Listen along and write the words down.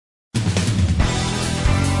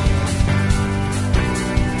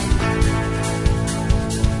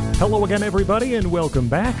Hello again, everybody, and welcome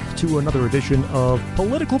back to another edition of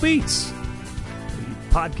Political Beats,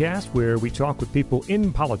 the podcast where we talk with people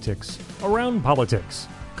in politics, around politics,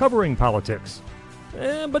 covering politics,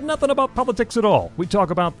 but nothing about politics at all. We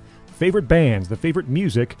talk about favorite bands, the favorite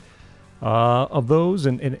music of those,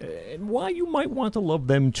 and why you might want to love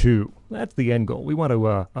them too. That's the end goal. We want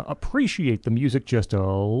to appreciate the music just a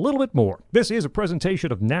little bit more. This is a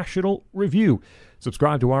presentation of National Review.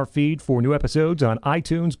 Subscribe to our feed for new episodes on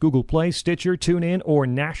iTunes, Google Play, Stitcher, TuneIn, or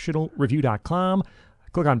nationalreview.com.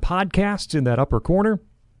 Click on podcasts in that upper corner,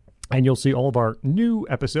 and you'll see all of our new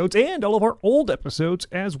episodes and all of our old episodes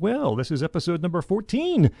as well. This is episode number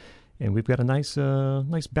 14, and we've got a nice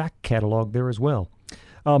back catalog there as well.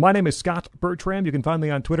 My name is Scott Bertram. You can find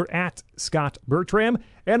me on Twitter at Scott Bertram.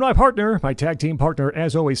 And my partner, my tag team partner,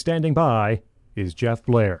 as always, standing by, is Jeff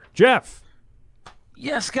Blair. Jeff!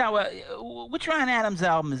 Yeah, Scott, which Ryan Adams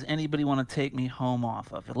album does anybody want to take me home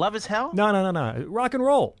off of? Love is Hell? No. Rock and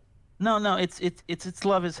Roll. No, it's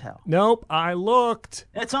Love is Hell. Nope, I looked.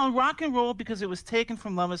 It's on Rock and Roll because it was taken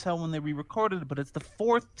from Love is Hell when they re-recorded it, but it's the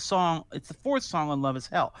fourth song on Love is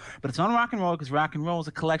Hell. But it's on Rock and Roll because Rock and Roll is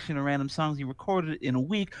a collection of random songs he recorded in a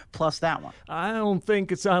week plus that one. I don't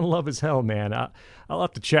think it's on Love is Hell, man. I'll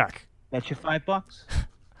have to check. Bet you $5?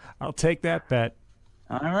 I'll take that bet.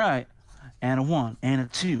 All right. And a 1, and a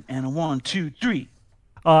 2, and a 1, 2, 3.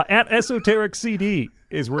 At Esoteric CD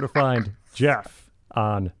is where to find Jeff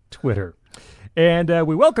on Twitter. And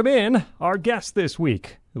we welcome in our guest this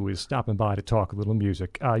week, who is stopping by to talk a little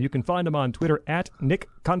music. You can find him on Twitter at Nick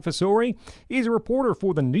Confessori. He's a reporter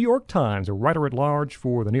for the New York Times, a writer-at-large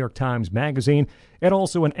for the New York Times Magazine, and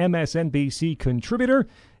also an MSNBC contributor.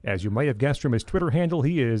 As you might have guessed from his Twitter handle,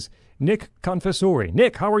 he is Nick Confessori.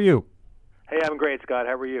 Nick, how are you? Hey, I'm great, Scott.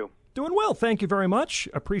 How are you? Doing well, thank you very much.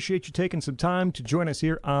 Appreciate you taking some time to join us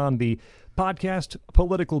here on the podcast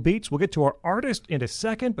Political Beats. We'll get to our artist in a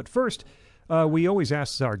second, but first, we always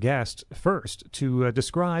ask our guest first to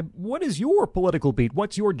describe what is your political beat?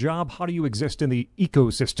 What's your job? How do you exist in the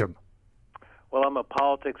ecosystem? Well, I'm a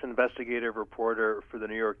politics investigative reporter for the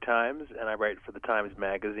New York Times, and I write for the Times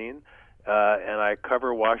Magazine, and I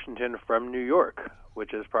cover Washington from New York,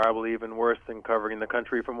 which is probably even worse than covering the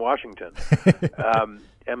country from Washington.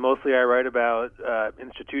 And mostly I write about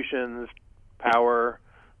institutions, power,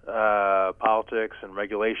 politics, and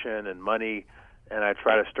regulation, and money, and I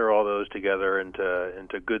try to stir all those together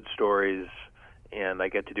into good stories, and I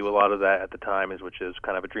get to do a lot of that at the Times, which is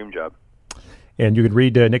kind of a dream job. And you can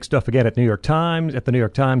read Nick's stuff again at New York Times,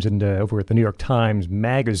 and over at the New York Times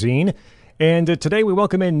Magazine. And today we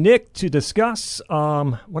welcome in Nick to discuss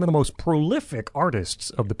one of the most prolific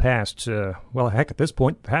artists of the past, at this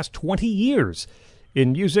point, past 20 years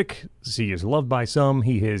in music. He is loved by some.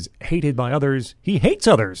 He is hated by others. He hates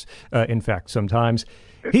others, in fact, sometimes.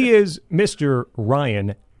 He is Mr.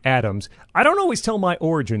 Ryan Adams. I don't always tell my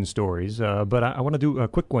origin stories, but I want to do a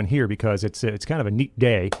quick one here because it's kind of a neat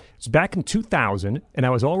day. It's back in 2000, and I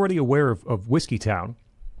was already aware of Whiskeytown.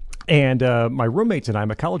 And my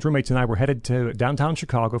college roommates and I were headed to downtown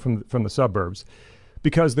Chicago from the suburbs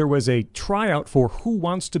because there was a tryout for Who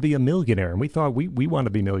Wants to Be a Millionaire. And we thought we want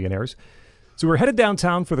to be millionaires. So we were headed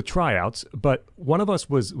downtown for the tryouts, but one of us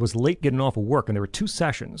was late getting off of work, and there were 2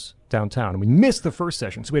 sessions downtown. And we missed the first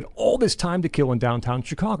session. So we had all this time to kill in downtown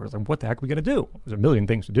Chicago. I was like, what the heck are we going to do? There's a million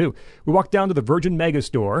things to do. We walked down to the Virgin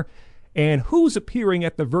Megastore, and who's appearing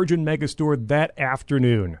at the Virgin Megastore that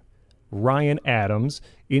afternoon? Ryan Adams,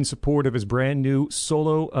 in support of his brand new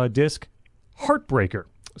solo disc, Heartbreaker.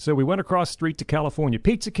 So we went across the street to California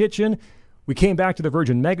Pizza Kitchen. We came back to the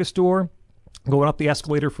Virgin Megastore, going up the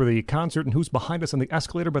escalator for the concert, and who's behind us on the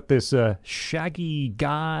escalator but this shaggy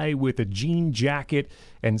guy with a jean jacket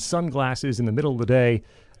and sunglasses in the middle of the day.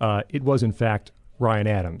 It was, in fact, Ryan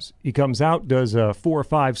Adams. He comes out, does 4 or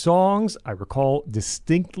 5 songs. I recall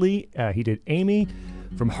distinctly he did Amy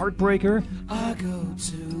from Heartbreaker. I go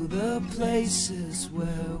to the places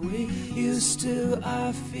where we used to,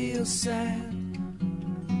 I feel sad.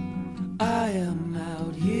 I am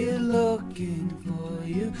out here looking for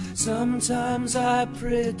you. Sometimes I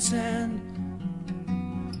pretend.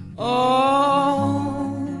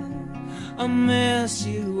 Oh, I miss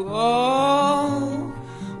you. Oh,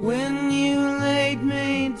 when you laid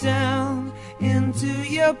me down into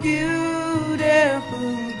your beautiful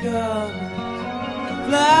garden,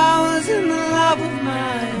 flowers in the love of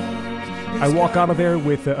mine. I walk out of there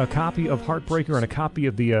with a copy of Heartbreaker and a copy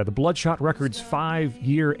of the Bloodshot Records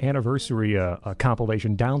 5-year anniversary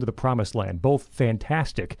compilation, Down to the Promised Land. Both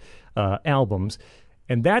fantastic albums.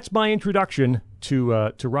 And that's my introduction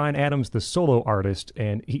to Ryan Adams, the solo artist,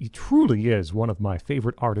 and he truly is one of my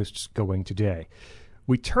favorite artists going today.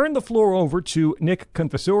 we turn the floor over to Nick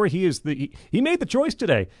Confessore. He made the choice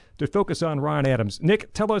today to focus on Ryan Adams.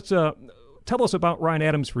 Nick, tell us about Ryan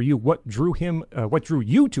Adams for you. What drew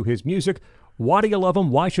you to his music? Why do you love him?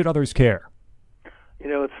 Why should others care?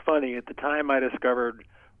 It's funny. At the time I discovered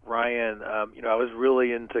Ryan, I was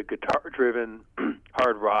really into guitar-driven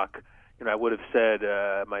hard rock. I would have said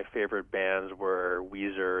my favorite bands were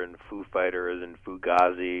Weezer and Foo Fighters and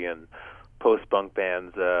Fugazi and post-punk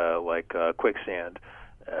bands like Quicksand.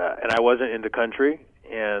 And I wasn't into country,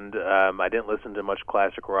 and I didn't listen to much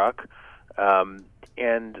classic rock.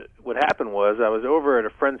 And what happened was I was over at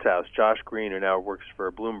a friend's house, Josh Green, who now works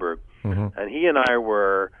for Bloomberg, and he and I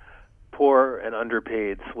were poor and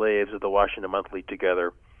underpaid slaves of the Washington Monthly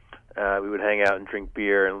together. We would hang out and drink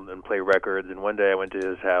beer and play records. And one day I went to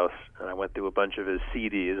his house and I went through a bunch of his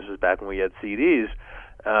CDs. This was back when we had CDs.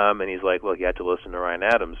 And he's like, look, you have to listen to Ryan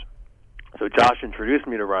Adams. So Josh introduced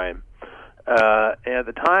me to Ryan. And at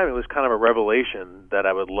the time it was kind of a revelation that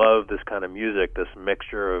I would love this kind of music, this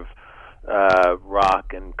mixture of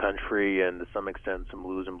rock and country and to some extent some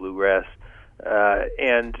blues and bluegrass.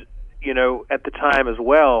 And, at the time as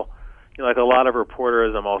well, like a lot of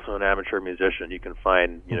reporters, I'm also an amateur musician. You can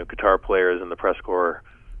find, guitar players in the press corps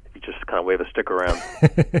if you just kind of wave a stick around.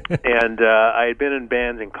 And I had been in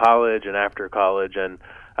bands in college and after college, and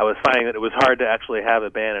I was finding that it was hard to actually have a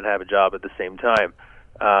band and have a job at the same time.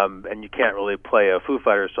 And you can't really play a Foo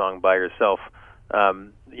Fighters song by yourself,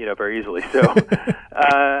 very easily. So,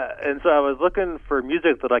 and so I was looking for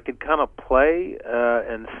music that I could kind of play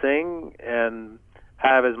and sing and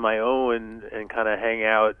have as my own and kind of hang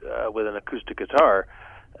out with an acoustic guitar.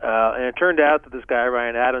 And it turned out that this guy,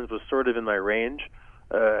 Ryan Adams, was sort of in my range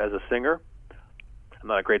as a singer. I'm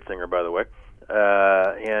not a great singer, by the way.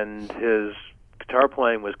 And his guitar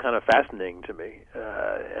playing was kind of fascinating to me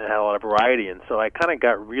and had a lot of variety. And so I kind of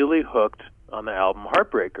got really hooked on the album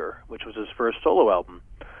Heartbreaker, which was his first solo album,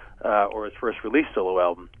 or his first released solo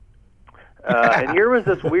album. And here was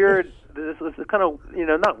this weird... This was kind of,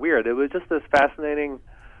 not weird. It was just this fascinating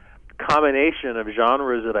combination of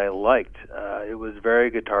genres that I liked. It was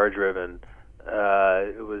very guitar-driven.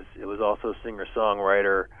 It was also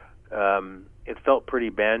singer-songwriter. It felt pretty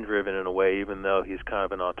band-driven in a way, even though he's kind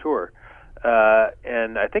of an auteur.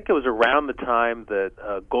 And I think it was around the time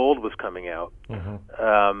that Gold was coming out.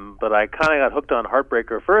 But I kind of got hooked on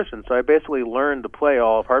Heartbreaker first, and so I basically learned to play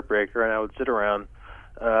all of Heartbreaker, and I would sit around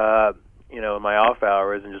in my off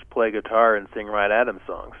hours and just play guitar and sing Ryan Adams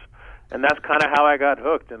songs. And that's kind of how I got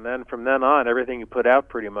hooked. And then from then on, everything he put out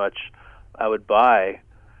pretty much I would buy.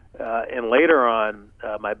 And later on,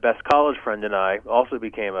 my best college friend and I also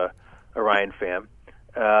became a Ryan fan.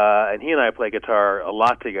 And he and I play guitar a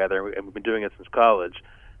lot together, and we've been doing it since college.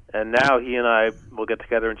 And now he and I will get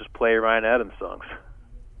together and just play Ryan Adams songs.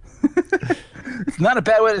 It's not a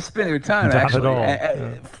bad way to spend your time, Not actually. at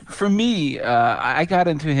all. For me, I got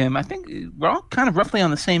into him. I think we're all kind of roughly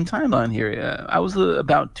on the same timeline here. I was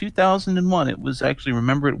about 2001. It was actually,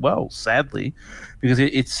 remember it well, sadly, because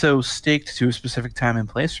it's so staked to a specific time and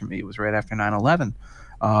place for me. It was right after 9/11.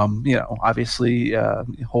 Obviously,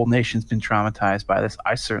 the whole nation's been traumatized by this.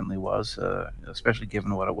 I certainly was, especially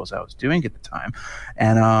given what it was I was doing at the time.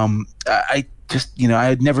 And I just, I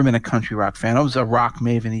had never been a country rock fan. I was a rock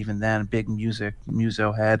maven even then, a big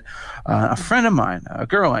muso head. A friend of mine, a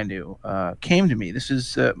girl I knew, came to me. This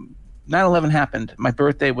is 9/11 happened. My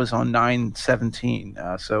birthday was on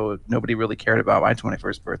 9/17, so nobody really cared about my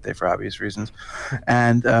 21st birthday for obvious reasons.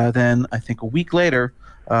 And then I think a week later,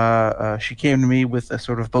 she came to me with a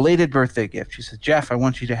sort of belated birthday gift. She said, Jeff, I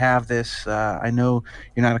want you to have this. I know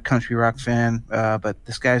you're not a country rock fan, but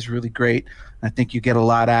this guy's really great. I think you get a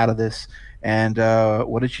lot out of this. And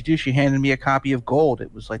what did she do? She handed me a copy of Gold.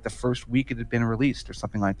 It was like the first week it had been released or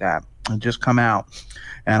something like that. It had just come out.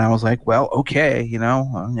 And I was like, well, okay,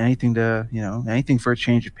 anything for a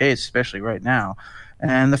change of pace, especially right now.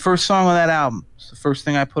 And the first song on that album was the first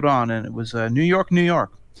thing I put on, and it was New York, New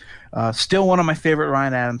York. Still one of my favorite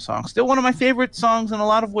Ryan Adams songs. Still one of my favorite songs in a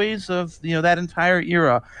lot of ways of that entire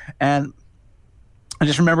era. And I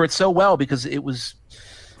just remember it so well because it was.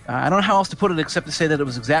 I don't know how else to put it except to say that it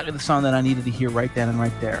was exactly the song that I needed to hear right then and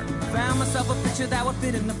right there. Found myself a picture that would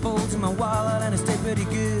fit in the folds in my wallet, and it stayed pretty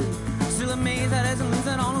good. Still amazed that isn't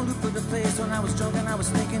losing on a loop of the place. When I was drunk and I was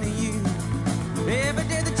thinking of you. Every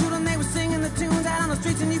day the children, they were singing the tunes out on the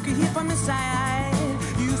streets, and you could hear from inside.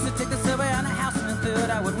 You used to take the subway on the house in the third.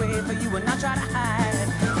 I would wait for you and not try to hide.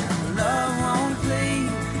 Love won't play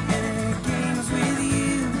any games with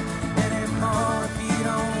you anymore if you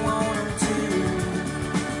don't want them to.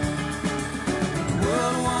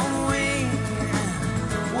 World won't wait,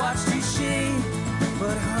 watch you shake,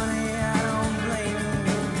 but honey, I don't blame you.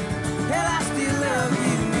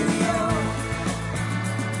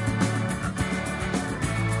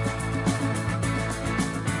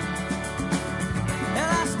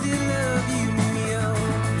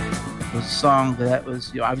 was a song that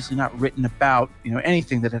was obviously not written about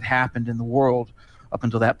anything that had happened in the world up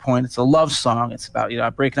until that point. It's a love song. It's about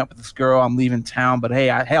I'm breaking up with this girl, I'm leaving town, but hey,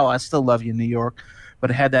 I still love you, New York. But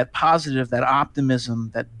it had that positive, that optimism,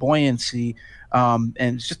 that buoyancy, and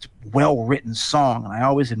it's just a well-written song. And I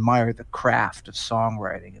always admired the craft of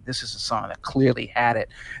songwriting. And this is a song that clearly had it,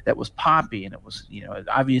 that was poppy, and it was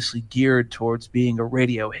obviously geared towards being a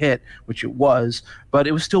radio hit, which it was, but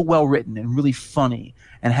it was still well-written and really funny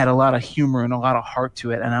and had a lot of humor and a lot of heart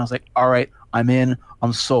to it. And I was like, all right, I'm in,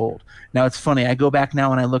 I'm sold. Now, it's funny. I go back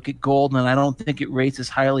now and I look at Golden, and I don't think it rates as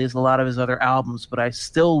highly as a lot of his other albums, but I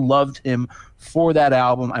still loved him for that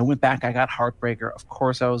album. I went back, I got Heartbreaker. Of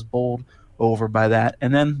course, I was bowled over by that.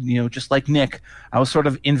 And then, just like Nick, I was sort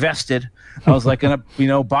of invested. I was like going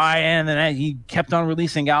to, buy in, and then he kept on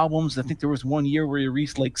releasing albums. I think there was one year where he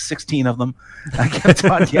released like 16 of them. I kept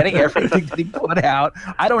on getting everything that he put out.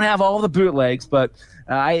 I don't have all the bootlegs, but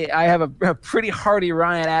I have a pretty hearty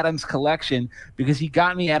Ryan Adams collection, because he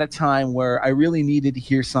got me at a time where I really needed to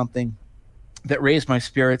hear something that raised my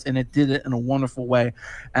spirits, and it did it in a wonderful way.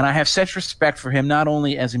 And I have such respect for him, not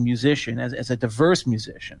only as a musician, as a diverse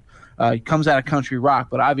musician. He comes out of country rock,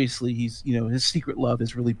 but obviously he's his secret love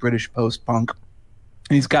is really British post-punk.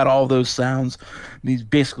 And he's got all those sounds. He's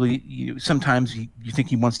basically, sometimes you think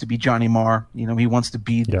he wants to be Johnny Marr. He wants to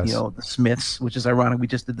be, yes, the Smiths, which is ironic. We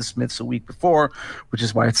just did the Smiths a week before, which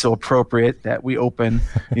is why it's so appropriate that we open,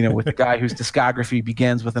 with the guy whose discography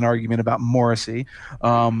begins with an argument about Morrissey.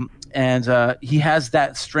 And he has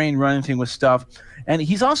that strain running thing with stuff. And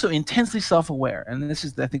he's also intensely self-aware. And this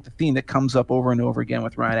is, I think, the theme that comes up over and over again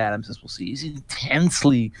with Ryan Adams, as we'll see. He's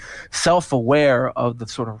intensely self-aware of the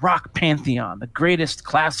sort of rock pantheon, the greatest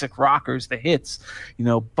classic rockers, the hits,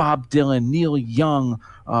 Bob Dylan, Neil Young,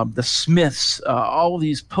 the Smiths, all of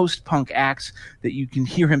these post-punk acts that you can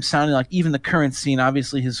hear him sounding like. Even the current scene,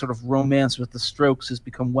 obviously his sort of romance with the Strokes has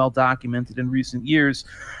become well documented in recent years.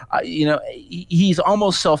 He's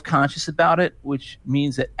almost self-conscious about it, which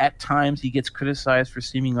means that at times he gets criticized for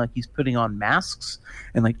seeming like he's putting on masks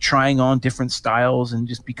and like trying on different styles and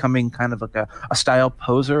just becoming kind of like a style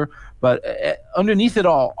poser. But underneath it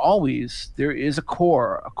all, always there is a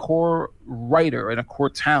core writer and a core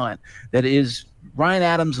talent that is Ryan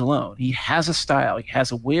Adams alone. He has a style. He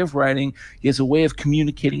has a way of writing. He has a way of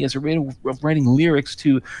communicating. He has a way of writing lyrics,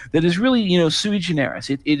 too, that is really, sui generis.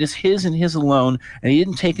 It is his and his alone, and he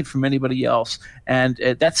didn't take it from anybody else. And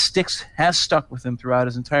that has stuck with him throughout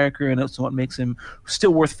his entire career, and that's what makes him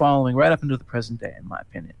still worth following right up into the present day, in my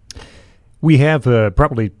opinion. We have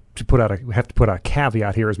probably to put out a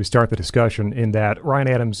caveat here as we start the discussion, in that Ryan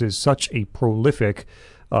Adams is such a prolific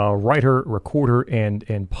writer, recorder,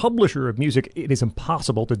 and publisher of music. It is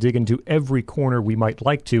impossible to dig into every corner we might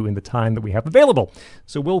like to in the time that we have available.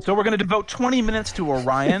 So we're going to devote 20 minutes to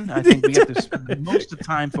Orion. I think we have to spend most of the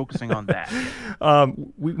time focusing on that.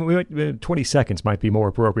 20 seconds might be more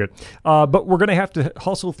appropriate. But we're going to have to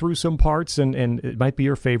hustle through some parts, and it might be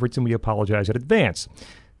your favorites, and we apologize in advance.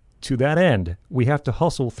 To that end, we have to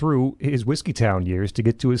hustle through his Whiskeytown years to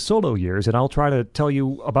get to his solo years, and I'll try to tell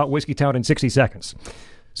you about Whiskeytown in 60 seconds.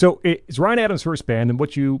 So it's Ryan Adams' first band, and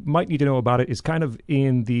what you might need to know about it is kind of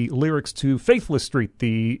in the lyrics to Faithless Street,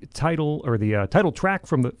 the title track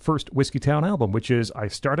from the first Whiskeytown album, which is, "I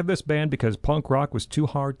started this band because punk rock was too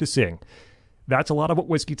hard to sing." That's a lot of what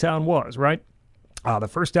Whiskeytown was, right? The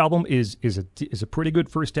first album is a pretty good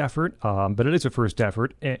first effort, but it is a first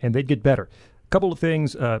effort, and they'd get better. Couple of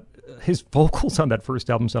things. His vocals on that first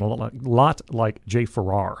album sound a lot like Jay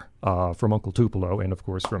Farrar from Uncle Tupelo, and of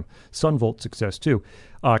course from Sunvolt success too.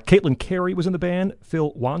 Caitlin Carey was in the band.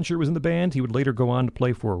 Phil Wanger was in the band. He would later go on to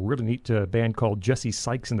play for a really neat band called Jesse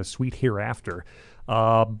Sykes and the Sweet Hereafter.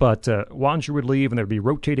 But Wanger would leave, and there'd be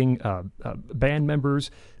rotating band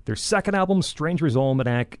members. Their second album, Stranger's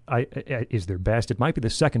Almanac, is their best. It might be the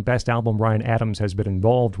second best album Ryan Adams has been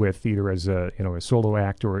involved with, either as a solo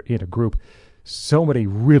act or in a group. So many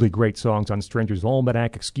really great songs on Stranger's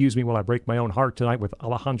Almanac. Excuse Me While I Break My Own Heart Tonight with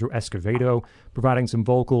Alejandro Escovedo providing some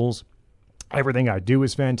vocals. Everything I Do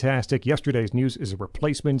is fantastic. Yesterday's News is a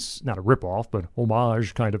replacement, not a ripoff, but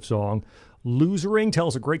homage kind of song. Losering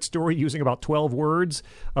tells a great story using about 12 words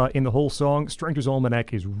in the whole song. Stranger's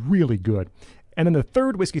Almanac is really good. And then the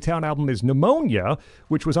third Whiskeytown album is Pneumonia,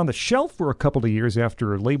 which was on the shelf for a couple of years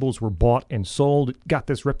after labels were bought and sold. It got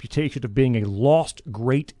this reputation of being a lost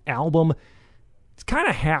great album. It's kind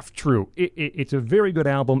of half true. It's a very good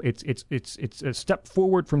album. It's a step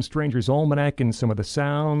forward from Stranger's Almanac in some of the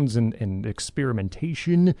sounds and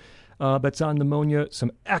experimentation that's on Pneumonia.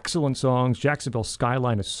 Some excellent songs. Jacksonville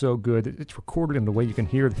Skyline is so good. It's recorded in the way you can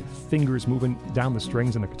hear the fingers moving down the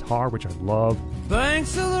strings and the guitar, which I love.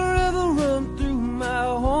 Banks of the river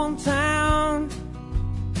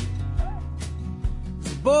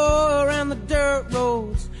dirt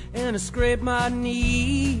roads and I scraped my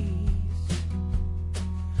knees.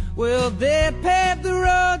 Well, they paved the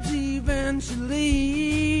roads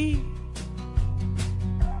eventually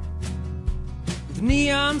with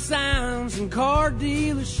neon signs and car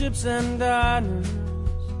dealerships and diners.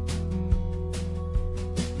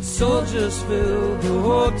 Soldiers filled the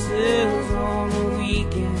hotels on the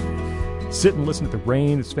weekend. Sit and listen to the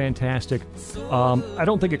rain. It's fantastic. I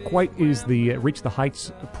don't think it quite is the reach the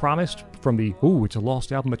heights promised from the it's a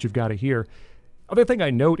lost album that you've got to hear. Other thing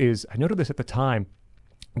I noted this at the time.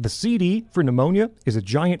 The CD for Pneumonia is a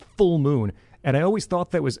giant full moon, and I always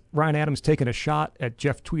thought that was Ryan Adams taking a shot at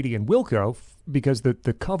Jeff Tweedy and Wilco because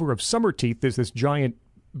the cover of Summer Teeth is this giant,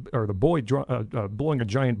 or the boy blowing a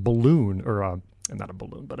giant balloon, or not a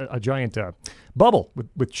balloon, but a giant bubble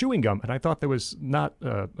with chewing gum. And I thought there was not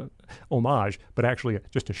homage, but actually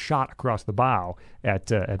just a shot across the bow at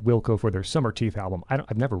Wilco for their Summer Teeth album.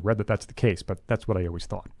 I've never read that that's the case, but that's what I always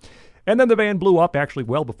thought. And then the band blew up actually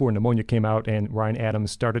well before Pneumonia came out and Ryan Adams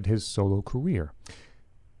started his solo career.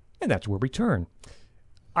 And that's where we turn.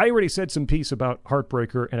 I already said some piece about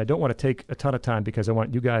Heartbreaker, and I don't want to take a ton of time because I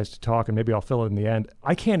want you guys to talk, and maybe I'll fill it in the end.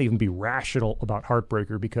 I can't even be rational about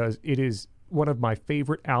Heartbreaker because it is one of my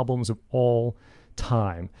favorite albums of all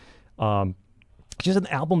time. Just an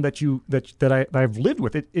album that I've lived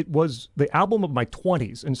with. It was the album of my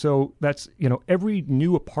 20s, and so that's, every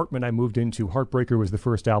new apartment I moved into, Heartbreaker was the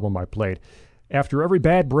first album I played. After every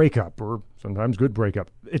bad breakup, or sometimes good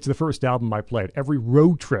breakup, it's the first album I played. Every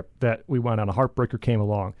road trip that we went on, a Heartbreaker came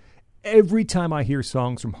along. Every time I hear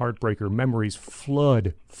songs from Heartbreaker, memories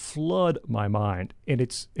flood my mind, and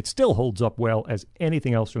it still holds up well as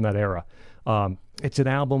anything else from that era. It's an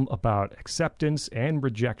album about acceptance and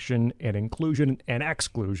rejection and inclusion and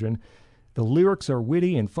exclusion. The lyrics are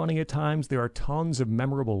witty and funny at times. There are tons of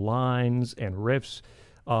memorable lines and riffs.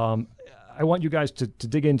 I want you guys to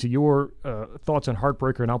dig into your thoughts on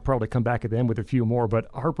Heartbreaker, and I'll probably come back at the end with a few more.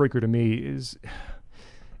 But Heartbreaker to me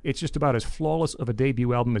it's just about as flawless of a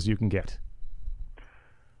debut album as you can get.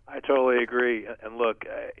 I totally agree. And look,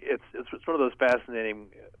 it's one of those fascinating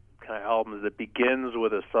kind of albums that begins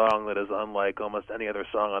with a song that is unlike almost any other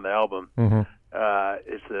song on the album. Mm-hmm.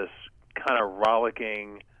 It's this kind of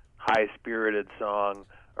rollicking, high-spirited song,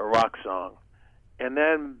 a rock song. And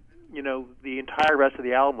then, the entire rest of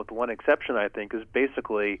the album, with one exception, I think, is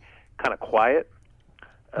basically kind of quiet.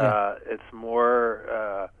 Yeah. It's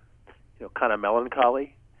more, kind of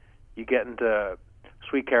melancholy. You get into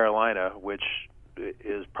Sweet Carolina, which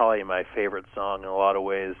is probably my favorite song in a lot of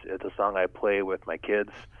ways. It's a song I play with my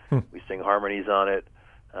kids. We sing harmonies on it.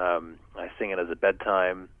 I sing it as a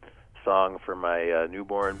bedtime song for my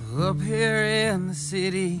newborn. Up here in the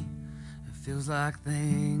city, it feels like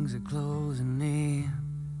things are closing in.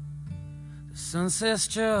 The sunset's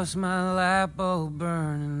just my light bulb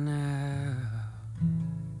burning now.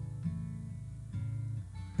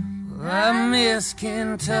 Well, I miss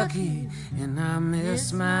Kentucky and I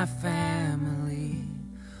miss my family.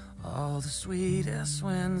 All the sweetest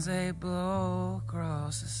winds they blow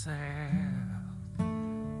across the south.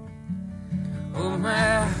 Oh,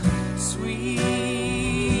 my sweet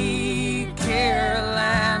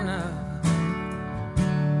Carolina.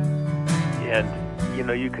 And,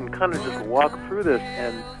 you can kind of just walk through this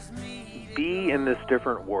and be in this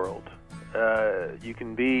different world. You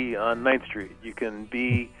can be on 9th Street. You can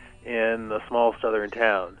be in a small southern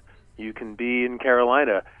town. You can be in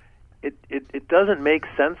Carolina. It doesn't make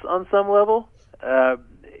sense on some level,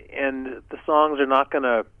 and the songs are not going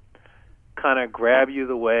to kind of grab you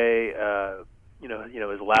the way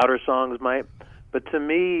as louder songs might. But to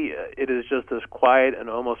me, it is just this quiet and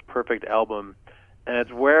almost perfect album, and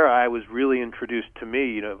it's where I was really introduced to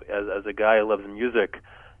me. As a guy who loves music,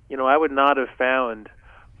 I would not have found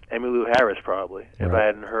Emmylou Harris probably if I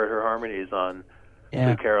hadn't heard her harmonies on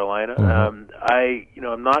Sweet Carolina. Mm-hmm.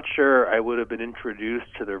 I'm not sure I would have been introduced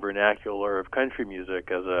to the vernacular of country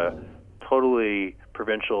music as a totally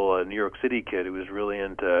provincial New York City kid who was really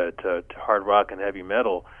into hard rock and heavy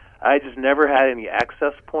metal. I just never had any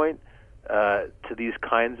access point to these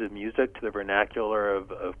kinds of music, to the vernacular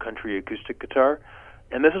of country acoustic guitar.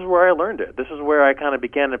 And this is where I learned it. This is where I kind of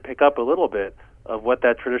began to pick up a little bit of what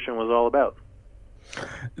that tradition was all about.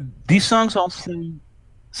 These songs also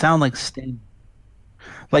sound like Sting.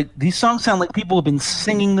 Like, these songs sound like people have been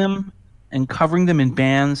singing them and covering them in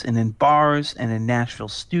bands and in bars and in Nashville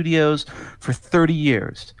studios for 30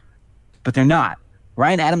 years. But they're not.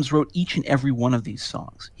 Ryan Adams wrote each and every one of these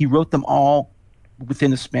songs. He wrote them all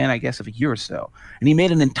within the span, I guess, of a year or so. And he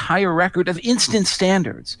made an entire record of instant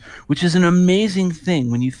standards, which is an amazing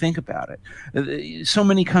thing when you think about it. So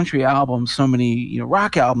many country albums, so many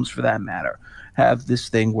rock albums for that matter, have this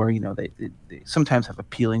thing where they sometimes have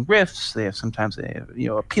appealing riffs, they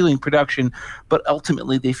have appealing production, but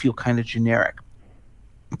ultimately they feel kind of generic.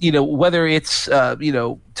 Whether it's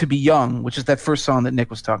To Be Young, which is that first song that Nick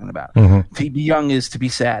was talking about. Mm-hmm. To Be Young is to be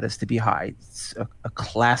sad, is to be high. It's a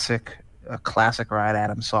classic Ryan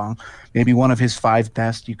Adams song, maybe one of his 5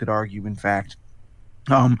 best, you could argue, in fact.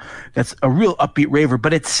 That's a real upbeat raver,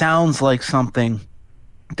 but it sounds like something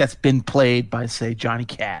that's been played by, say, Johnny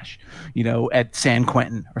Cash, at San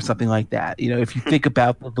Quentin or something like that. If you think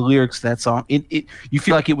about the lyrics of that song, you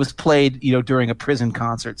feel like it was played, during a prison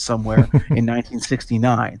concert somewhere in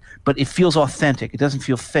 1969. But it feels authentic. It doesn't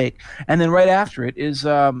feel fake. And then right after it is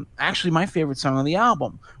actually my favorite song on the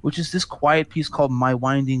album, which is this quiet piece called My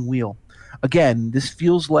Winding Wheel. Again, this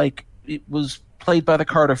feels like it was played by the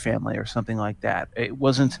Carter Family or something like that. It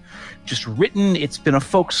wasn't just written. It's been a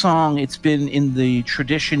folk song. It's been in the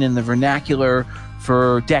tradition, in the vernacular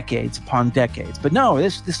for decades upon decades. But no,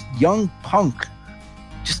 this young punk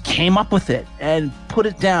just came up with it and put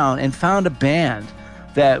it down and found a band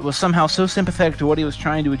that was somehow so sympathetic to what he was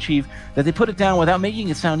trying to achieve that they put it down without making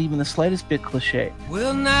it sound even the slightest bit cliche.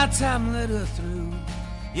 Well, nighttime let her through.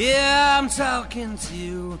 Yeah, I'm talking to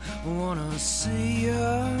you. I wanna see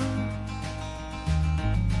you.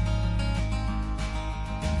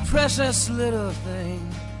 Precious little thing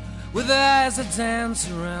with eyes that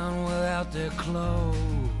dance around without their clothes.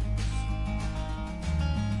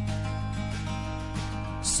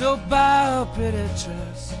 So buy a pretty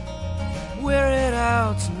dress, wear it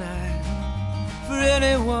out tonight for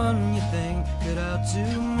anyone you think it ought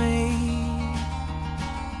to me.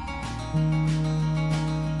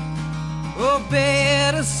 Oh,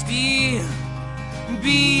 better still,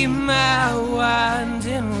 be my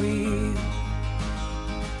winding wheel.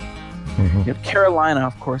 Mm-hmm. Carolina,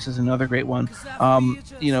 of course, is another great one.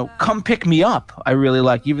 Come Pick Me Up, I really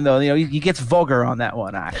like, even though he gets vulgar on that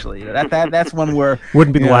one. Actually, that's one where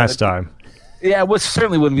wouldn't be the last time. Yeah, it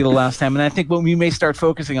certainly wouldn't be the last time. And I think when we may start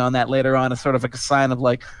focusing on that later on as sort of like a sign of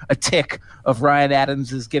like a tick of Ryan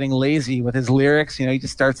Adams is getting lazy with his lyrics. He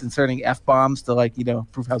just starts inserting F-bombs to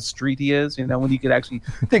prove how street he is, when you could actually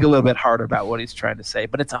think a little bit harder about what he's trying to say.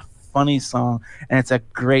 But it's a funny song, and it's a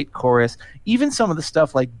great chorus. Even some of the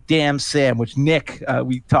stuff like Damn Sam, which Nick,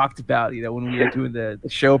 we talked about, when we were doing the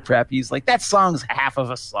show prep, he's like, that song's half of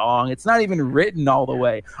a song. It's not even written all the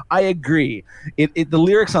way. I agree. The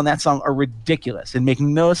lyrics on that song are ridiculous and make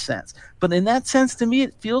no sense. But in that sense, to me,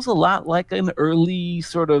 it feels a lot like an early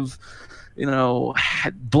sort of,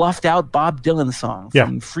 bluffed out Bob Dylan song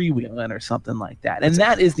from Freewheelin' or something like that. And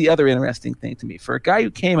that is the other interesting thing to me. For a guy who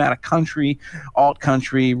came out of country, alt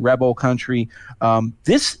country, rebel country,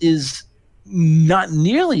 this is not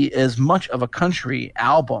nearly as much of a country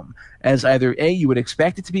album as either A, you would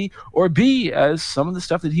expect it to be, or B, as some of the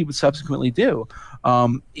stuff that he would subsequently do.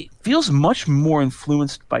 It feels much more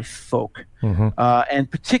influenced by folk, and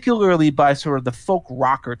particularly by sort of the folk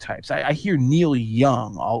rocker types. I hear Neil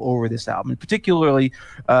Young all over this album, and particularly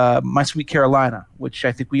My Sweet Carolina, which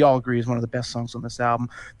I think we all agree is one of the best songs on this album.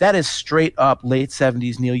 That is straight up late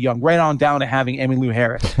 70s Neil Young, right on down to having Emmylou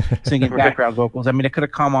Harris singing background vocals. I mean, it could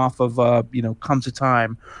have come off of Comes a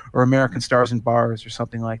Time or American Stars and Bars or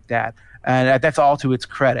something like that. And that's all to its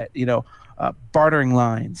credit. Bartering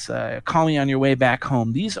Lines, Call Me on Your Way Back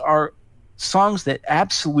Home. These are songs that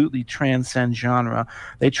absolutely transcend genre.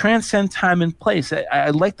 They transcend time and place.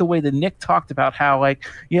 I like the way that Nick talked about how,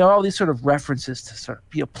 all these sort of references to sort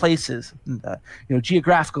of places, and,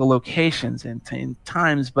 geographical locations and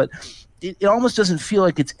times, but it almost doesn't feel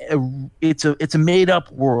like it's a made up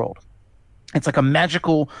world. It's like a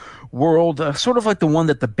magical world, sort of like the one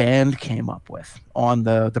that the band came up with on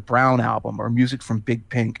the Brown album or Music from Big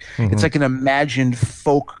Pink. Mm-hmm. It's like an imagined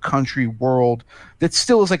folk country world that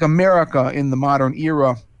still is like America in the modern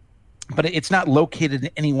era, but it's not located in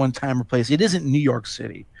any one time or place. It isn't New York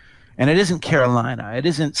City, and it isn't Carolina. It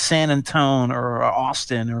isn't San Antonio or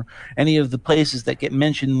Austin or any of the places that get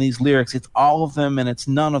mentioned in these lyrics. It's all of them and it's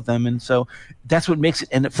none of them. And so that's what makes it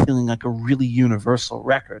end up feeling like a really universal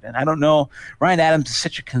record. And I don't know, Ryan Adams is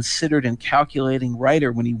such a considered and calculating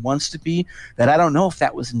writer when he wants to be, that I don't know if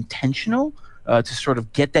that was intentional to sort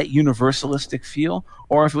of get that universalistic feel,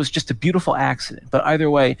 or if it was just a beautiful accident. But either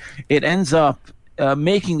way, it ends up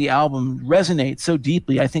making the album resonate so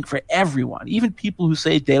deeply, I think, for everyone, even people who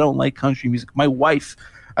say they don't like country music. My wife,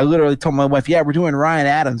 I literally told my wife, yeah, we're doing Ryan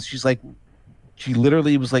Adams. She's like, she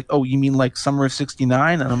literally was like, "Oh, you mean like summer of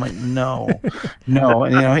 '69?" And I'm like, "No, no."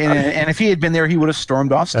 And and if he had been there, he would have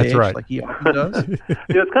stormed off stage, right. like he often does.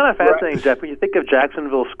 It's kind of fascinating, Jeff. When you think of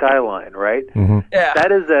Jacksonville skyline, right? Mm-hmm. Yeah,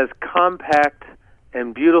 That is as compact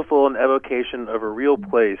and beautiful an evocation of a real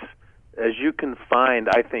place as you can find,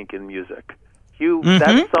 I think, in music.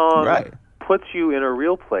 That song puts you in a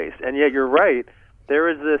real place, and yet you're right. There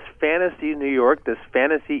is this fantasy New York, this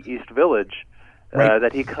fantasy East Village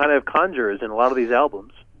that he kind of conjures in a lot of these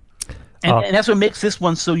albums. And that's what makes this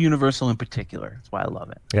one so universal in particular. That's why I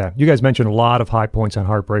love it. Yeah, you guys mentioned a lot of high points on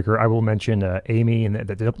Heartbreaker. I will mention Amy and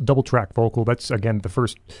the double track vocal. That's, again, the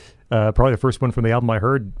first, probably the first one from the album I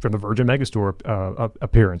heard from the Virgin Megastore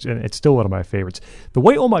appearance, and it's still one of my favorites. The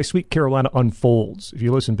way Oh My Sweet Carolina unfolds, if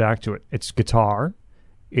you listen back to it, it's guitar,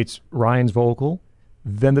 it's Ryan's vocal,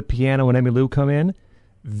 then the piano and Emmylou come in,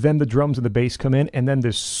 then the drums and the bass come in, and then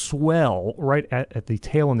this swell right at the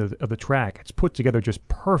tail end of the track. It's put together just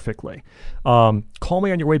perfectly. Call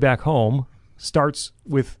Me On Your Way Back Home starts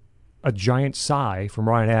with a giant sigh from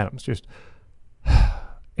Ryan Adams, just,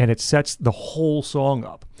 and it sets the whole song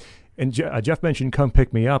up. And Jeff mentioned Come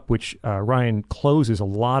Pick Me Up, which Ryan closes a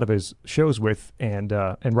lot of his shows with, and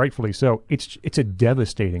rightfully so. It's a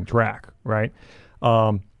devastating track, right?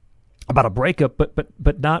 About a breakup,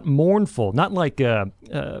 but not mournful, not like a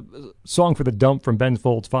Song for the Dump from Ben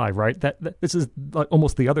Folds 5, right? That this is like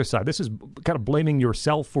almost the other side. This is kind of blaming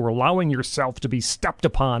yourself for allowing yourself to be stepped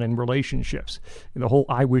upon in relationships. And the whole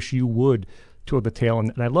 "I wish you would" toward the tail,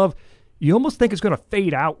 and I love. You almost think it's going to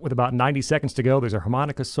fade out with about 90 seconds to go. There's a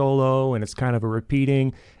harmonica solo, and it's kind of a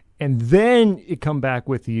repeating. And then you come back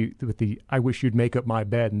with the "I wish you'd make up my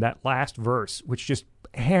bed" and that last verse, which just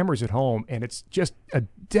hammers it home, and it's just a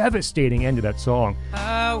devastating end to that song.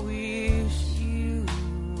 I wish you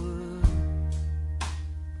would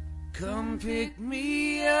come pick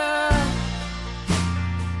me up,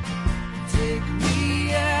 take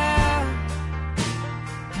me out,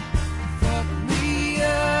 fuck me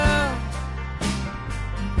up,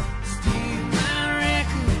 steal my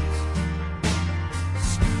records,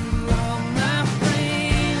 screw all my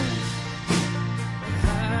friends,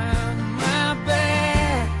 behind my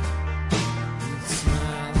back, with a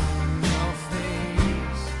smile on your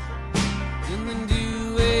face, and then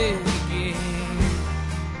do it again.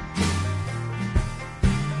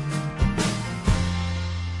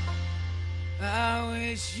 I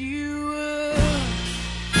wish you would.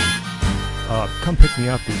 Come Pick Me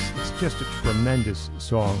Up is just a tremendous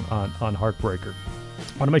song on Heartbreaker.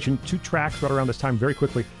 I want to mention two tracks right around this time very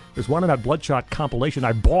quickly. There's one on that Bloodshot compilation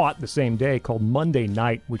I bought the same day called Monday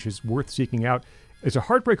Night, which is worth seeking out. There's a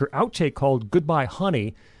Heartbreaker outtake called Goodbye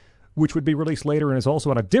Honey, which would be released later and is also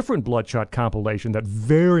on a different Bloodshot compilation that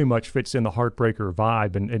very much fits in the Heartbreaker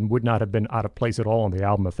vibe and would not have been out of place at all on the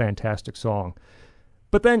album. A fantastic song.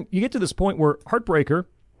 But then you get to this point where Heartbreaker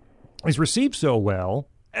is received so well,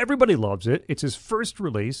 everybody loves it. It's his first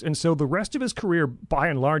release, and so the rest of his career, by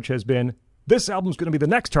and large, has been, this album's going to be the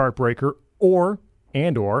next Heartbreaker, or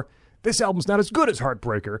this album's not as good as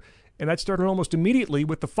Heartbreaker. And that started almost immediately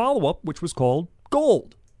with the follow-up, which was called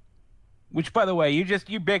Gold. Which, by the way,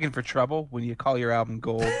 you're begging for trouble when you call your album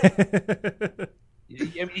Gold.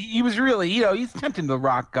 He was really, he's tempting the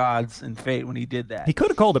rock gods and fate when he did that. He could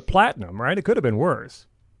have called it Platinum, right? It could have been worse.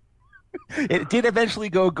 It did eventually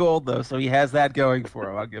go gold, though, so he has that going for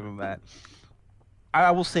him. I'll give him that.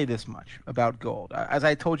 I will say this much about Gold. As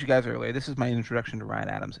I told you guys earlier, this is my introduction to Ryan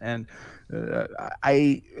Adams, and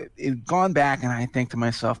I gone back and I think to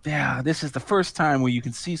myself, yeah, this is the first time where you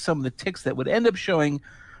can see some of the ticks that would end up showing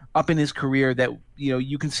up in his career that,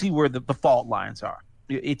 you can see where the fault lines are.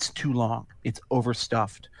 It's too long. It's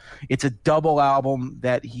overstuffed. It's a double album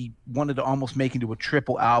that he wanted to almost make into a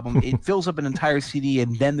triple album. It fills up an entire CD,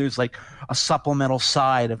 and then there's like a supplemental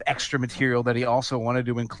side of extra material that he also wanted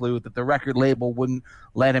to include that the record label wouldn't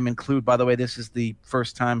let him include. By the way, this is the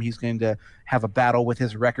first time he's going to have a battle with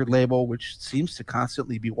his record label, which seems to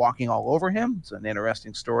constantly be walking all over him. It's an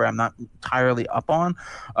interesting story I'm not entirely up on.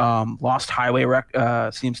 Lost Highway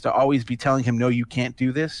seems to always be telling him, no, you can't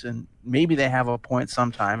do this, and maybe they have a point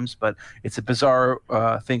sometimes, but it's a bizarre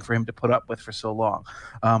thing for him to put up with for so long.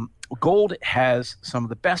 Gold has some of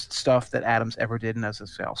the best stuff that Adams ever did, and as I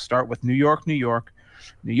say, I'll start with New York, New York.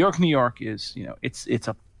 New York, New York is, it's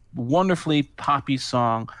a wonderfully poppy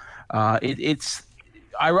song. It's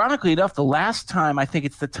ironically enough, the last time, I think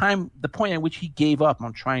it's the point at which he gave up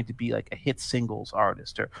on trying to be like a hit singles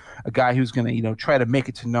artist or a guy who's going to, try to make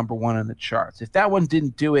it to number one on the charts. If that one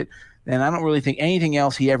didn't do it, then I don't really think anything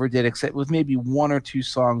else he ever did, except with maybe one or two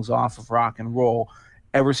songs off of Rock and Roll,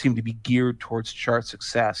 ever seemed to be geared towards chart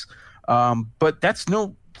success. But that's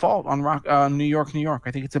no fault on New York, New York.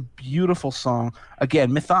 I think it's a beautiful song.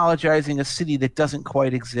 Again, mythologizing a city that doesn't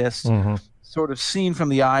quite exist, sort of seen from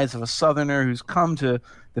the eyes of a Southerner who's come to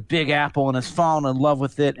the Big Apple and has fallen in love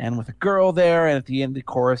with it and with a girl there. And at the end of the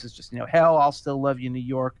chorus, it's just, hell, I'll still love you, New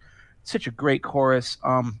York. Such a great chorus.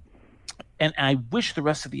 And I wish the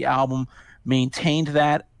rest of the album maintained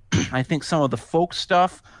that. I think some of the folk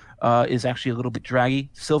stuff is actually a little bit draggy.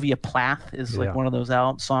 Sylvia Plath is like one of those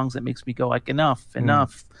songs that makes me go like, enough.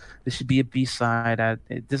 This should be a B-side.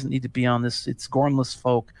 It doesn't need to be on this. It's gormless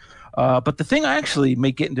folk. But the thing I actually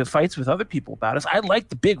may get into fights with other people about is I like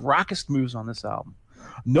the big rockist moves on this album.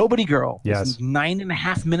 Nobody Girl is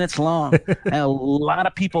 9.5 minutes long, and a lot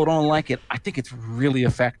of people don't like it. I think it's really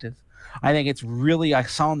effective. I think it's really a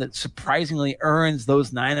song that surprisingly earns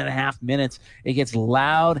those 9.5 minutes. It gets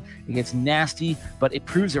loud, it gets nasty, but it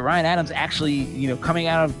proves that Ryan Adams actually, coming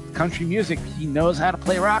out of country music, he knows how to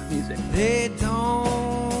play rock music. They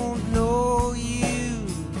don't know you.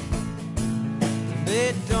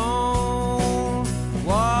 They don't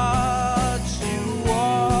watch you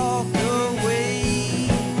walk away.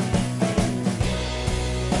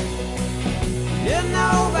 You're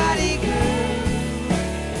nobody good.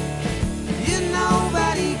 You're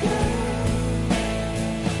nobody good.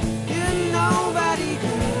 You're nobody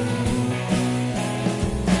good.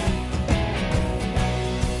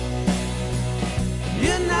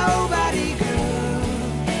 You're nobody good.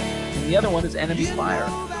 And the other one is Enemy Fire,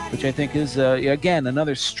 which I think is, again,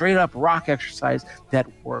 another straight-up rock exercise that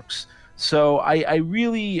works. So I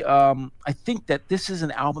really I think that this is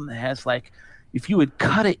an album that has, like, if you had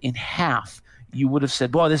cut it in half, you would have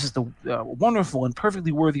said, well, this is the wonderful and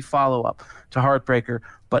perfectly worthy follow-up to Heartbreaker.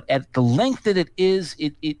 But at the length that it is,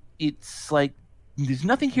 it's like there's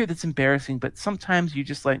nothing here that's embarrassing, but sometimes you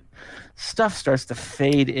just like stuff starts to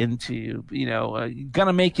fade into,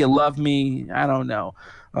 Gonna Make You Love Me. I don't know.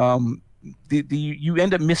 You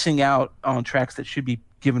end up missing out on tracks that should be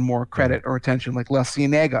given more credit or attention, like La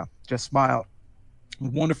Cienega, Just Smile.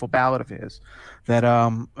 Wonderful ballad of his that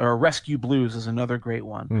or Rescue Blues is another great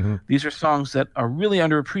one. These are songs that are really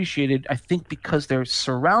underappreciated, I think, because they're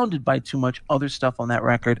surrounded by too much other stuff on that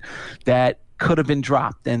record that could have been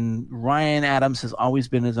dropped, and Ryan Adams has always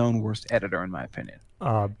been his own worst editor, in my opinion.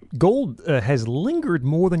 Gold has lingered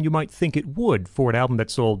more than you might think it would for an album that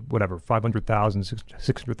sold, 500,000,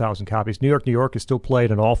 600,000 copies. New York is still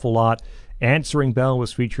played an awful lot. Answering Bell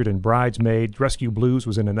was featured in Bridesmaids. Rescue Blues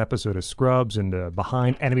was in an episode of Scrubs, and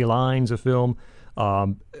Behind Enemy Lines, a film.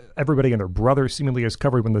 Everybody and Their Brother seemingly is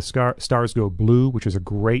covered When the Stars Go Blue, which is a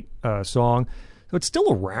great song. So it's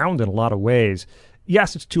still around in a lot of ways.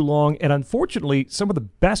 Yes, it's too long, and unfortunately, some of the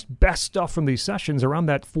best stuff from these sessions are on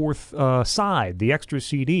that fourth side, the extra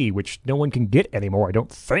CD, which no one can get anymore, I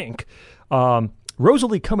don't think.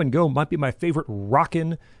 Rosalie Come and Go might be my favorite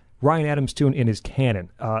rockin' Ryan Adams tune in his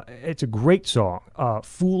canon. It's a great song.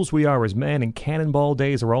 Fools We Are as Men and Cannonball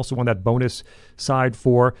Days are also on that bonus side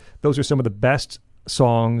 4. Those are some of the best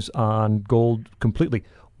songs on Gold completely.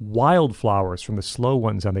 Wildflowers from the slow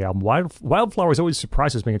ones on the album. Wildflowers always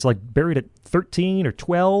surprises me. It's like buried at 13 or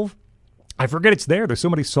 12. I forget it's there. There's so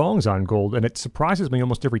many songs on Gold, and it surprises me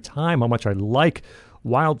almost every time how much I like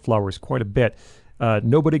Wildflowers quite a bit.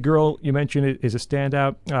 Nobody Girl, you mentioned, is a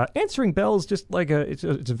standout. Answering Bell is just like it's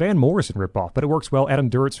a Van Morrison ripoff, but it works well. Adam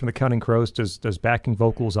Duritz from the Counting Crows does backing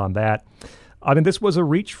vocals on that. I mean, this was a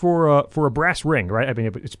reach for a brass ring, right? I mean,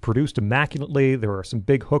 it's produced immaculately. There are some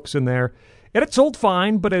big hooks in there. And it sold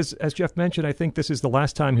fine, but as Jeff mentioned, I think this is the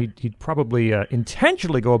last time he'd probably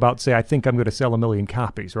intentionally go about say, I think I'm going to sell 1 million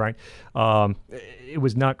copies, right? It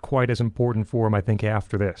was not quite as important for him, I think,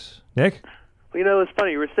 after this. Nick? Well, it's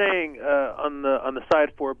funny. You were saying on the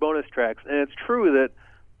side 4 bonus tracks, and it's true that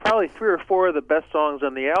probably 3 or 4 of the best songs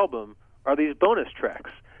on the album are these bonus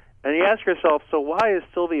tracks. And you ask yourself, so why is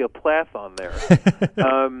Sylvia Plath on there?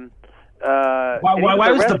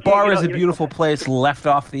 Why was The Bar Is a Beautiful Place left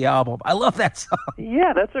off the album? I love that song.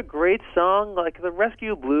 Yeah, that's a great song. Like, the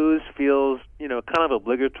Rescue Blues feels, kind of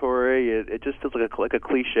obligatory. It just feels like a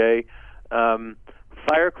cliche.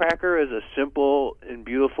 Firecracker is a simple and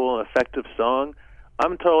beautiful and effective song.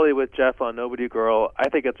 I'm totally with Jeff on Nobody Girl. I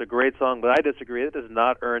think it's a great song, but I disagree. It does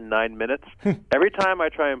not earn 9 minutes. Every time I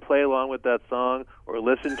try and play along with that song or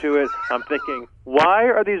listen to it, I'm thinking, why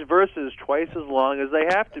are these verses twice as long as they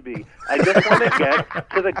have to be? I just want to get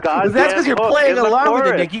to the goddamn That's because you're playing along with it,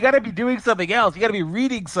 chorus. Nick. You got to be doing something else. You got to be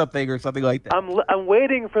reading something or something like that. I'm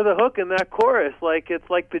waiting for the hook in that chorus, like it's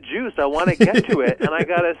like the juice. I want to get to it, and I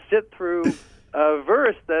got to sit through a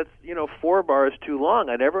verse that's 4 bars too long.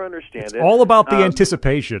 I never understand it. All about the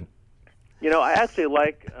anticipation. I actually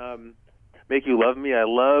like Make You Love Me. I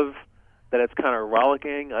love that it's kind of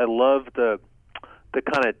rollicking. I love the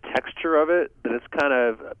kind of texture of it, that it's kind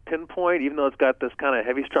of pinpoint, even though it's got this kind of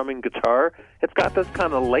heavy strumming guitar. It's got this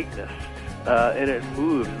kind of lightness, and it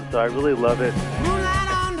moves. So I really love it.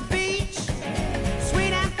 Moonlight on the beach,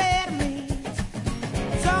 sweet amphetamines.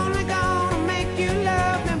 It's only gonna make you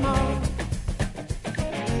love me more.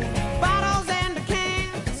 Bottles and the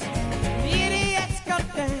cans, the idiots go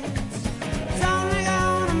dance. It's only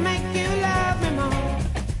gonna make you love me more.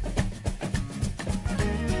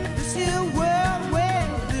 This here world,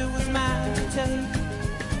 well, it was mine to take.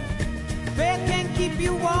 Faith can't keep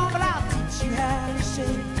you warm, but I'll teach you how to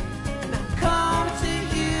shake. Come to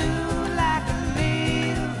you like a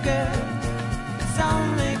little girl. It's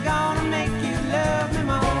only gonna make you love me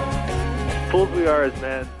more. Fools We Are As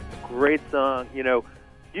Men, great song. You know,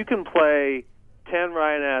 you can play 10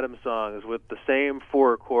 Ryan Adams songs with the same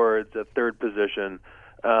 4 chords at third position,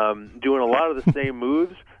 doing a lot of the same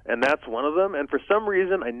moves, and that's one of them. And for some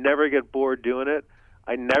reason, I never get bored doing it.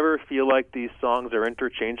 I never feel like these songs are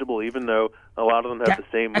interchangeable, even though a lot of them have the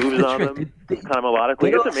same moves on them, kind of melodically. They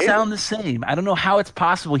It's don't amazing. sound the same. I don't know how it's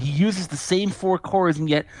possible. He uses the same 4 chords, and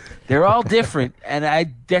yet they're all different. And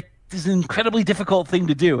that is an incredibly difficult thing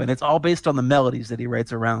to do, and it's all based on the melodies that he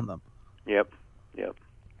writes around them. Yep.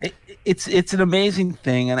 It's an amazing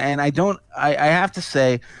thing, and I have to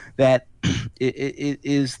say that it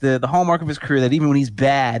is the hallmark of his career that even when he's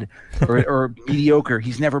bad or mediocre,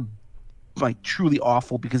 he's never like truly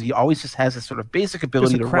awful, because he always just has this sort of basic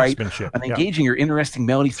ability to write an engaging or interesting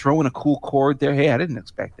melody, throw in a cool chord there. Hey, I didn't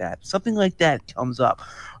expect that. Something like that comes up.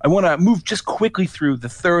 I want to move just quickly through the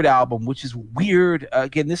third album, which is weird.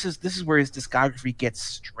 Again, this is where his discography gets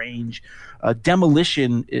strange.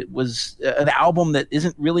 Demolition, it was an album that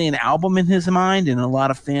isn't really an album in his mind, and in a lot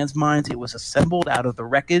of fans' minds, it was assembled out of the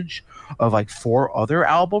wreckage of like 4 other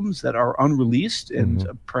albums that are unreleased and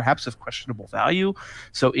perhaps of questionable value.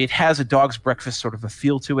 So it has a Dog's Breakfast sort of a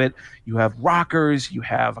feel to it. You have rockers, you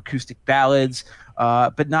have acoustic ballads,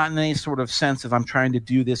 but not in any sort of sense of I'm trying to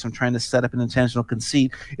do this, I'm trying to set up an intentional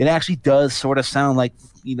conceit. It actually does sort of sound like,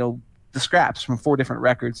 you know, the scraps from 4 different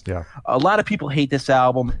records. Yeah. A lot of people hate this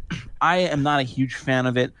album. I am not a huge fan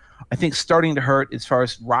of it. I think Starting to Hurt, as far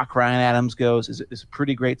as rock Ryan Adams goes, is a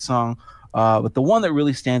pretty great song. But the one that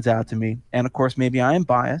really stands out to me, and of course maybe I am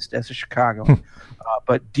biased as a Chicagoan,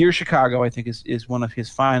 but Dear Chicago I think is one of his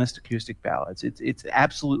finest acoustic ballads. It's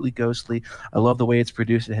absolutely ghostly. I love the way it's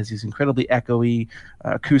produced. It has these incredibly echoey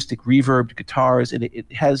acoustic reverbed guitars, and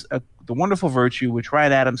it has the wonderful virtue, which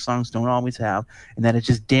Ryan Adams songs don't always have, and that it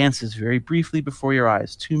just dances very briefly before your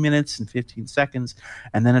eyes, 2 minutes and 15 seconds,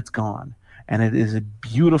 and then it's gone. And it is a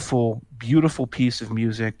beautiful, beautiful piece of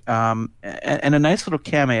music, and a nice little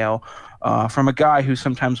cameo from a guy who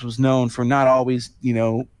sometimes was known for not always, you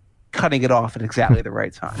know, cutting it off at exactly the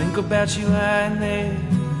right time. Think about you lying there,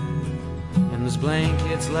 and those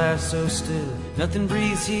blankets lie so still. Nothing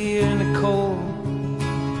breathes here in the cold.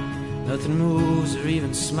 Nothing moves or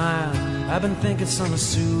even smiles. I've been thinking some of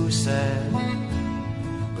suicide,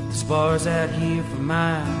 but there's bars out here for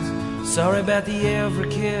miles. Sorry about the every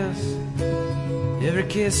kiss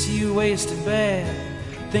you wasted bad.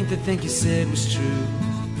 Think the thing you said was true.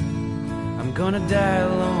 I'm gonna die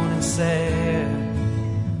alone and sad.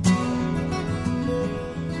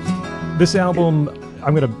 This album,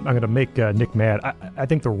 I'm gonna make Nick mad. I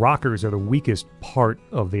think the rockers are the weakest part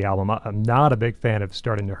of the album. I'm not a big fan of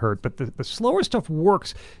Starting to Hurt, but the slower stuff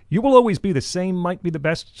works. You Will Always Be the Same might be the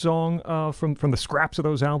best song from the scraps of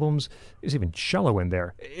those albums. There's even cello in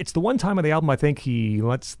there. It's the one time of the album I think he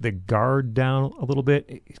lets the guard down a little bit,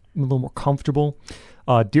 a little more comfortable.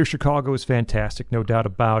 Dear Chicago is fantastic, no doubt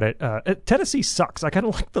about it. Tennessee Sucks. I kind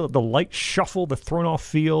of like the light shuffle, the thrown-off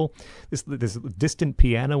feel, this distant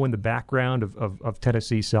piano in the background of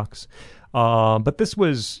Tennessee Sucks. But this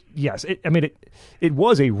was, yes, it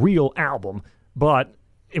was a real album, but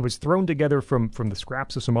it was thrown together from the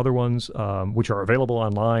scraps of some other ones, which are available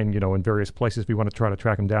online, you know, in various places if you want to try to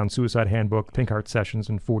track them down. Suicide Handbook, Pink Heart Sessions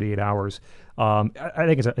in 48 Hours. I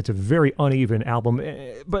think it's a very uneven album,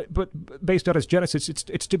 but based on its genesis,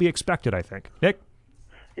 it's to be expected, I think. Nick?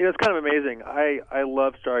 You know, it's kind of amazing. I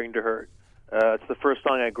love Starting to Hurt. It's the first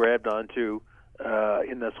song I grabbed onto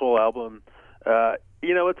in this whole album.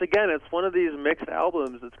 You know, it's one of these mixed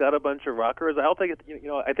albums. It's got a bunch of rockers. I think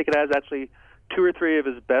it has actually 2 or 3 of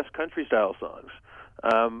his best country style songs.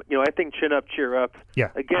 You know, I think Chin Up, Cheer Up.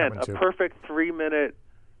 Yeah, again, a perfect 3-minute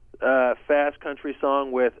fast country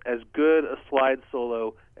song with as good a slide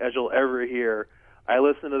solo as you'll ever hear. I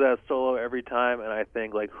listen to that solo every time, and I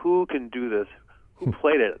think, like, who can do this? Who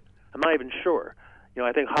played it? I'm not even sure. You know,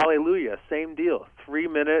 I think Hallelujah, same deal.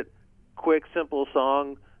 3-minute, quick, simple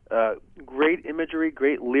song. Great imagery,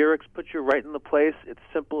 great lyrics, put you right in the place. It's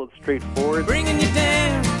simple, it's straightforward. Bringing you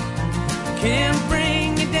down, can't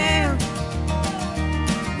bring you down.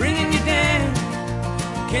 Bringing you down,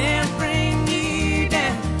 can't bring you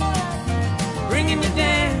down. Bringing you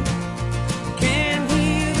down, can't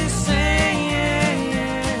hear the sound.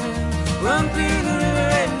 Run through the river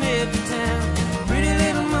at Midtown. Pretty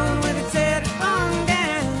little moon with its head on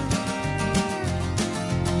down.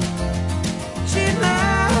 She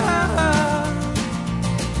loved,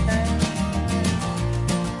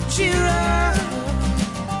 she loved.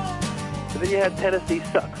 But then you had Tennessee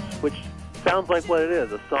Sucks, which sounds like what it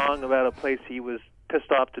is, a song about a place he was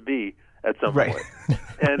pissed off to be at some Right. point.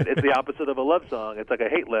 And it's the opposite of a love song. It's like a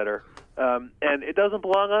hate letter. And it doesn't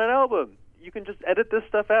belong on an album. You can just edit this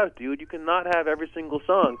stuff out, dude. You cannot have every single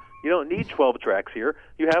song. You don't need 12 tracks here.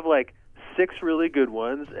 You have like 6 really good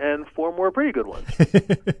ones and 4 more pretty good ones.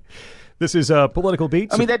 This is Political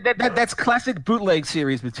Beats. I mean, that's classic bootleg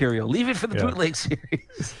series material. Leave it for the bootleg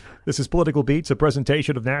series. This is Political Beats, a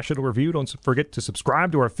presentation of National Review. Don't forget to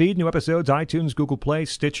subscribe to our feed. New episodes, iTunes, Google Play,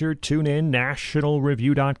 Stitcher, TuneIn,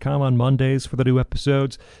 nationalreview.com on Mondays for the new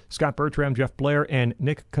episodes. Scott Bertram, Jeff Blair, and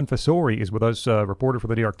Nick Confessori is with us, reporter for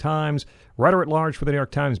the New York Times, writer-at-large for the New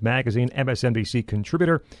York Times Magazine, MSNBC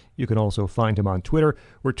contributor. You can also find him on Twitter.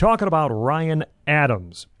 We're talking about Ryan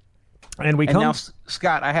Adams. And now,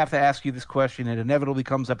 Scott, I have to ask you this question. It inevitably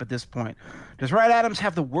comes up at this point. Does Ryan Adams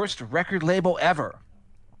have the worst record label ever?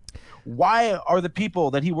 Why are the people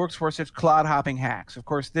that he works for such clod-hopping hacks? Of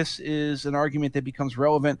course, this is an argument that becomes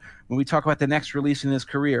relevant when we talk about the next release in his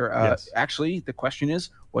career. Yes. Actually, the question is,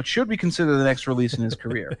 what should we consider the next release in his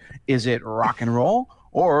career? Is it rock and roll,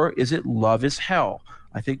 or is it Love is Hell?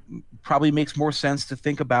 I think probably makes more sense to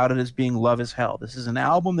think about it as being Love is Hell. This is an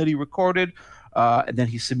album that he recorded, and then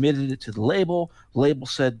he submitted it to the label. The label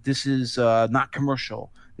said, this is not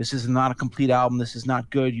commercial. This is not a complete album. This is not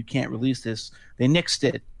good. You can't release this. They nixed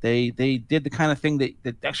it. They did the kind of thing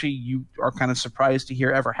that actually you are kind of surprised to hear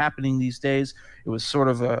ever happening these days. It was sort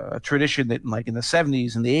of a tradition that, like in the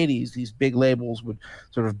 70s and the 80s, these big labels would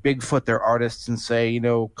sort of Bigfoot their artists and say,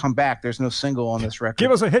 come back. There's no single on this record.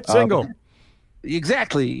 Give us a hit single.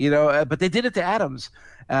 Exactly, but they did it to Adams.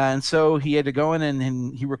 And so he had to go in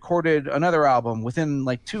and he recorded another album within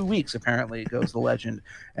like 2 weeks, apparently, goes the legend.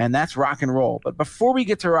 And that's Rock and Roll. But before we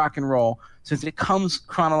get to Rock and Roll, since it comes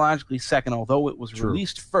chronologically second, although it was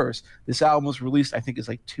released first, this album was released, I think, as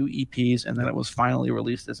like 2 EPs, and then it was finally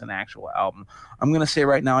released as an actual album. I'm going to say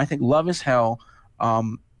right now, I think Love is Hell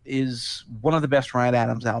is one of the best Ryan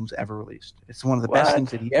Adams albums ever released. It's one of the best things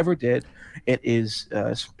that he ever did. It is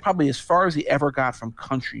probably as far as he ever got from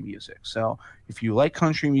country music. So if you like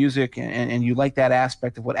country music and you like that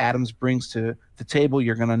aspect of what Adams brings to the table,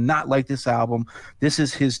 you're going to not like this album. This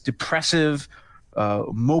is his depressive,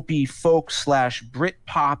 mopey folk / Brit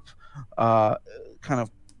pop kind of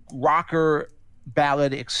rocker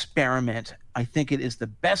ballad experiment. I think it is the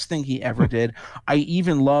best thing he ever did. I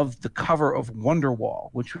even loved the cover of Wonderwall,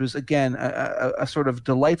 which was, again, a sort of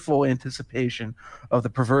delightful anticipation of the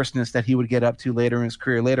perverseness that he would get up to later in his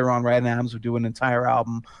career. Later on, Ryan Adams would do an entire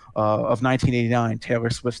album of 1989, Taylor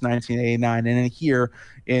Swift's 1989. And then here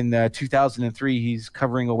in 2003, he's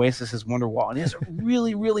covering Oasis's Wonderwall. And he has a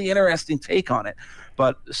really, really interesting take on it.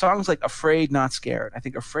 But songs like Afraid Not Scared, I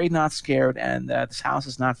think Afraid Not Scared and This House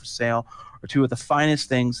Is Not For Sale are two of the finest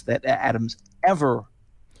things that Adams ever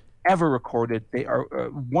recorded. They are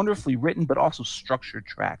wonderfully written, but also structured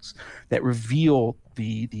tracks that reveal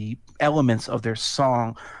the elements of their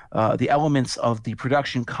song, the elements of the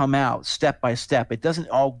production come out step by step. It doesn't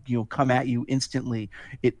all come at you instantly.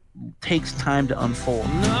 It takes time to unfold.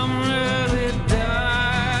 I'm really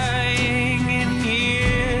dying in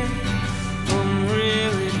here. I'm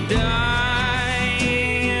really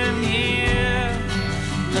dying in here.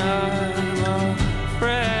 I'm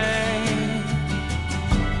afraid.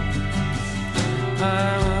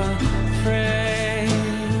 I'm afraid.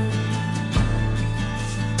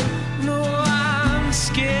 No, I'm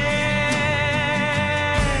scared.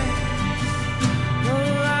 No,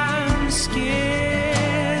 I'm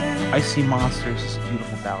scared. I See Monsters is a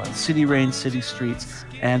beautiful ballad. City Rain, City Streets.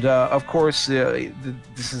 And, of course,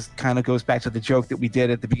 this is kind of goes back to the joke that we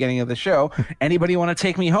did at the beginning of the show. Anybody Want to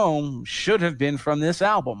Take Me Home should have been from this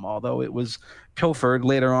album, although it was pilfered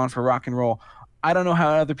later on for Rock and Roll. I don't know how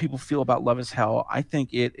other people feel about Love is Hell. I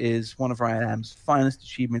think it is one of Ryan Adams' finest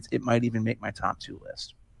achievements. It might even make my top 2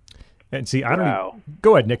 list. And see, I don't know.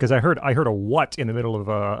 Go ahead, Nick, because I heard a what in the middle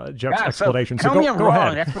of Jeff's explanation. So go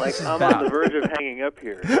ahead. That's what like I'm on the verge of hanging up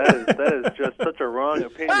here. That is just such a wrong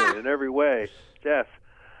opinion in every way. Jeff,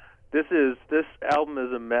 this album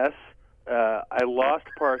is a mess, I lost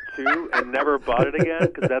part 2 and never bought it again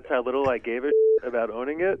because that's how little I gave a about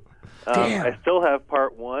owning it. I still have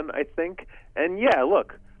part 1, I think. And yeah,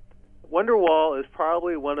 look, Wonderwall is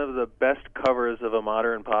probably one of the best covers of a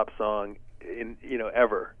modern pop song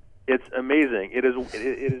ever. It's amazing. It is.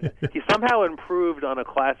 He somehow improved on a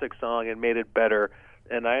classic song and made it better.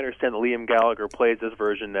 And I understand that Liam Gallagher plays this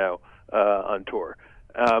version now on tour.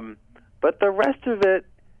 But the rest of it,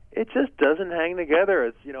 it just doesn't hang together.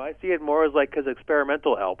 It's I see it more as like his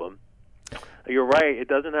experimental album. You're right. It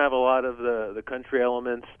doesn't have a lot of the country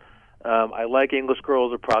elements. I like English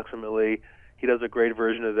Girls approximately. He does a great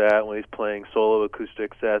version of that when he's playing solo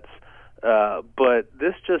acoustic sets. But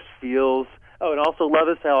this just feels... Oh, and also Love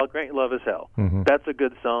Is Hell. Great Love Is Hell. Mm-hmm. That's a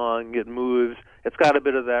good song. It moves. It's got a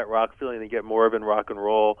bit of that rock feeling. You get more of it in rock and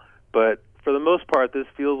roll. But for the most part, this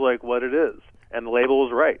feels like what it is. And the label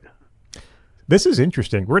is right. This is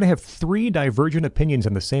interesting. We're going to have 3 divergent opinions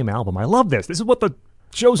on the same album. I love this. This is what the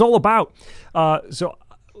show's all about. So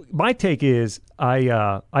my take is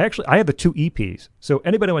I have the 2 EPs. So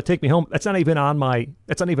anybody want to take me home? That's not even on my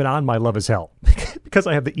Love Is Hell because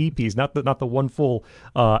I have the EPs, not the one full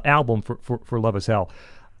album for Love Is Hell.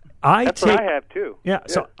 That's what I have too. Yeah.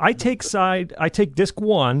 So I take disc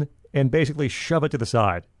 1 and basically shove it to the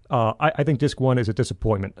side. I think disc 1 is a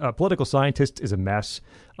disappointment. Political Scientist is a mess.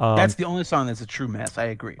 That's the only song that's a true mess. I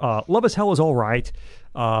agree. Love Is Hell is all right.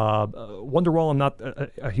 Wonderwall, I'm not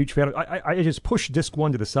a huge fan of. I just push disc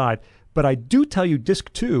 1 to the side. But I do tell you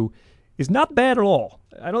disc 2 is not bad at all.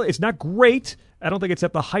 It's not great. I don't think it's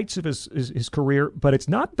at the heights of his career, but it's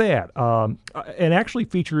not bad. And actually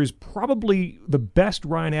features probably the best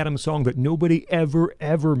Ryan Adams song that nobody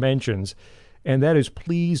ever mentions. And that is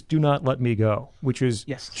Please Do Not Let Me Go, which is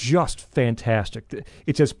just fantastic.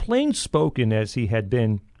 It's as plain spoken as he had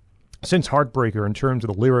been since Heartbreaker in terms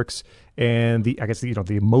of the lyrics and the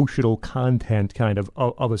emotional content kind of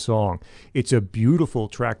a song. It's a beautiful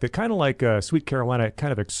track that kind of like Sweet Carolina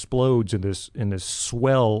kind of explodes in this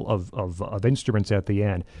swell of instruments at the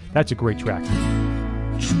end. That's a great track.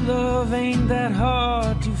 True love ain't that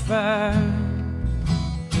hard to find.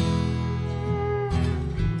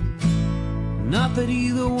 Not that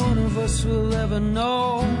either one of us will ever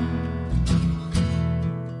know.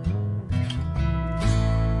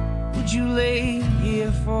 Would you lay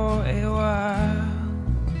here for a while?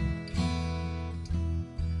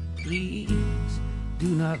 Please do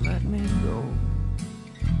not let me go.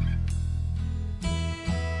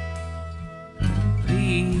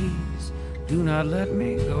 Please do not let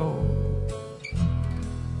me go.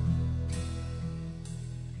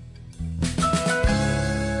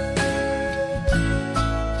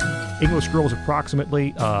 English Girls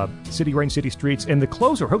approximately, City Rain, City Streets, and the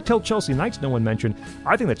closer, Hotel Chelsea Nights, no one mentioned.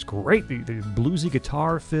 I think that's great. The bluesy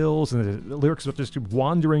guitar fills and the lyrics of just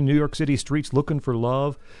wandering New York City streets looking for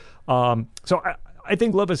love. So I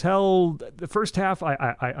think Love Is Hell, the first half,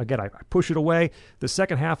 I push it away. The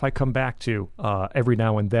second half I come back to every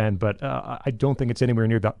now and then, but I don't think it's anywhere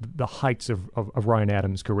near the heights of Ryan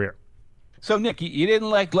Adams' career. So, Nick, you didn't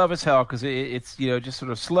like Love Is Hell because it's just sort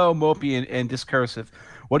of slow, mopey, and discursive.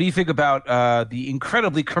 What do you think about the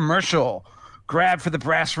incredibly commercial grab for the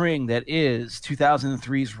brass ring that is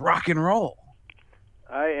 2003's Rock and Roll?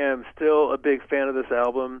 I am still a big fan of this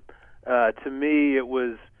album. To me, it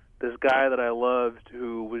was this guy that I loved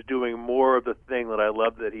who was doing more of the thing that I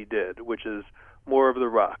loved that he did, which is more of the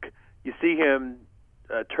rock. You see him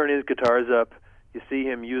turning his guitars up. You see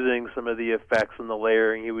him using some of the effects and the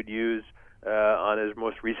layering he would use on his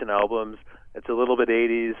most recent albums. It's a little bit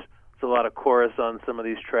 80s. It's a lot of chorus on some of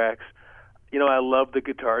these tracks. I love the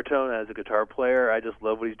guitar tone as a guitar player. I just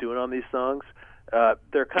love what he's doing on these songs.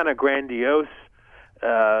 They're kind of grandiose.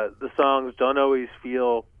 The songs don't always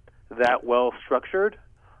feel that well structured,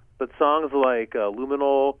 but songs like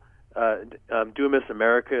Luminol, Do Miss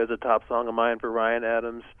America is a top song of mine for Ryan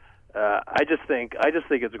Adams. I just think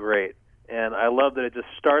it's great, and I love that it just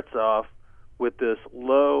starts off with this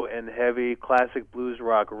low and heavy classic blues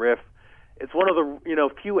rock riff. It's one of the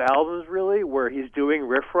few albums really where he's doing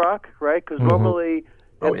riff rock, right? Because normally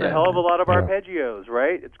it's a hell of a lot of arpeggios,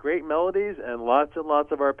 right? It's great melodies and lots of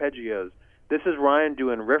arpeggios. This is Ryan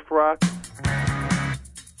doing riff rock.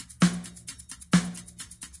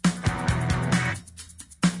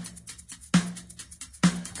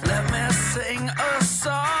 Let me sing a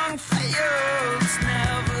song for you. It's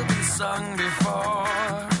never been sung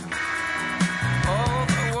before. All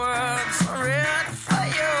the words are written for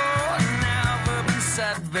you, never been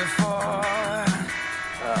said before.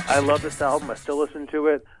 I love this album. I still listen to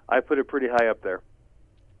it. I put it pretty high up there.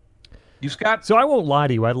 You, Scott? So I won't lie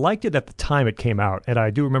to you. I liked it at the time it came out, and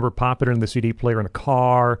I do remember popping it in the CD player in a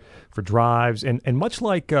car for drives, and much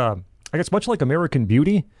like much like American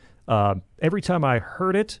Beauty, every time I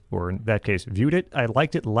heard it, or in that case viewed it, I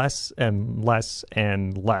liked it less and less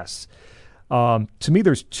and less. To me,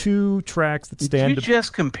 there's two tracks that stand. Did you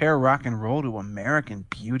just compare rock and roll to American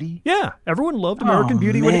Beauty? Yeah, everyone loved American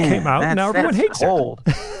Beauty when it came out, and now everyone hates cold.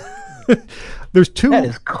 it. There's two. That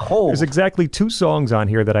is cold. There's exactly two songs on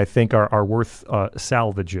here that I think are worth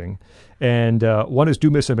salvaging. And one is Do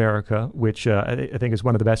Miss America, which I think is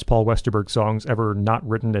one of the best Paul Westerberg songs ever not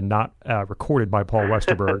written and not recorded by Paul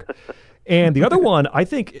Westerberg. And the other one, I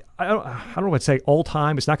think, I don't know what to say all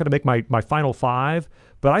time. It's not going to make my final five,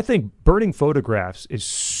 but I think Burning Photographs is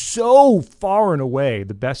so far and away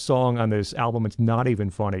the best song on this album. It's not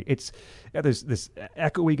even funny. There's this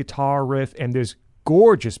echoey guitar riff and this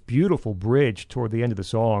gorgeous, beautiful bridge toward the end of the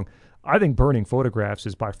song. I think Burning Photographs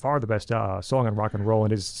is by far the best song on rock and roll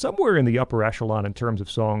and is somewhere in the upper echelon in terms of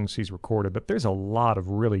songs he's recorded, but there's a lot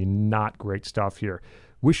of really not great stuff here.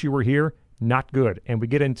 Wish You Were Here, not good. And we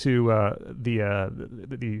get into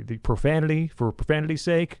the profanity for profanity's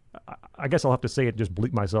sake. I guess I'll have to say it and just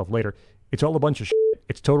bleep myself later. It's all a bunch of shit.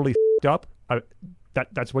 It's totally up.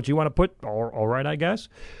 That's what you want to put? All right, I guess.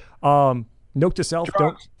 Note to self,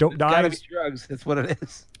 drugs. don't die. Gotta be drugs. That's what it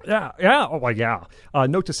is. Yeah. Oh, well, yeah.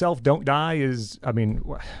 Note to self, don't die is, I mean,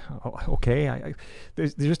 okay.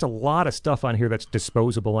 There's just a lot of stuff on here that's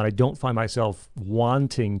disposable, and I don't find myself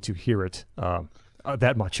wanting to hear it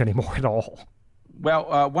that much anymore at all.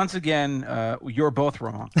 Well, once again, you're both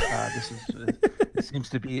wrong. This seems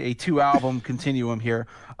to be a 2-album continuum here.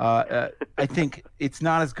 I think it's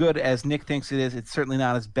not as good as Nick thinks it is. It's certainly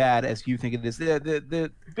not as bad as you think it is.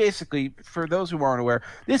 Basically, for those who aren't aware,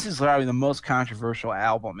 this is probably the most controversial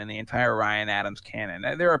album in the entire Ryan Adams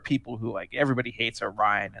canon. There are people who, like, everybody hates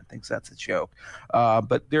Ryan and thinks that's a joke.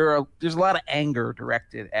 But there's a lot of anger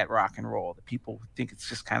directed at rock and roll. The people think it's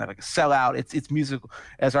just kind of like a sellout. It's musical,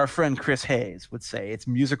 as our friend Chris Hayes would say. It's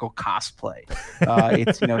musical cosplay.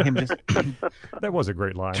 It's him just that was a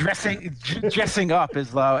great line. Dressing up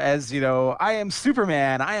as I am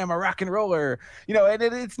Superman. I am a rock and roller. And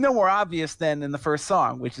it's no more obvious than in the first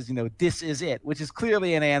song, which is This Is It, which is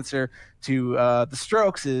clearly an answer to the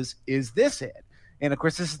Strokes. Is this it? And of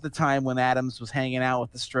course, this is the time when Adams was hanging out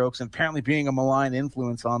with the Strokes and apparently being a malign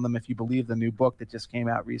influence on them, if you believe the new book that just came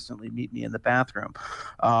out recently, Meet Me in the Bathroom.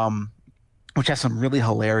 Which has some really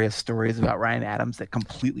hilarious stories about Ryan Adams that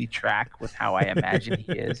completely track with how I imagine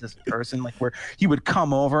he is as a person. Like, where he would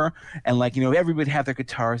come over and, everybody would have their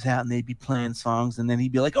guitars out and they'd be playing songs, and then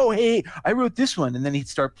he'd be like, "Oh, hey, I wrote this one," and then he'd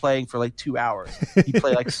start playing for 2 hours. He'd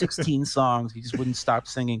play 16 songs. He just wouldn't stop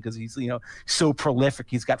singing because he's so prolific.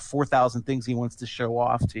 He's got 4,000 things he wants to show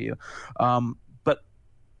off to you. But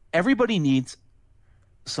everybody needs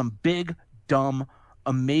some big, dumb,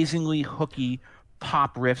 amazingly hooky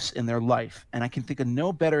pop riffs in their life, and I can think of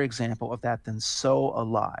no better example of that than So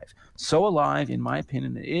Alive. So Alive, in my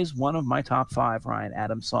opinion, is one of my top 5 Ryan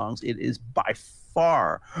Adams songs. It is by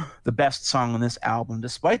far the best song on this album,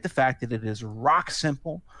 despite the fact that it is rock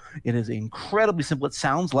simple. It is incredibly simple. It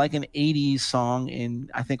sounds like an 80s song in,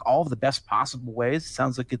 I think, all of the best possible ways. It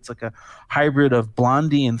sounds like it's like a hybrid of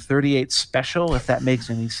Blondie and 38 Special, if that makes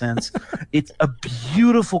any sense. It's a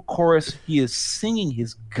beautiful chorus. He is singing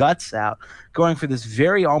his guts out, going for this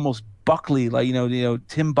very almost Buckley,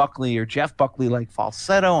 Tim Buckley or Jeff Buckley like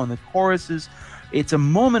falsetto on the choruses. It's a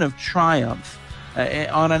moment of triumph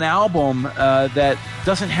on an album that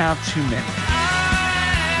doesn't have too many.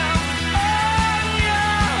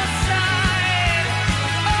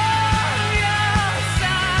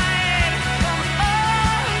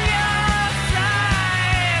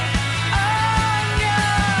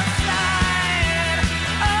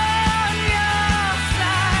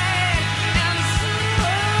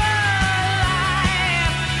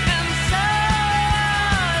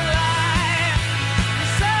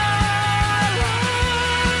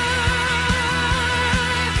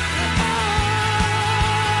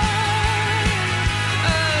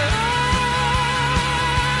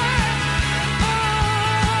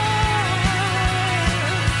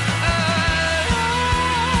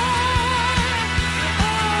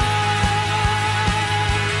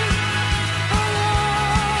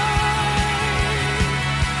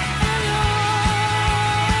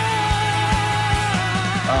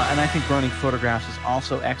 I think Burning Photographs is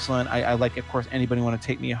also excellent. I like, of course, Anybody Want to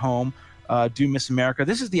Take Me Home, Do Miss America.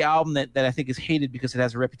 This is the album that I think is hated because it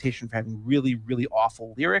has a reputation for having really, really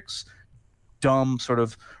awful lyrics, dumb sort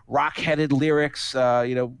of rock-headed lyrics.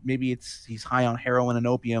 Maybe he's high on heroin and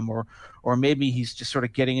opium, or maybe he's just sort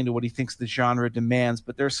of getting into what he thinks the genre demands.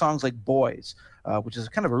 But there are songs like Boys, which is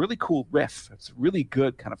kind of a really cool riff. It's a really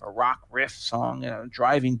good kind of a rock riff song,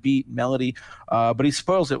 driving beat, melody, but he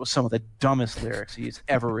spoils it with some of the dumbest lyrics he's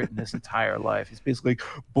ever written his entire life. He's basically like,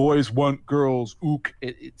 boys want girls, ook.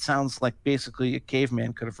 It sounds like basically a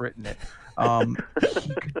caveman could have written it.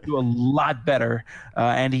 He could do a lot better,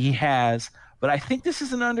 and he has. But I think this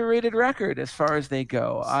is an underrated record as far as they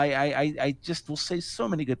go. I just will say so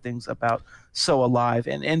many good things about So Alive.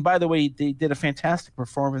 And by the way, they did a fantastic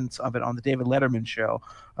performance of it on the David Letterman show,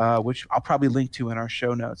 which I'll probably link to in our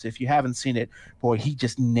show notes. If you haven't seen it, boy, he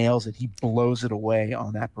just nails it. He blows it away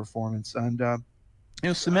on that performance. And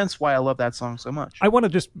cements why I love that song so much. I want to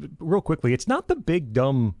just, real quickly, it's not the big,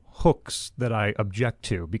 dumb hooks that I object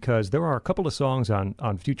to, because there are a couple of songs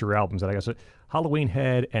on future albums that I guess Halloween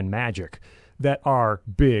Head and Magic that are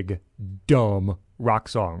big, dumb rock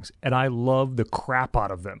songs, and I love the crap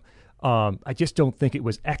out of them. I just don't think it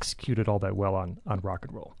was executed all that well on Rock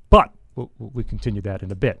and Roll. But we'll continue that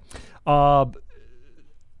in a bit. We got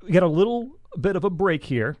a little bit of a break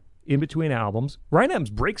here in between albums. Ryan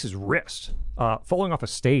Adams breaks his wrist falling off a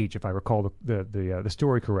stage, if I recall the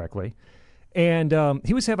story correctly. And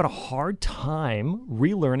he was having a hard time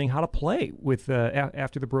relearning how to play with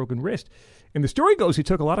after the broken wrist. And the story goes he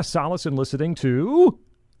took a lot of solace in listening to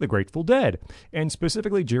the Grateful Dead, and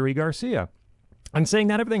specifically Jerry Garcia. And saying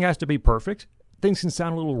not everything has to be perfect. Things can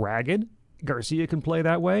sound a little ragged. Garcia can play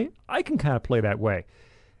that way. I can kind of play that way.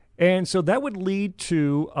 And so that would lead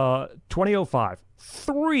to 2005.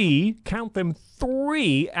 Count them,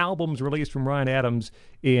 3 albums released from Ryan Adams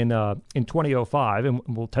in 2005, and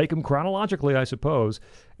we'll take them chronologically, I suppose.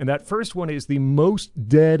 And that first one is the most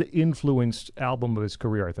Dead-influenced album of his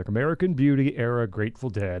career, I think. American Beauty era,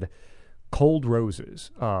 Grateful Dead, Cold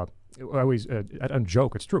Roses. I don't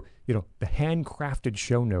joke, it's true. The handcrafted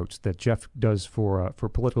show notes that Jeff does for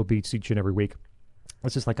Political Beats each and every week.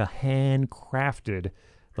 It's just like a handcrafted.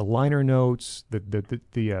 The liner notes, the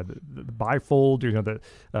bifold,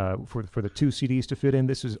 for the 2 CDs to fit in.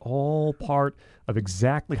 This is all part of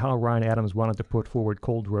exactly how Ryan Adams wanted to put forward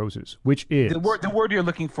Cold Roses, which is the word you're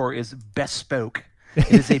looking for is bespoke. It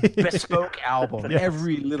is a bespoke album. Yes.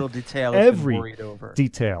 Every little detail has been worried over.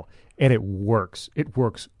 Detail, and it works. It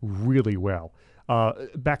works really well.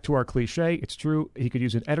 Back to our cliche, it's true, he could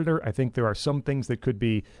use an editor. I think there are some things that could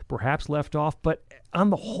be perhaps left off, but on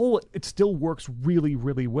the whole, it still works really,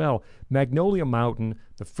 really well. Magnolia Mountain,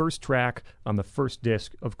 the first track on the first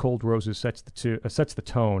disc of Cold Roses, sets the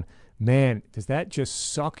tone. Man, does that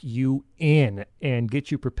just suck you in and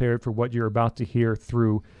get you prepared for what you're about to hear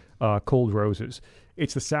through Cold Roses.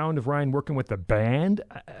 It's the sound of Ryan working with the band.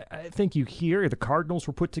 I think you hear the Cardinals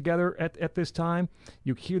were put together at this time.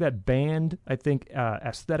 You hear that band, I think,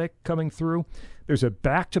 aesthetic coming through. There's a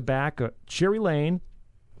back-to-back Cherry Lane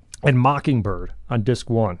and Mockingbird on disc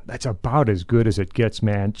 1. That's about as good as it gets,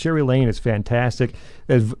 man. Cherry Lane is fantastic.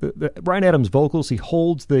 Ryan Adams' vocals, he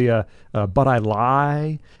holds the But I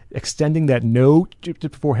Lie, extending that note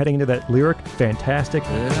before heading into that lyric. Fantastic.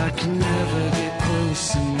 But I can never get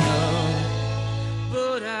close enough.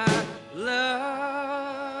 But I love.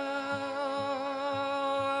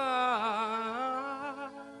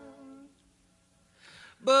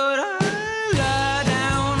 But I lie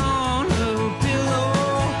down on her pillow,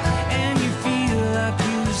 and you feel like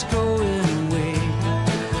you're just going away.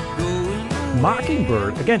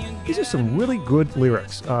 Mockingbird, again, these are some really good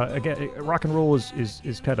lyrics. Again, rock and roll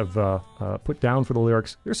is kind of put down for the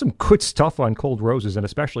lyrics. There's some good stuff on Cold Roses, and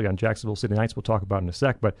especially on Jacksonville City Nights we'll talk about in a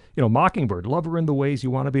sec. But, Mockingbird, love her in the ways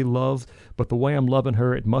you want to be loved, but the way I'm loving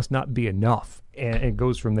her, it must not be enough. And it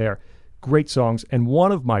goes from there. Great songs. And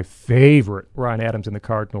one of my favorite Ryan Adams and the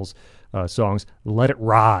Cardinals songs, Let It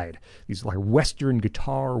Ride. These like Western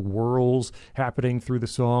guitar whirls happening through the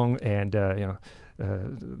song, and,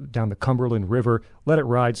 down the Cumberland River. Let It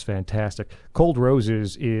Ride's fantastic. Cold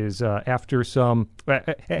Roses is after some,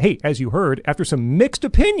 as you heard, after some mixed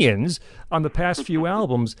opinions on the past few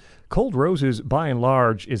albums, Cold Roses, by and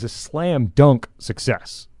large, is a slam dunk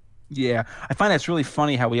success. Yeah, I find it's really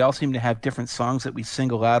funny how we all seem to have different songs that we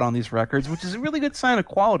single out on these records, which is a really good sign of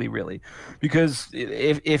quality, really. Because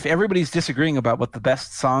if everybody's disagreeing about what the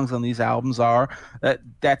best songs on these albums are,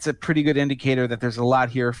 that's a pretty good indicator that there's a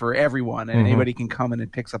lot here for everyone, and anybody can come in and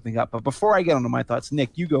pick something up. But before I get onto my thoughts,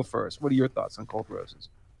 Nick, you go first. What are your thoughts on Cold Roses?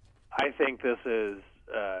 I think this is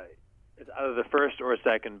it's either the first or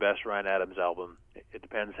second best Ryan Adams album. It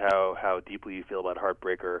depends how deeply you feel about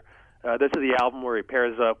Heartbreaker. This is the album where he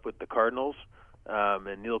pairs up with the Cardinals,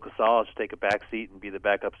 and Neil Casales to take a back seat and be the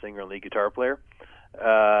backup singer and lead guitar player.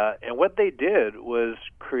 And what they did was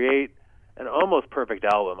create an almost perfect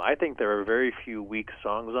album. I think there are very few weak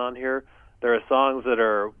songs on here. There are songs that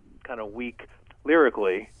are kind of weak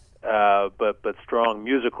lyrically, but strong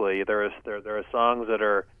musically. There are songs that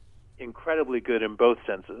are incredibly good in both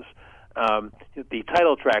senses. The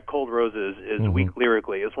title track, Cold Roses, is weak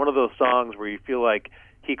lyrically. It's one of those songs where you feel like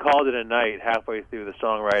he called it a night halfway through the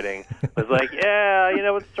songwriting. It was like, yeah,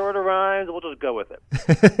 it sort of rhymes. We'll just go with it.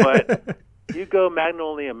 But you go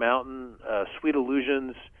Magnolia Mountain, Sweet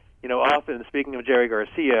Illusions. Often, speaking of Jerry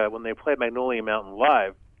Garcia, when they played Magnolia Mountain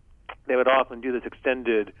live, they would often do this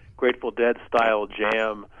extended Grateful Dead style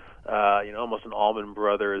jam, almost an Allman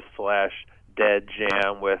Brothers / Dead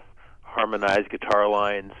jam with harmonized guitar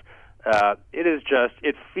lines.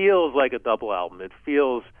 It feels like a double album. It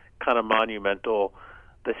feels kind of monumental.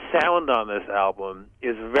 The sound on this album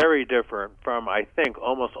is very different from, I think,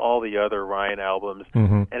 almost all the other Ryan albums,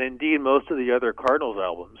 and indeed most of the other Cardinals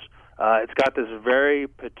albums. It's got this very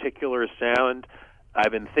particular sound.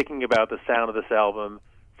 I've been thinking about the sound of this album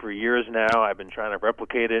for years now. I've been trying to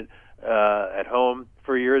replicate it at home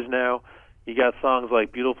for years now. You got songs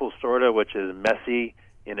like Beautiful Sorta, which is messy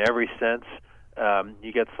in every sense.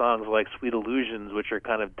 You get songs like Sweet Illusions, which are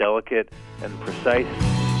kind of delicate and precise.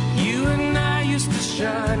 You and I used to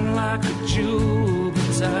shine like a jewel,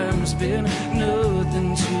 but time's been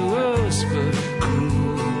nothing to us but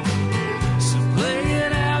cruel. So play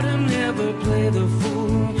it out and never play the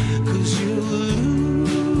fool, 'cause you lose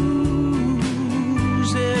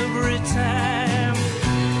every time.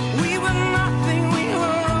 We were nothing, we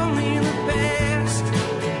were only the best.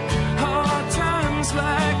 Hard times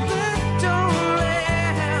like that don't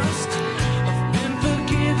last. I've been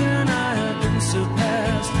forgiven, I have been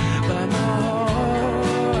surpassed by my heart.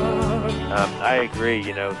 I agree.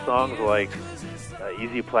 Songs like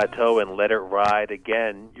Easy Plateau and Let It Ride,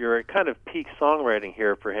 again, you're at kind of peak songwriting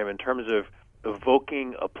here for him in terms of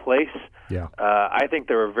evoking a place. Yeah. I think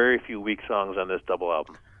there are very few weak songs on this double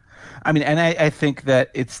album. I mean, and I think that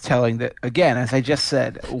it's telling that, again, as I just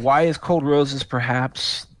said, why is Cold Roses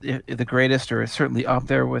perhaps the greatest, or certainly up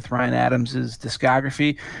there with Ryan Adams'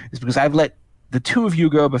 discography, is because I've let the two of you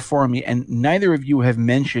go before me, and neither of you have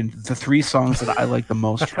mentioned the three songs that I like the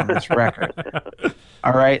most from this record.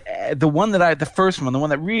 All right? The first one, the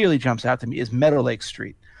one that really jumps out to me is Meadow Lake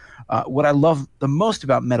Street. What I love the most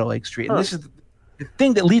about Meadow Lake Street, and this is the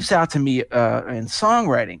thing that leaps out to me in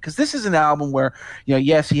songwriting, because this is an album where,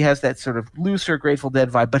 yes, he has that sort of looser Grateful Dead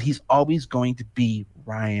vibe, but he's always going to be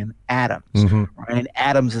Ryan Adams. Ryan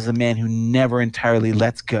Adams is a man who never entirely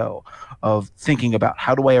lets go of thinking about,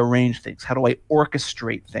 how do I arrange things? How do I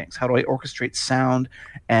orchestrate things? How do I orchestrate sound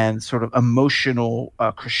and sort of emotional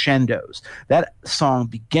crescendos? That song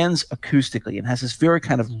begins acoustically and has this very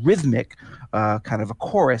kind of rhythmic kind of a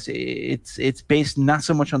chorus. It's based not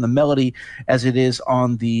so much on the melody as it is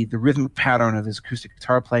on the rhythmic pattern of his acoustic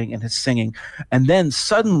guitar playing and his singing. And then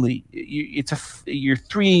suddenly you're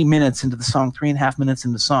 3 minutes into the song, 3.5 minutes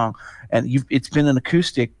into the song, and it's been an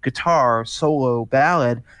acoustic guitar solo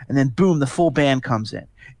ballad, and then boom, the full band comes in,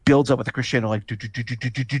 builds up with a crescendo, like do do do do do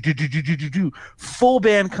do do do do do do do. Full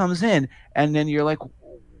band comes in, and then you're like,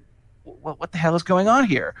 what the hell is going on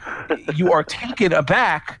here? You are taken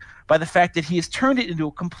aback by the fact that he has turned it into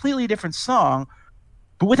a completely different song,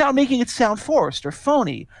 but without making it sound forced or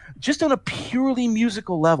phony, just on a purely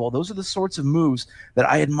musical level. Those are the sorts of moves that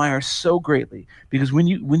I admire so greatly, because when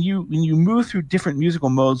you move through different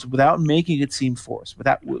musical modes without making it seem forced,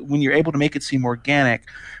 when you're able to make it seem organic,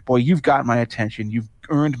 boy, you've got my attention. You've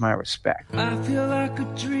earned my respect. I feel like a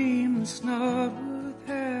dream that's not worth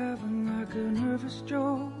having, like a nervous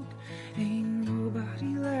stroke. Ain't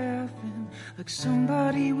nobody laughing, like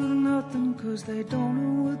somebody with nothing, 'cause they don't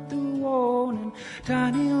know what they're wanting.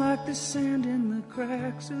 Tiny like the sand in the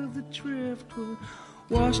cracks of the driftwood,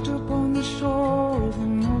 washed up on the shore of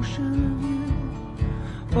an ocean of you.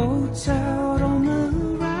 Boats out on the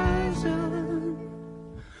horizon,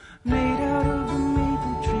 made out of a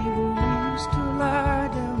maple tree where we used to lie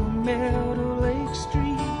down on Meadow Lake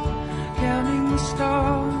Street, counting the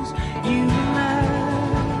stars, you and I.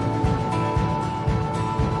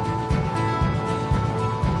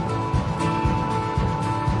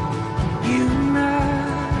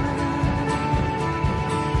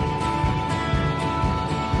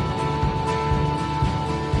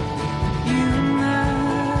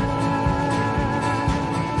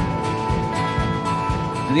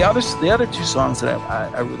 The other two songs that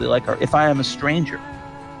I really like are If I Am a Stranger.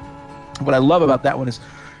 What I love about that one is,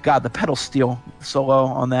 God, the pedal steel solo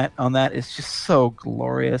on that is just so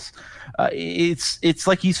glorious. It's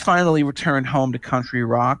like he's finally returned home to country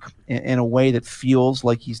rock in a way that feels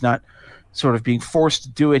like he's not sort of being forced to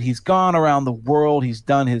do it. He's gone around the world. He's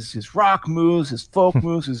done his rock moves, his folk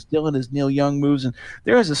moves, his Dylan, his Neil Young moves, and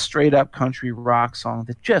there is a straight up country rock song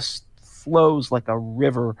that just flows like a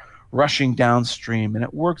river rushing downstream, and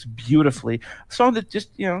it works beautifully. A song that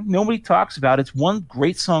just nobody talks about. It's one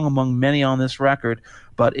great song among many on this record,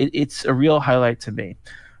 but it's a real highlight to me.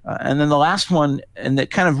 And then the last one, and that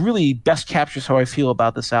kind of really best captures how I feel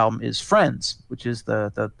about this album, is Friends, which is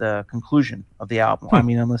the conclusion of the album. I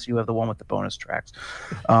mean, unless you have the one with the bonus tracks.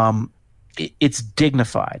 It's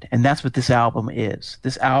dignified, and that's what this album is.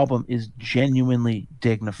 This album is genuinely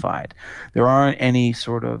dignified. There aren't any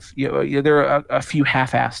sort of there are a few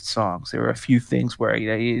half-assed songs. There are a few things where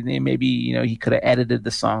maybe he could have edited the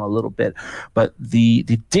song a little bit, but the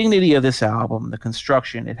dignity of this album, the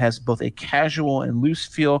construction, it has both a casual and loose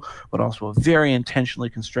feel, but also a very intentionally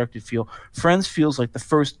constructed feel. Friends feels like the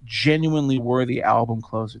first genuinely worthy album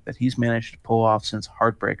closer that he's managed to pull off since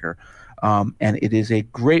Heartbreaker. And it is a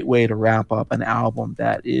great way to wrap up an album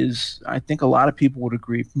that is, I think a lot of people would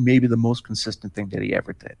agree, maybe the most consistent thing that he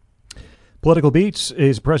ever did. Political Beats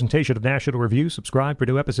is a presentation of National Review. Subscribe for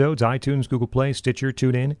new episodes, iTunes, Google Play, Stitcher,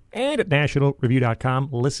 TuneIn, and at nationalreview.com.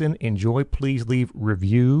 Listen, enjoy, please leave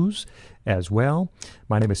reviews as well.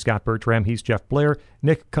 My name is Scott Bertram. He's Jeff Blair.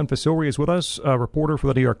 Nick Confessori is with us, a reporter for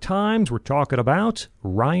the New York Times. We're talking about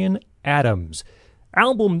Ryan Adams.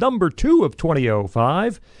 Album number 2 of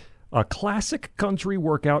 2005. A classic country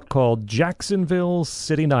workout called Jacksonville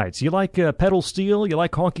City Nights. You like pedal steel? You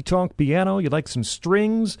like honky-tonk piano? You like some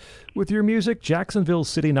strings with your music? Jacksonville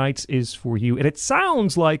City Nights is for you. And it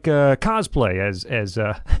sounds like cosplay,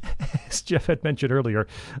 as Jeff had mentioned earlier,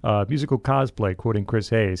 musical cosplay, quoting Chris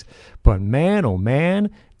Hayes. But man, oh man,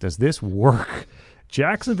 does this work.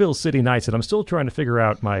 Jacksonville City Nights, and I'm still trying to figure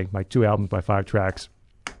out my 2 albums, my 5 tracks,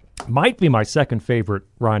 might be my second favorite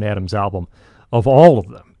Ryan Adams album of all of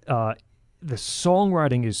them. The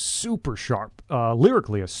songwriting is super sharp,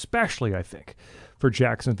 lyrically especially, I think, for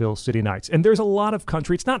Jacksonville City Nights. And there's a lot of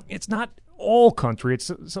country. It's not all country.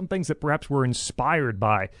 It's some things that perhaps were inspired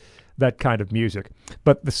by that kind of music.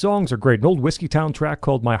 But the songs are great. An old Whiskeytown track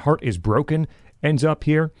called My Heart Is Broken ends up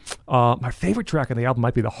here. My favorite track on the album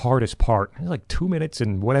might be The Hardest Part. It's like 2 minutes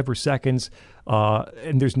and whatever seconds.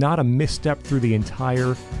 And there's not a misstep through the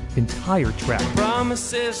entire track.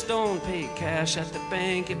 Promises don't pay cash at the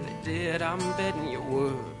bank. If they did, I'm betting you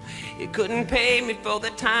would. You couldn't pay me for the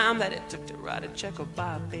time that it took to write a check or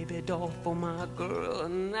buy a baby doll for my girl.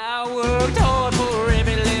 And I worked hard for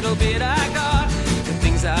every little bit I got. The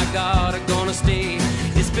things I got are gonna stay.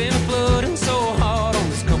 It's been flooding so hard on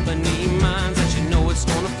this company minds that you know it's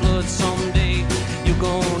gonna flood someday. You're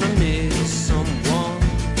gonna miss someone,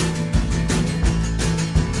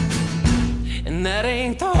 and that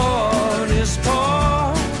ain't the hardest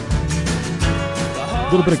part.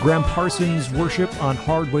 A little bit of Graham Parsons worship on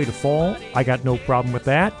Hard Way to Fall. I got no problem with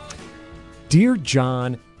that. Dear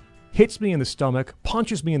John hits me in the stomach,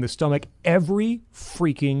 punches me in the stomach every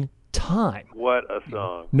freaking time. What a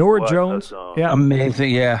song. Nora Jones. Yeah,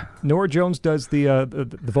 amazing, yeah. Nora Jones does the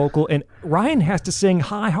vocal, and Ryan has to sing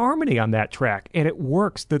high harmony on that track, and it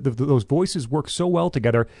works. Those voices work so well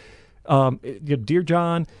together. Dear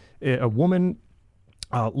John, a woman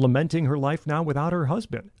lamenting her life now without her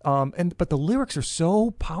husband. But the lyrics are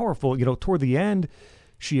so powerful. Toward the end,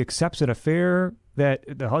 she accepts an affair that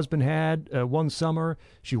the husband had one summer.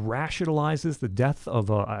 She rationalizes the death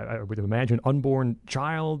of, I would imagine, unborn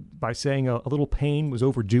child by saying a little pain was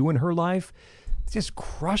overdue in her life. It's just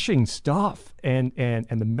crushing stuff, and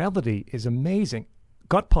the melody is amazing.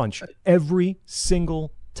 Gut punch every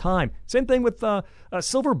single time. Same thing with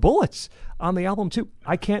Silver Bullets on the album too.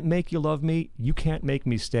 I Can't Make You Love Me, You Can't Make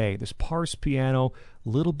Me Stay. This Parse piano,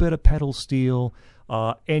 little bit of pedal steel.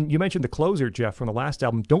 And you mentioned the closer, Jeff, from the last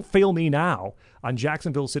album, Don't Fail Me Now, on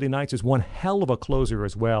Jacksonville City Nights, is one hell of a closer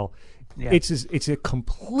as well. Yeah. It's a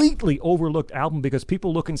completely overlooked album because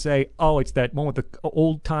people look and say, oh, it's that one with the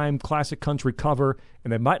old-time classic country cover,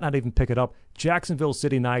 and they might not even pick it up. Jacksonville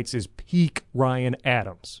City Nights is peak Ryan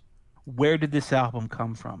Adams. Where did this album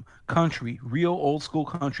come from? Country, real old school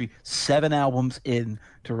country, 7 albums in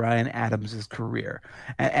to Ryan Adams' career.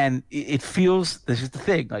 And it feels, this is the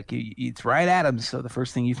thing, like it's Ryan Adams, so the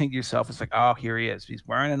first thing you think to yourself is like, oh, here he is. He's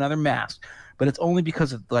wearing another mask. But it's only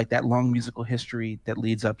because of like that long musical history that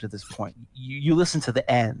leads up to this point. You listen to The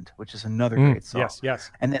End, which is another great song.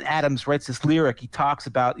 Yes. And then Adams writes this lyric. He talks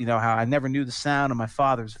about, how I never knew the sound of my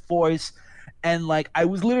father's voice. And like I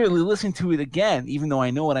was literally listening to it again, even though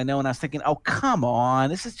I know what I know, and I was thinking, "Oh, come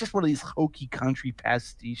on! This is just one of these hokey country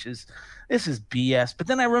pastiches. This is BS." But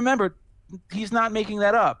then I remembered he's not making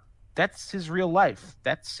that up. that's his real life.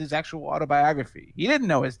 That's his actual autobiography. He didn't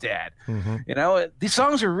know his dad. Mm-hmm. You know, these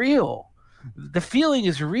songs are real. The feeling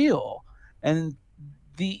is real, and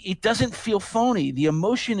it doesn't feel phony. The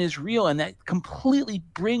emotion is real, and that completely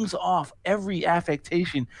brings off every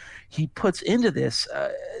affectation he puts into this.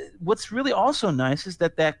 What's really also nice is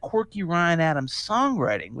that quirky Ryan Adams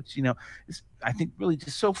songwriting, which, you know, is, I think, really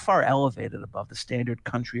just so far elevated above the standard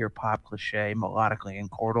country or pop cliche, melodically and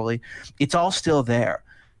chordally. It's all still there.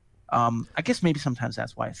 I guess maybe sometimes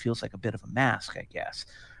that's why it feels like a bit of a mask, I guess.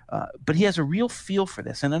 But he has a real feel for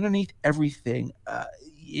this, and underneath everything,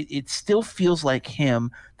 it still feels like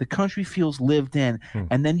him. The country feels lived in,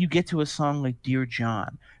 and then you get to a song like "Dear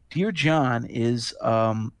John." "Dear John" is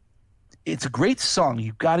it's a great song.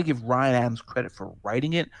 You've got to give Ryan Adams credit for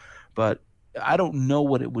writing it, but I don't know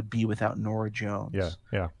what it would be without Norah Jones.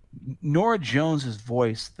 Yeah. Norah Jones's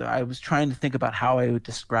voice, I was trying to think about how I would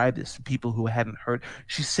describe this to people who hadn't heard.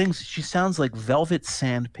 She sounds like velvet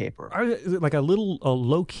sandpaper. Is it like a little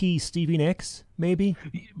low-key Stevie Nicks, maybe?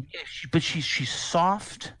 Yeah, but she's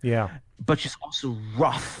soft. Yeah. But she's also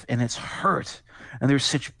rough, and it's hurt, and there's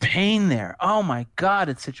such pain there. Oh my God,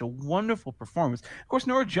 it's such a wonderful performance. Of course,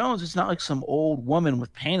 Norah Jones is not like some old woman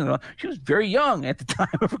with pain and all. She was very young at the time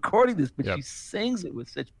of recording this, but she sings it with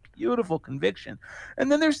such beautiful conviction.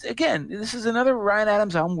 And then there's, again, this is another Ryan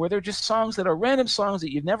Adams album where they're just songs that are random songs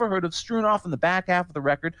that you've never heard of, strewn off in the back half of the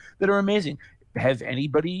record that are amazing. Has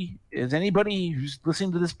anybody who's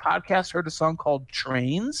listening to this podcast heard a song called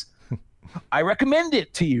Trains? I recommend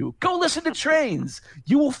it to you. Go listen to Trains.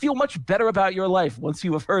 You will feel much better about your life once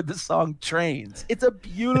you have heard the song Trains. It's a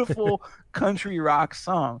beautiful country rock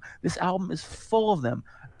song. This album is full of them.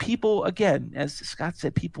 People, again, as Scott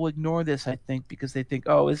said, people ignore this, I think, because they think,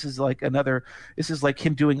 oh, this is like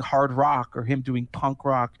him doing hard rock or him doing punk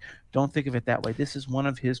rock. Don't think of it that way. This is one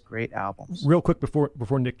of his great albums. Real quick before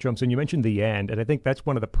Nick jumps in, you mentioned The End, and I think that's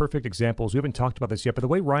one of the perfect examples. We haven't talked about this yet, but the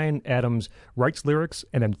way Ryan Adams writes lyrics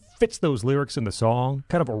and then fits those lyrics in the song,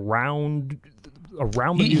 kind of around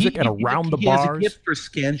the music and around the bars. He has a gift for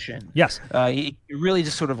scansion. Yes. He really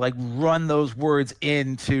just sort of like run those words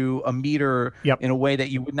into a meter in a way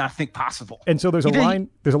that you would not think possible. And so there's a line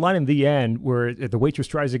in The End where the waitress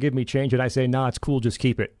tries to give me change and I say, nah, it's cool, just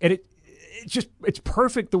keep it. And it's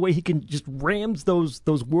perfect the way he can just rams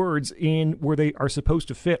those words in where they are supposed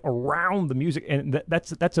to fit around the music, and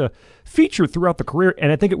that's a feature throughout the career,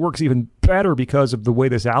 and I think it works even better because of the way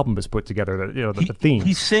this album is put together. The theme.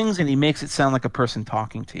 He sings and he makes it sound like a person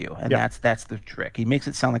talking to you, and that's the trick. He makes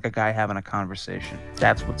it sound like a guy having a conversation.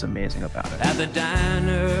 That's what's amazing about it. At the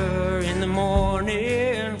diner in the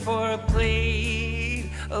morning for a plate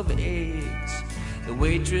of eggs. The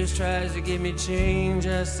waitress tries to give me change.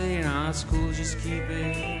 I say, nah, it's cool, just keep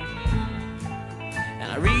it.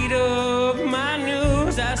 And I read up my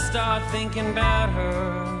news. I start thinking about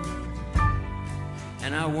her.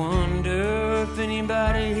 And I wonder if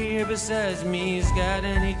anybody here besides me has got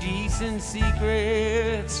any decent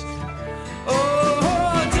secrets.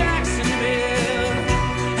 Oh, Jacksonville,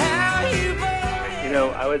 how you burning? You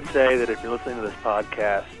know, I would say that if you're listening to this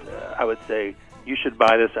podcast, I would say you should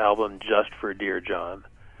buy this album just for Dear John.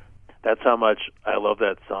 That's how much I love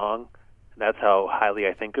that song. And that's how highly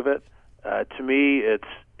I think of it. To me,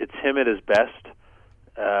 it's him at his best.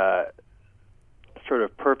 Sort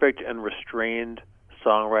of perfect and restrained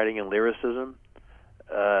songwriting and lyricism.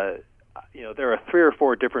 There are 3 or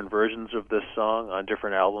 4 different versions of this song on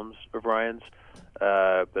different albums of Ryan's.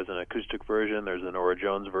 There's an acoustic version. There's a Norah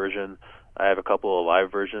Jones version. I have a couple of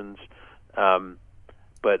live versions.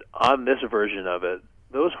 But on this version of it,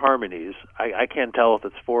 those harmonies, I can't tell if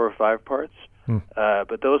it's 4 or 5 parts,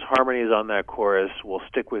 but those harmonies on that chorus will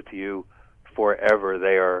stick with you forever.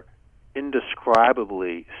 They are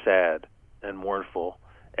indescribably sad and mournful.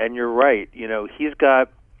 And you're right, he's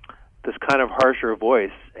got this kind of harsher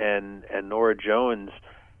voice, and Norah Jones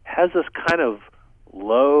has this kind of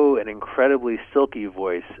low and incredibly silky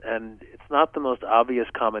voice, and it's not the most obvious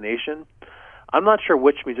combination. I'm not sure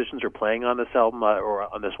which musicians are playing on this album or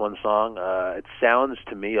on this one song. It sounds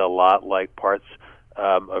to me a lot like parts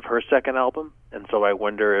of her second album, and so I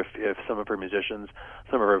wonder if some of her musicians,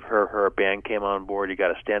 some of her band came on board. You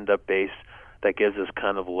got a stand-up bass that gives this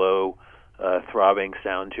kind of low, throbbing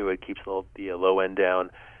sound to it, keeps the low end down.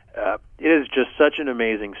 It is just such an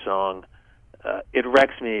amazing song. It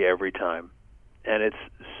wrecks me every time, and it's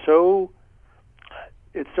so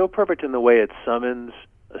perfect in the way it summons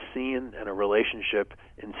a scene and a relationship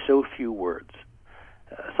in so few words.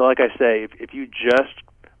 So like I say, if you just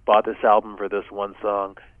bought this album for this one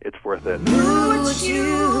song, it's worth it. What you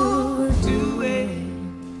were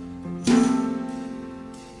doing,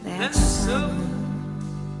 that's so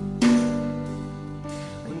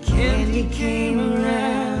and he came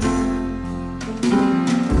around.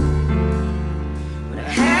 When I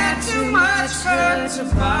had too much hurt to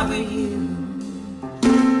bother you,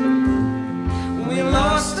 when we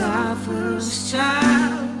lost our first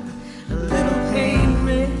child, a little pain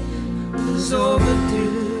was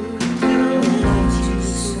overdue. I want you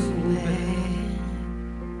so bad,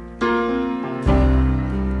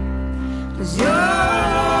 'cause you're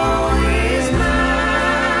always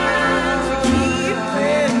mine to keep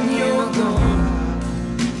when you're gone.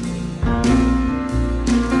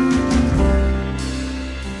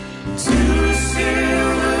 Two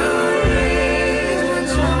silver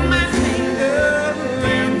rings on my finger,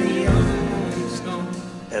 and the other one's gone.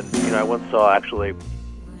 And I once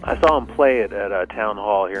I saw him play it at a town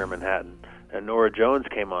hall here in Manhattan, and Norah Jones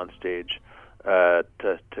came on stage to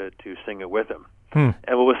sing it with him. And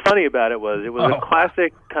what was funny about it was a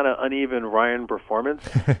classic kind of uneven Ryan performance,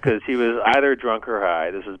 because he was either drunk or high.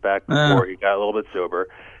 This was back before he got a little bit sober.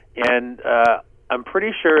 And I'm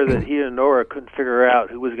pretty sure that he and Norah couldn't figure out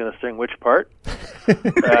who was going to sing which part.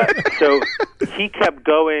 So he kept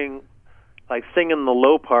going, like singing the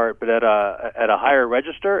low part, but at a higher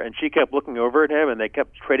register, and she kept looking over at him, and they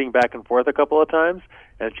kept trading back and forth a couple of times,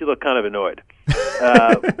 and she looked kind of annoyed.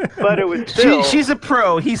 But it was still... She's a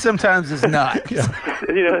pro. He sometimes is not.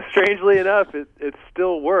 Strangely enough, it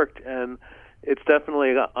still worked, and it's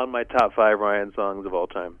definitely on my top 5 Ryan songs of all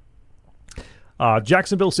time.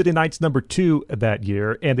 Jacksonville City Nights #2 that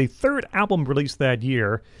year, and the third album released that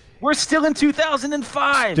year. We're still in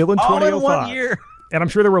 2005. Still in 2005. All in 1 year. And I'm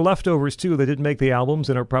sure there were leftovers, too, that didn't make the albums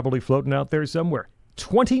and are probably floating out there somewhere.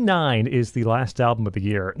 29 is the last album of the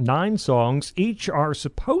year. 9 songs. Each are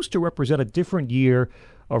supposed to represent a different year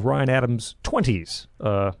of Ryan Adams' 20s.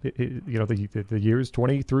 The years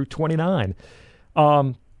 20 through 29.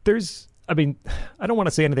 I don't want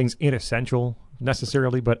to say anything's inessential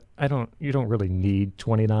necessarily, but you don't really need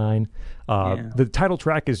 29. The title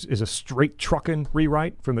track is a straight truckin'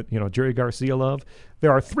 rewrite from the Jerry Garcia love.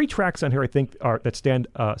 There are 3 tracks on here I think that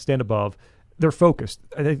stand above. They're focused.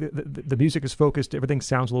 The music is focused. Everything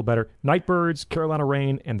sounds a little better. Nightbirds, Carolina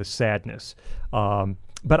Rain, and The Sadness.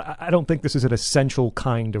 But I don't think this is an essential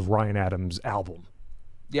kind of Ryan Adams album.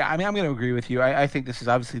 Yeah, I mean, I'm going to agree with you. I think this is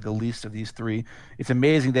obviously the least of these 3. It's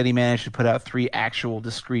amazing that he managed to put out 3 actual,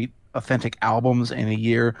 discrete, authentic albums in a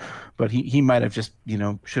year, but he might have just,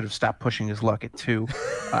 should have stopped pushing his luck at 2.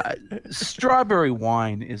 Strawberry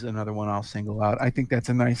Wine is another one I'll single out. I think that's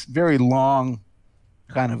a nice, very long,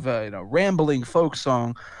 kind of rambling folk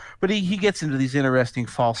song, but he gets into these interesting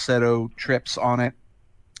falsetto trips on it,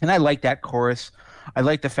 and I like that chorus. I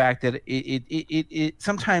like the fact that it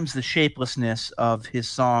sometimes the shapelessness of his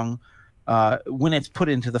song, when it's put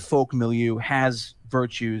into the folk milieu, has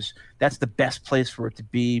virtues. That's the best place for it to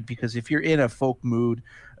be, because if you're in a folk mood,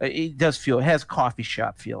 it has coffee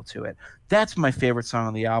shop feel to it. That's my favorite song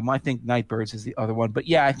on the album. I think Nightbirds is the other one, but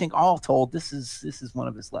yeah, I think all told, this is one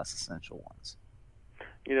of his less essential ones.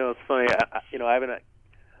 It's funny.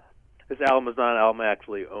 This album is not an album I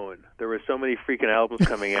actually own. There were so many freaking albums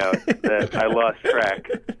coming out that I lost track.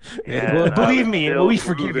 Well, believe me, we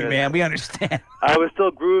forgive you, man. We understand. I was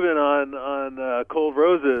still grooving on Cold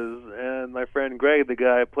Roses, and my friend Greg, the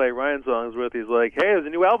guy I play Ryan songs with, he's like, "Hey, there's a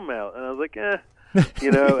new album out," and I was like, I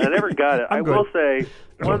never got it. I will say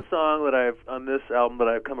one song on this album that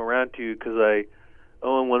I've come around to, because I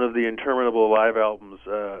own one of the interminable live albums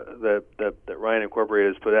that Ryan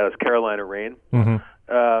Incorporated has put out, is Carolina Rain. Mm-hmm.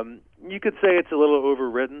 You could say it's a little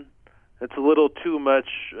overwritten. It's a little too much,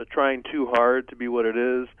 trying too hard to be what it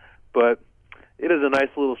is, but it is a nice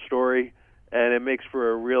little story, and it makes for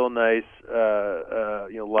a real nice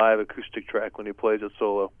live acoustic track when he plays it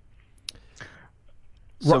solo.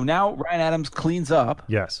 So now Ryan Adams cleans up.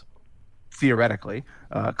 Yes. Theoretically.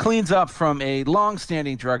 Cleans up from a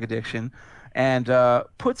long-standing drug addiction, and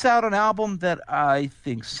puts out an album that I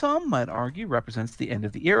think some might argue represents the end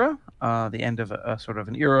of the era, the end of a sort of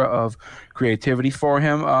an era of creativity for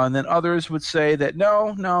him. And then others would say that,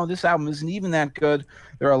 no, this album isn't even that good.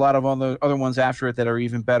 There are a lot of other ones after it that are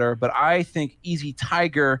even better. But I think Easy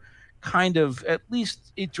Tiger kind of, at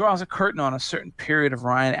least it draws a curtain on a certain period of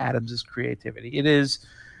Ryan Adams' creativity. It is...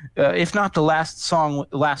 if not the last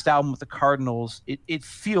album with the Cardinals, it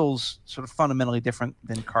feels sort of fundamentally different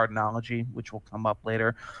than Cardinalogy, which will come up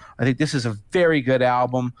later. I think this is a very good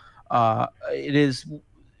album. It is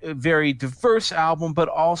a very diverse album, but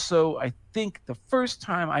also I think the first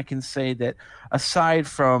time I can say that, aside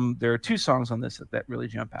from, there are 2 songs on this that really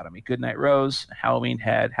jump out at me: Goodnight Rose, Halloween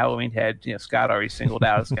Head. Scott already singled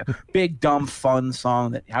out. It's got a big, dumb, fun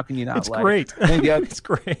song that how can you not it's like? Great. It's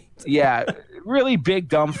great. Yeah, really big,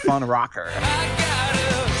 dumb, fun rocker. I got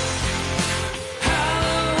a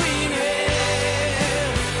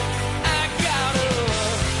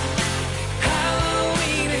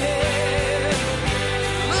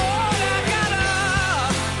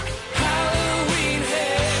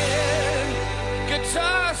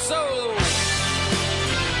solo.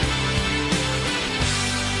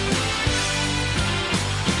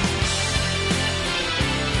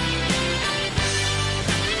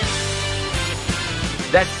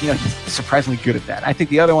 That's, he's surprisingly good at that. I think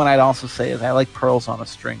the other one I'd also say is I like Pearls on a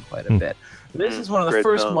String quite a bit. This is one of the Great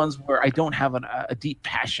first song. ones where I don't have a deep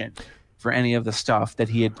passion for any of the stuff that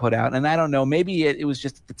he had put out. And I don't know, maybe it was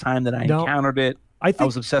just at the time that I encountered it. I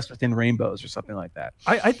was obsessed with In Rainbows or something like that.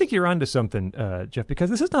 I think you're onto something, Jeff, because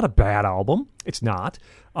this is not a bad album. It's not.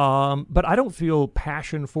 But I don't feel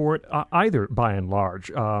passion for it either, by and large.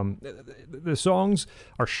 The songs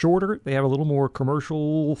are shorter. They have a little more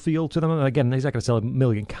commercial feel to them. Again, he's not going to sell a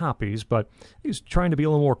million copies, but he's trying to be a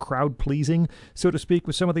little more crowd-pleasing, so to speak,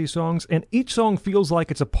 with some of these songs. And each song feels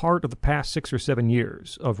like it's a part of the past 6 or 7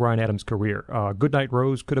 years of Ryan Adams' career. Goodnight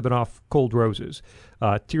Rose could have been off Cold Roses.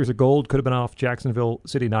 Tears of Gold could have been off Jacksonville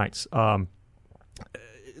City Nights.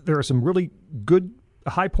 There are some really good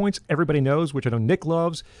high points. Everybody Knows, which I know Nick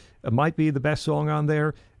loves, might be the best song on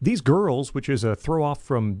there. These Girls, which is a throw-off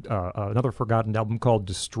from another forgotten album called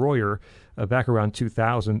Destroyer back around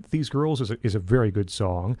 2000. These Girls is a very good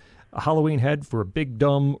song. Halloween Head, for a big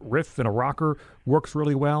dumb riff and a rocker, works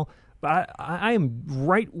really well. But I am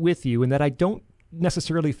right with you in that I don't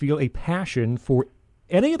necessarily feel a passion for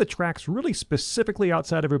any of the tracks really specifically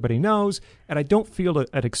outside Everybody Knows, and I don't feel an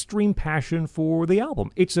extreme passion for the album.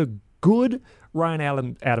 It's a good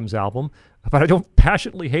Ryan Adams album, but I don't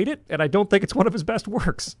passionately hate it, and I don't think it's one of his best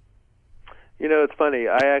works. It's funny.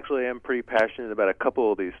 I actually am pretty passionate about a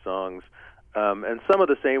couple of these songs, and some of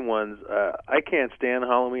the same ones. I can't stand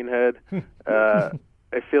Halloween Head. I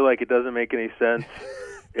feel like it doesn't make any sense.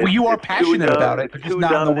 Well, you are passionate about it, but just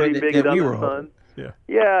not in the way that we were hoping.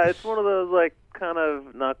 Yeah, it's one of those, kind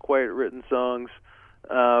of not quite written songs.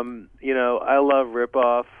 I love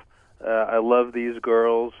Rip-Off. I love These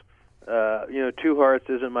Girls. Two Hearts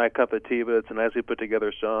isn't my cup of tea, but it's a nicely put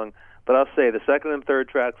together song. But I'll say the second and third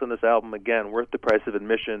tracks on this album, again, worth the price of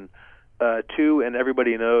admission. 2 and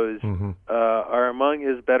Everybody Knows are among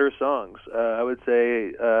his better songs. I would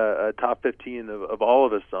say a top 15 of all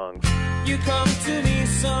of his songs. You come to me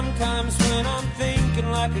sometimes when I'm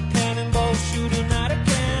thinking like a cannonball shooting out a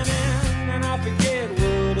cannon, and I forget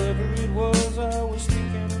whatever it was I was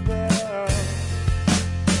thinking about.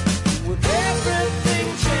 With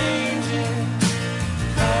everything changing,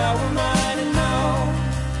 how am I to know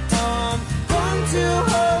how I'm going to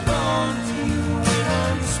hold on to you when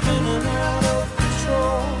I'm spinning out of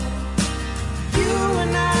control? You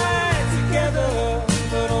and I together,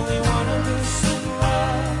 but only one of us in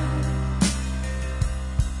love,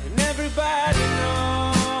 and everybody knows.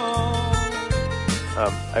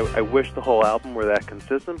 I wish the whole album were that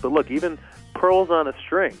consistent, but look, even Pearls on a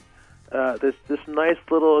String, this nice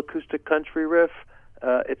little acoustic country riff,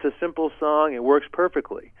 it's a simple song, it works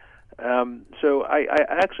perfectly. So I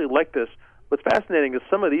actually like this. What's fascinating is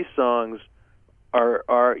some of these songs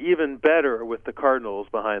are even better with the Cardinals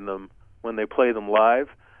behind them when they play them live.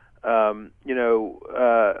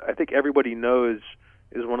 I think Everybody Knows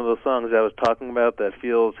is one of those songs I was talking about that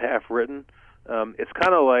feels half-written. It's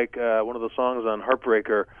kind of like one of the songs on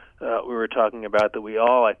Heartbreaker we were talking about that we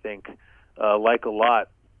all, I think, like a lot,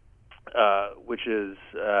 which is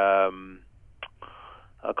Call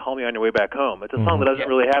Me On Your Way Back Home. It's a song that doesn't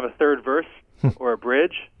really have a third verse or a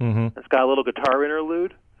bridge. It's got a little guitar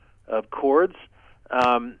interlude of chords.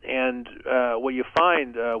 And what you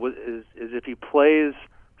find is if he plays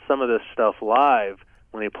some of this stuff live,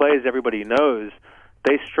 when he plays Everybody Knows,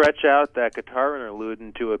 they stretch out that guitar interlude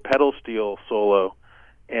into a pedal steel solo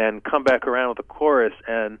and come back around with a chorus,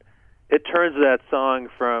 and it turns that song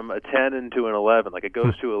from a 10 into an 11, like it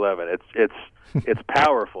goes to 11. It's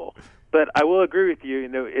powerful. But I will agree with you.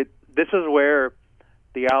 This is where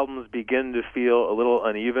the albums begin to feel a little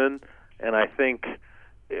uneven, and I think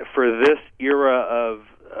for this era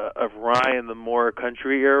of Ryan, the more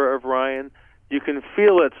country era of Ryan, you can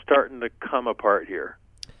feel it starting to come apart here.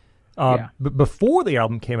 But before the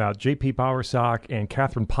album came out, J.P. Bowersock and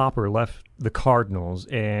Catherine Popper left the Cardinals,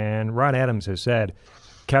 and Ryan Adams has said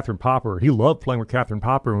Catherine Popper, he loved playing with Catherine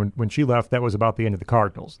Popper. When she left, that was about the end of the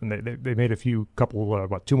Cardinals, and they made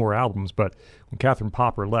about 2 more albums, but when Catherine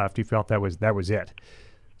Popper left, he felt that was it.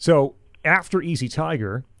 So after Easy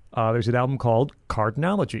Tiger, there's an album called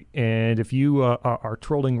Cardnology, and if you are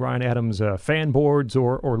trolling Ryan Adams' fan boards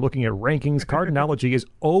or looking at rankings, Cardnology is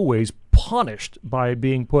always punished by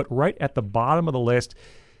being put right at the bottom of the list,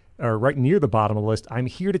 or right near the bottom of the list. I'm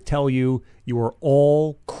here to tell you, you are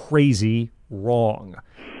all crazy wrong.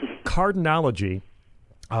 Cardnology,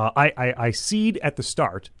 I cede at the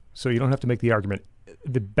start, so you don't have to make the argument.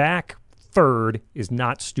 The back third is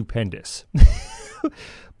not stupendous.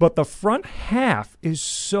 but the front half is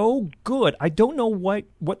so good. I don't know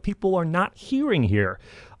what people are not hearing here.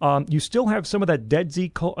 You still have some of that Dead Z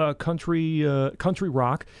country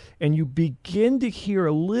rock, and you begin to hear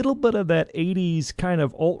a little bit of that 80s kind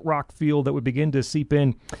of alt rock feel that would begin to seep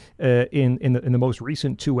in the most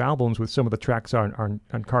recent two albums with some of the tracks on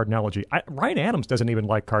Cardinalogy. Ryan Adams doesn't even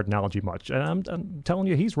like Cardinalogy much, and I'm telling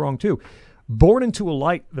you, he's wrong too. Born Into a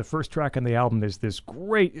Light, the first track on the album, is this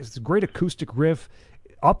great acoustic riff,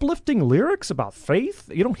 uplifting lyrics about faith.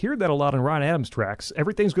 You don't hear that a lot on Ryan Adams tracks.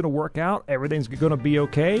 Everything's going to work out. Everything's going to be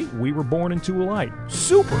okay. We were born into a light.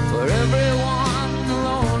 Super. For everyone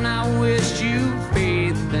alone, I wish you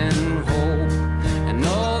faith and hope and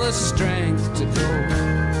all the strength to go.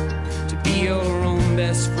 To be your own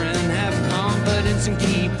best friend, have confidence and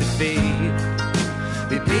keep the faith.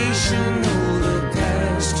 Be patient, know the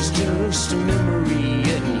past is just a memory,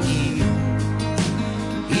 and heal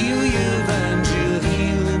your vine, you'll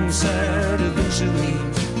heal inside eventually.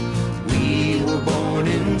 We were born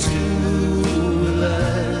into a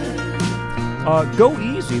light. Go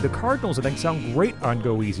Easy, the Cardinals, I think, sound great on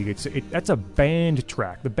Go Easy. That's a band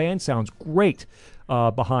track. The band sounds great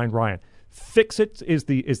behind Ryan. Fix It is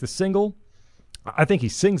the single. I think he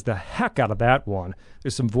sings the heck out of that one.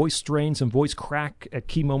 There's some voice strain, some voice crack at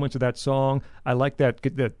key moments of that song. I like that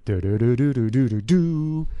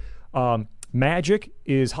do-do-do-do-do-do-do. Magic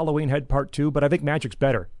is Halloween Head Part 2, but I think Magic's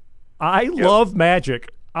better. I love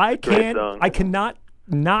Magic. I cannot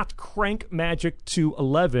not crank Magic to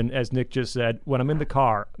 11, as Nick just said, when I'm in the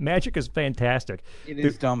car. Magic is fantastic. It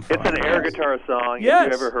is dumb fun. It's an air guitar song, yes.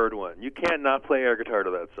 if you've ever heard one. You can't not play air guitar to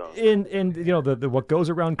that song. And you know, the what goes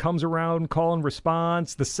around comes around, call and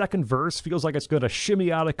response. The second verse feels like it's going to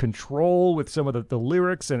shimmy out of control with some of the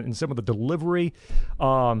lyrics and some of the delivery.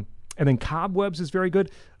 And then Cobwebs is very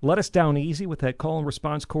good. Let Us Down Easy with that call and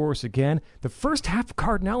response chorus again. The first half of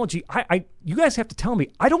Cardinalogy, you guys have to tell me,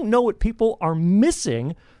 I don't know what people are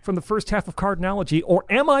missing from the first half of Cardinalogy, or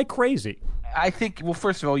am I crazy? I think, well,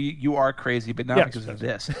 first of all, you are crazy, but not because of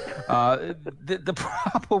this. The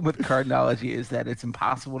problem with Cardinalogy is that it's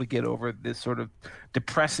impossible to get over this sort of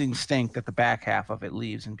depressing stink that the back half of it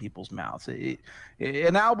leaves in people's mouths.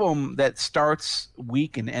 An album that starts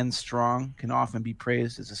weak and ends strong can often be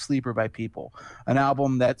praised as a sleeper by people. An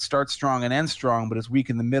album that starts strong and ends strong but is weak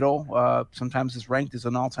in the middle sometimes is ranked as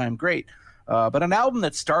an all-time great. But an album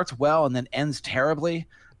that starts well and then ends terribly,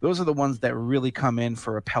 those are the ones that really come in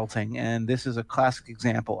for a pelting, and this is a classic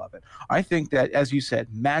example of it. I think that, as you said,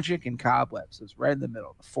 Magic and Cobwebs is right in the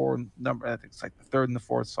middle. The four number, I think it's like the third and the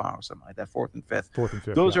fourth song or something like that, fourth and fifth.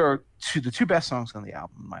 Those are the two best songs on the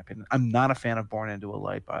album, in my opinion. I'm not a fan of Born Into a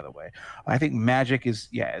Light, by the way. I think Magic is,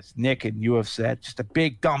 as Nick and you have said, just a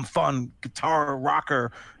big, dumb, fun guitar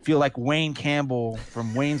rocker. Feel like Wayne Campbell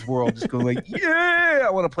from Wayne's World, just going like, yeah, I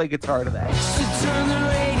want to play guitar to that. So turn the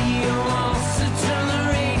radio off, so turn the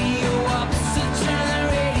radio up, so turn the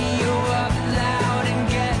radio up loud and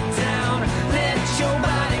get down. Let your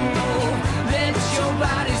body move, let your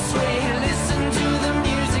body sway. Listen to the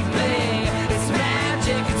music play. It's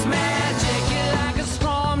magic, you're like a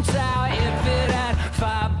storm tower. If it had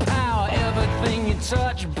firepower, everything you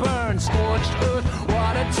touch burns. Scorched earth,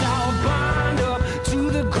 water tower burned up to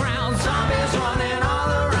the ground. Zombies running all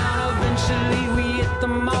around. Eventually we hit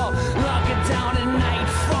them all. Lock it down at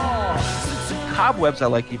nightfall. Cobwebs I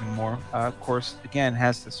like even more. Of course, again,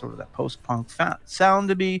 has this sort of that post-punk sound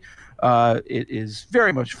to me. It is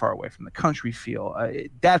very much far away from the country feel.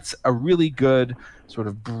 That's a really good sort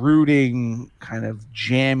of brooding, kind of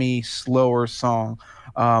jammy, slower song.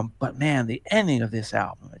 But man, the ending of this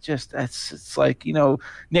album, it's like, you know,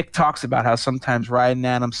 Nick talks about how sometimes Ryan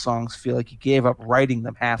Adams songs feel like he gave up writing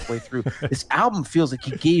them halfway through. This album feels like he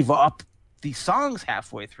gave up the songs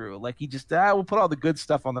halfway through. Like he just, we'll put all the good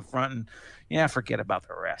stuff on the front and forget about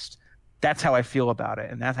the rest. That's how I feel about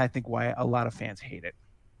it, and that's, I think, why a lot of fans hate it.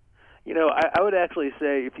 You know, I would actually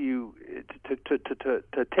say if you to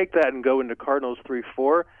take that and go into Cardinals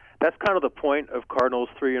 3-4, that's kind of the point of Cardinals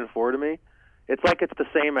 3 and 4 to me. It's like it's the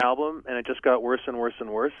same album, and it just got worse and worse and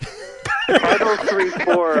worse. Cardinals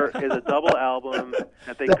 3-4 is a double album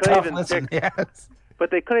that they couldn't even pick. Yes.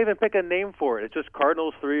 But they couldn't even pick a name for it. It's just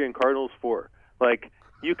Cardinals 3 and Cardinals 4. Like,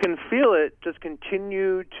 you can feel it just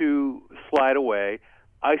continue to slide away.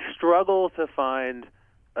 I struggle to find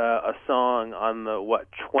a song on the,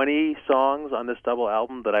 20 songs on this double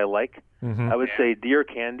album that I like. Mm-hmm. I would say Dear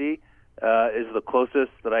Candy is the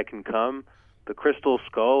closest that I can come. The Crystal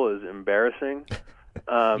Skull is embarrassing. It's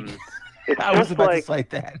I was about to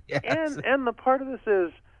cite that. Yes. And the part of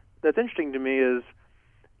this that's interesting to me is,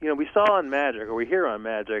 you know, we saw on Magic, or we hear on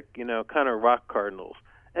Magic, you know, kind of rock Cardinals.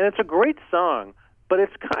 And it's a great song, but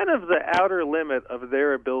it's kind of the outer limit of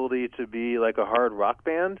their ability to be like a hard rock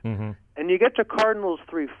band. Mm-hmm. And you get to Cardinals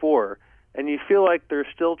 3-4, and you feel like they're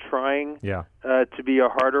still trying to be a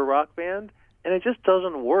harder rock band, and it just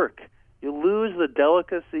doesn't work. You lose the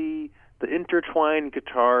delicacy, the intertwined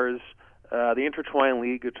guitars, the intertwined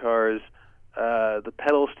lead guitars, the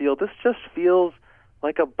pedal steel. This just feels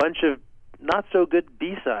like a bunch of not-so-good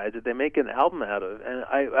B-sides that they make an album out of, and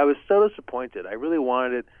I was so disappointed. I really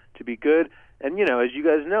wanted it to be good, and, as you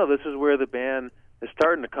guys know, this is where the band is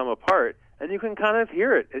starting to come apart, and you can kind of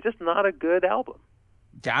hear it. It's just not a good album.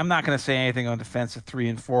 Yeah, I'm not going to say anything on defense of 3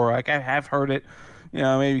 and 4. Like, I have heard it,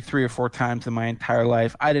 maybe 3 or 4 times in my entire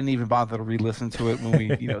life. I didn't even bother to re-listen to it when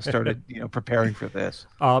we, started, preparing for this.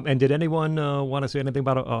 And did anyone want to say anything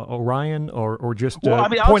about Orion, or just I'll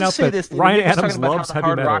point just out say that this, Ryan Adams loves how the heavy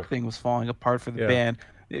hard metal? rock thing was falling apart for the band.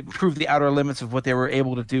 It proved the outer limits of what they were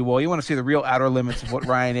able to do. Well, you want to see the real outer limits of what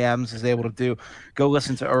Ryan Adams is able to do, go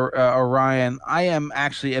listen to Orion. I am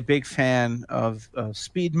actually a big fan of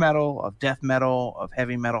speed metal, of death metal, of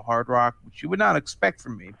heavy metal, hard rock, which you would not expect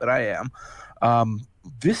from me, but I am.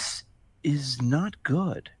 This is not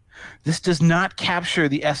good. This does not capture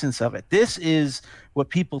the essence of it. This is what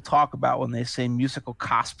people talk about when they say musical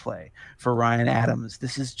cosplay for Ryan Adams.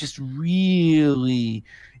 This is just really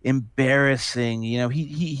embarrassing.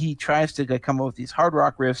 He tries to come up with these hard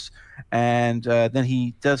rock riffs, and then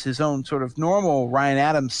he does his own sort of normal Ryan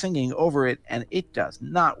Adams singing over it, and it does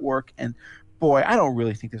not work. And boy, I don't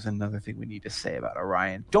really think there's another thing we need to say about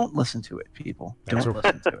Orion. Don't listen to it, people. Don't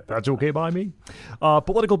listen to it. That's okay by me.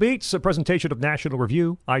 Political Beats, a presentation of National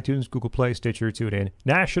Review, iTunes, Google Play, Stitcher, TuneIn,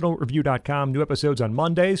 nationalreview.com. New episodes on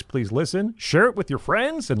Mondays. Please listen. Share it with your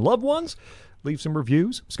friends and loved ones. Leave some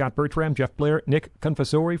reviews. Scott Bertram, Jeff Blair, Nick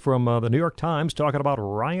Confessori from the New York Times talking about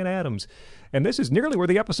Ryan Adams. And this is nearly where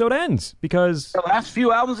the episode ends, because the last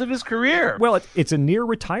few albums of his career. Well, it's a near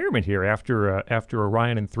retirement here after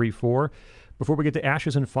Orion and 3-4. Before we get to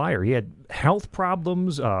Ashes and Fire, he had health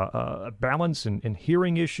problems, balance and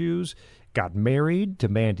hearing issues, got married to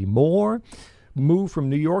Mandy Moore, moved from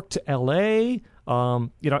New York to L.A.,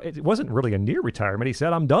 it wasn't really a near retirement. He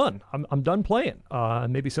said, I'm done. I'm done playing.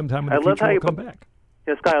 Maybe sometime in the future we'll come back.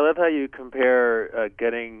 Yeah, Scott, I love how you compare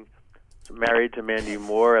getting married to Mandy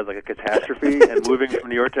Moore as like a catastrophe and moving from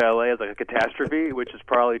New York to L.A. as like a catastrophe, which is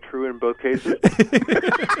probably true in both cases.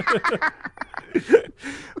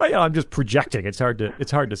 Well, I'm just projecting. It's hard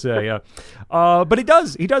to say. But he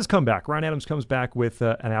does come back. Ryan Adams comes back with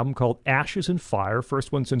an album called Ashes and Fire,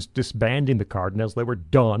 first one since disbanding the Cardinals. They were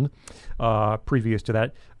done previous to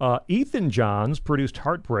that. Ethan Johns produced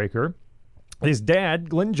Heartbreaker. His dad,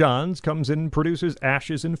 Glenn Johns, comes in and produces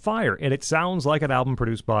Ashes and Fire, and it sounds like an album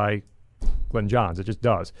produced by Glenn Johns. It just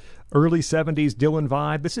does. Early 70s Dylan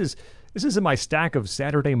vibe. This is in my stack of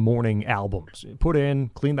Saturday morning albums. Put in,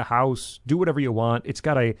 clean the house, do whatever you want. It's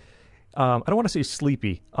got a, I don't want to say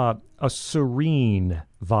sleepy, a serene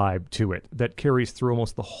vibe to it that carries through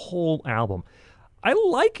almost the whole album. I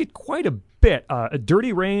like it quite a bit.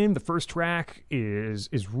 Dirty Rain, the first track, is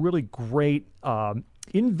really great.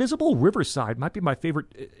 Invisible Riverside might be my favorite.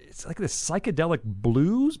 It's like this psychedelic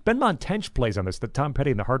blues. Benmont Tench plays on this, the Tom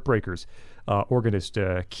Petty and the Heartbreakers organist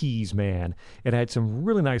keys man. It had some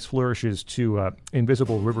really nice flourishes to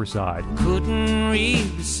Invisible Riverside. Couldn't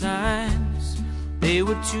read the signs, they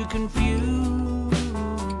were too confusing.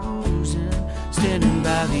 Standing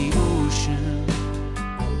by the ocean,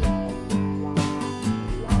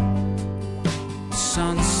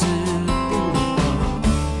 sunset.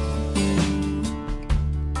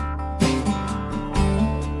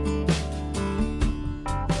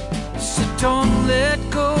 Don't let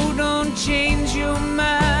go, don't change your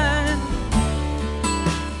mind.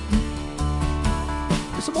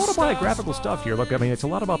 There's some autobiographical stuff here. Look, I mean, it's a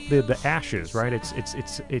lot about the Ashes, right?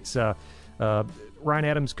 It's Ryan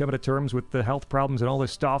Adams coming to terms with the health problems and all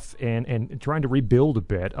this stuff, and trying to rebuild a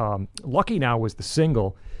bit. Lucky Now was the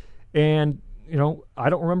single, and I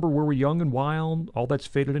don't remember, we were young and wild. All that's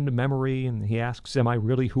faded into memory. And he asks, am I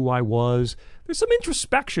really who I was? There's some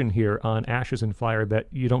introspection here on Ashes and Fire that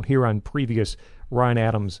you don't hear on previous Ryan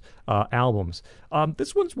Adams albums.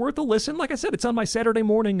 This one's worth a listen. Like I said, it's on my Saturday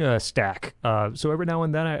morning stack. So every now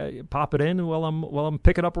and then I pop it in while I'm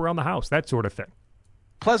picking up around the house, that sort of thing.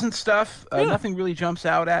 Pleasant stuff. Nothing really jumps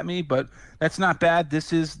out at me, but that's not bad.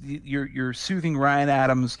 This is your soothing Ryan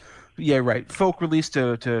Adams. Yeah, right. Folk release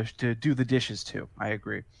to do the dishes too. I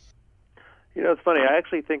agree. It's funny. I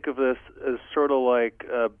actually think of this as sort of like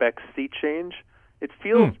Beck's Sea Change. It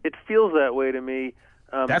feels that way to me.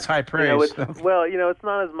 That's high praise. It's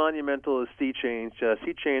not as monumental as Sea Change.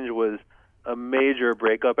 Sea Change was a major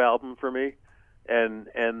breakup album for me, and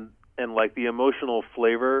and like the emotional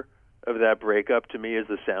flavor of that breakup to me is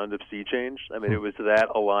the sound of Sea Change. I mean, it was that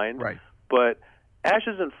aligned. Right. But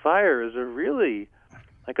Ashes and Fire is a really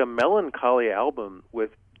like a melancholy album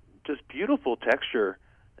with just beautiful texture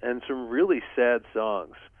and some really sad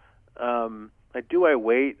songs. Like Do I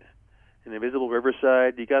Wait and Invisible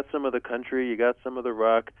Riverside. You got some of the country, you got some of the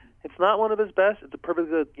rock. It's not one of his best. It's a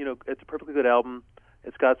perfectly good, it's a perfectly good album.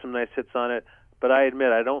 It's got some nice hits on it, but I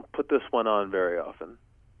admit I don't put this one on very often.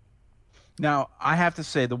 Now, I have to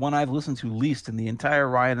say, the one I've listened to least in the entire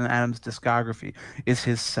Ryan Adams discography is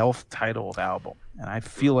his self-titled album. And I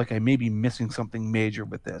feel like I may be missing something major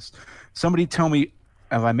with this. Somebody tell me,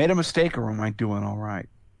 have I made a mistake or am I doing all right?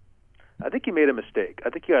 I think you made a mistake. I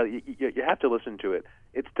think you have to listen to it.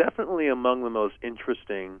 It's definitely among the most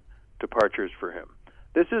interesting departures for him.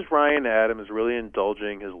 This is Ryan Adams really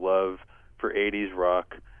indulging his love for 80s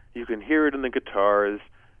rock. You can hear it in the guitars.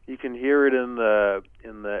 You can hear it in the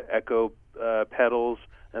echo pedals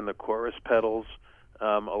and the chorus pedals.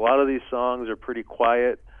 A lot of these songs are pretty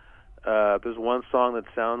quiet. There's one song that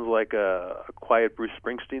sounds like a quiet Bruce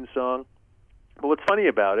Springsteen song. But what's funny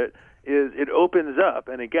about it is it opens up,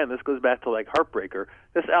 and again, this goes back to like Heartbreaker.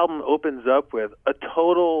 This album opens up with a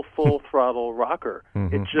total full throttle rocker.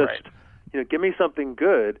 It just, Give Me Something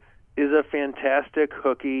Good is a fantastic,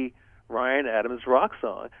 hooky Ryan Adams rock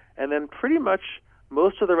song. And then pretty much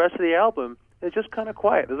most of the rest of the album is just kind of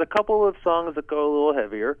quiet. There's a couple of songs that go a little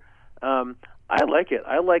heavier. I like it.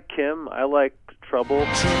 I like Kim. I like Trouble.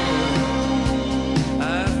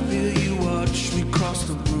 I feel you watch me cross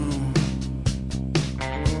the room.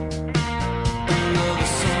 Another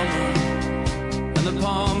summer, and the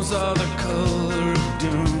palms are the color of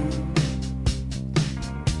doom.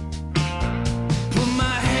 Put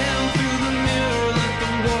my hand through the mirror, let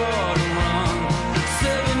the water run.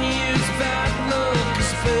 7 years bad luck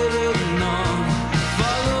is better than none.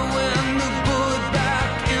 Following the bullet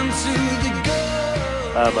back into the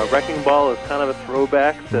gun. Wrecking Ball is kind of a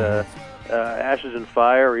throwback to Ashes and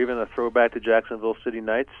Fire, or even a throwback to Jacksonville City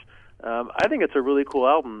Nights. I think it's a really cool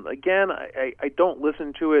album. Again, I don't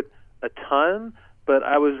listen to it a ton, but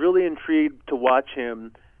I was really intrigued to watch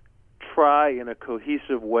him try in a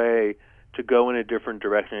cohesive way to go in a different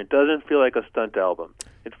direction. It doesn't feel like a stunt album.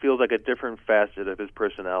 It feels like a different facet of his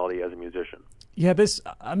personality as a musician. Yeah,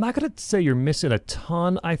 I'm not going to say you're missing a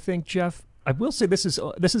ton, I think, Jeff. I will say this is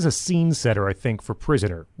a scene setter, I think, for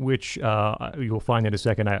Prisoner, which you'll find in a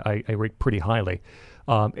second I rate pretty highly.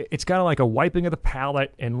 It's kind of like a wiping of the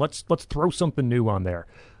palette, and let's throw something new on there.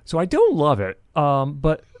 So I don't love it,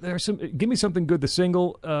 but there's some. Give Me Something Good, the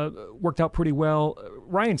single, worked out pretty well.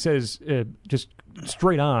 Ryan says just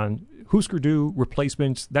straight on, Husker Du,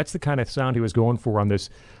 Replacements. That's the kind of sound he was going for on this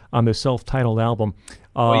self-titled album.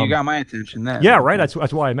 Well, you got my attention then. Yeah, right. That's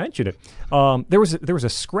why I mentioned it. There was a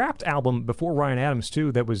scrapped album before Ryan Adams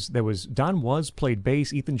too. That was Don Was played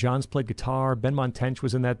bass, Ethan Johns played guitar, Ben Montench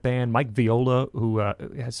was in that band, Mike Viola, who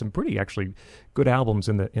has some pretty actually good albums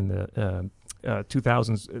in the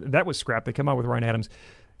 2000s. That was scrapped. They came out with Ryan Adams.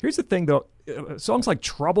 Here's the thing though, songs like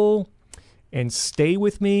Trouble and Stay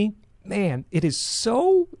With Me. Man, it is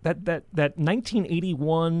so that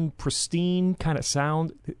 1981 pristine kind of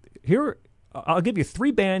sound. Here, I'll give you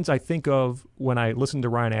 3 bands I think of when I listen to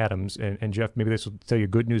Ryan Adams, and Jeff, maybe this will tell you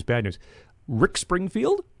good news, bad news. Rick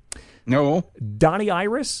Springfield, No. Donnie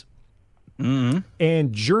Iris,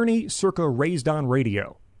 and Journey circa Raised on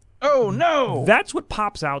Radio. Oh, no. That's what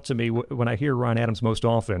pops out to me when I hear Ryan Adams most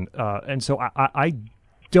often, and so I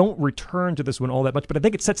don't return to this one all that much, but I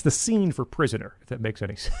think it sets the scene for Prisoner, if that makes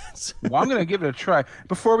any sense. Well, I'm going to give it a try.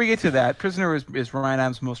 Before we get to that, Prisoner is Ryan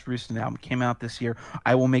Adams' most recent album. It came out this year.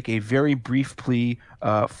 I will make a very brief plea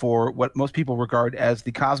for what most people regard as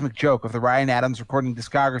the cosmic joke of the Ryan Adams recording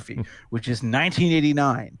discography, which is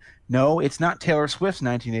 1989. No, it's not Taylor Swift's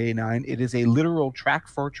 1989. It is a literal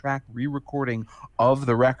track-for-track re-recording of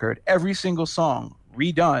the record. Every single song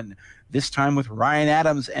redone, this time with Ryan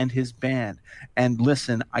Adams and his band. And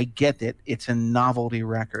listen, I get it. It's a novelty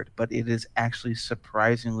record, but it is actually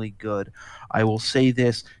surprisingly good. I will say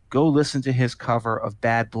this. Go listen to his cover of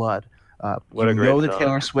Bad Blood. What a great know the song.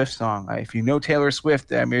 Taylor Swift song. If you know Taylor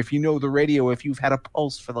Swift, I mean, if you know the radio, if you've had a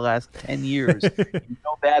pulse for the last 10 years, you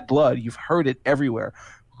know Bad Blood. You've heard it everywhere.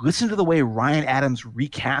 Listen to the way Ryan Adams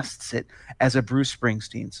recasts it as a Bruce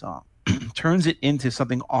Springsteen song. Turns it into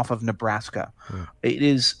something off of Nebraska. It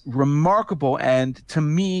is remarkable, and to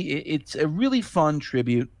me, it's a really fun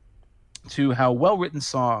tribute to how well-written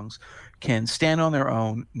songs can stand on their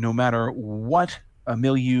own no matter what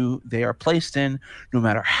milieu they are placed in, no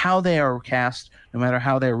matter how they are cast, no matter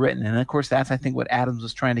how they're written. And of course, that's, I think, what Adams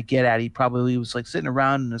was trying to get at. He probably was like sitting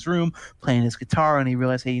around in his room playing his guitar, and he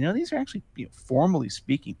realized, hey, these are actually, formally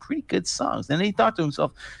speaking, pretty good songs. And he thought to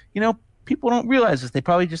himself, people don't realize this. They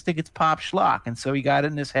probably just think it's pop schlock. And so he got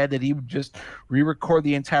it in his head that he would just re-record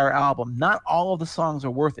the entire album. Not all of the songs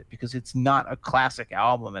are worth it because it's not a classic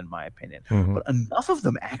album, in my opinion. Mm-hmm. But enough of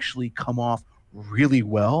them actually come off really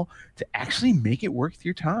well to actually make it worth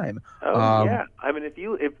your time. Yeah. I mean, if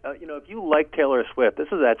you like Taylor Swift, this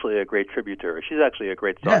is actually a great tribute to her. She's actually a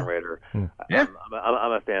great songwriter. Yeah.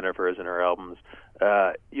 I'm a fan of hers and her albums.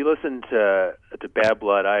 You listen to Bad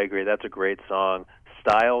Blood, I agree. That's a great song.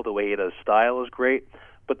 Style, the way he does Style is great.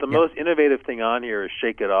 But the most innovative thing on here is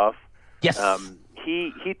Shake It Off. Yes.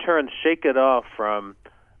 He turns Shake It Off from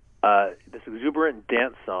this exuberant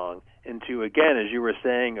dance song into, again, as you were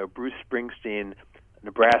saying, a Bruce Springsteen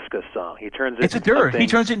Nebraska song. He turns it into a dirge. He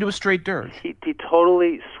turns it into a straight dirge. He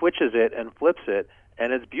totally switches it and flips it,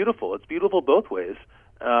 and it's beautiful. It's beautiful both ways.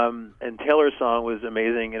 And Taylor's song was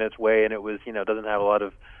amazing in its way, and it was, doesn't have a lot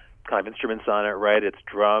of kind of instruments on it, right? It's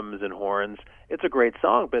drums and horns. It's a great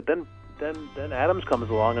song, but then Adams comes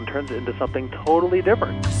along and turns it into something totally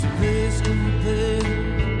different.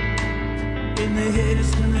 In the head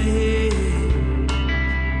is gonna hit.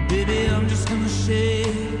 Baby, I'm just gonna shake.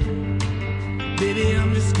 Baby,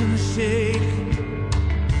 I'm just gonna shake.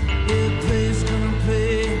 The play's gonna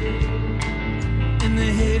play. And the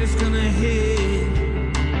head is gonna hit.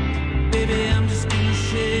 Baby, I'm just gonna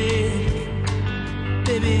shake.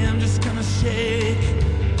 Baby, I'm just gonna shake.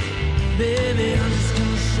 Baby, I'm just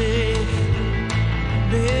gonna shake.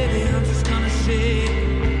 Baby, I'm just gonna shake.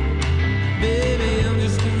 Baby, I'm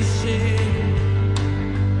just gonna shake.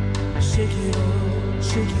 Shake it all,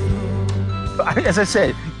 shake it all. As I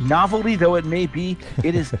said, novelty though it may be,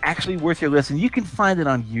 it is actually worth your listen. You can find it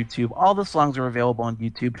on YouTube. All the songs are available on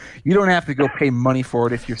YouTube. You don't have to go pay money for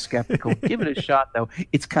it if you're skeptical. Give it a shot, though.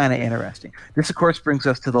 It's kind of interesting. This, of course, brings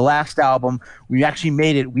us to the last album. We actually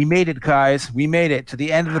made it. We made it, guys. We made it to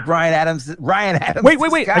the end of the Ryan Adams.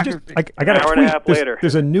 Wait. I got a hour and a half later.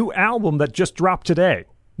 There's a new album that just dropped today.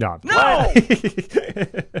 No!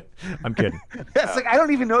 I'm kidding. That's I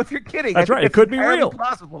don't even know if you're kidding. That's right. It could be real.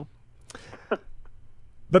 Possible.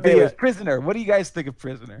 But Prisoner. What do you guys think of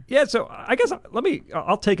Prisoner? Yeah, so I guess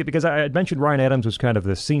I'll take it because I had mentioned Ryan Adams was kind of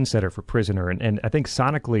the scene setter for Prisoner, and I think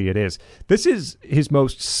sonically it is. This is his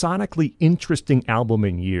most sonically interesting album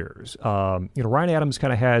in years. Ryan Adams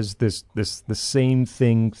kind of has the same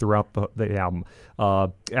thing throughout the album.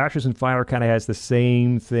 Ashes and Fire kind of has the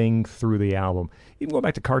same thing through the album. Even going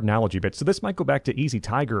back to Cardinalogy a bit. So this might go back to Easy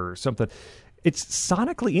Tiger or something. It's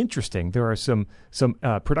sonically interesting. There are some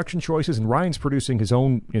production choices, and Ryan's producing his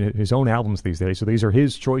own albums these days. So these are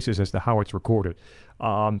his choices as to how it's recorded.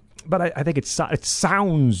 But I think it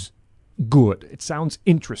sounds good. It sounds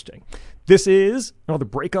interesting. This is the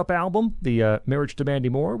breakup album, the Marriage to Mandy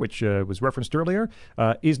Moore, which was referenced earlier,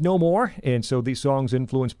 is no more. And so these songs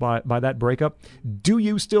influenced by that breakup. Do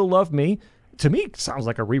You Still Love Me? To me, it sounds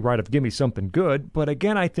like a rewrite of Gimme Something Good, but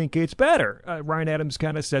again, I think it's better. Ryan Adams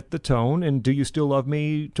kind of set the tone, and Do You Still Love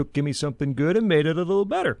Me took Gimme Something Good and made it a little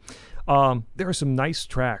better. There are some nice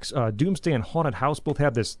tracks. Doomsday and Haunted House both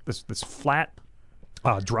have this flat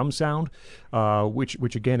drum sound,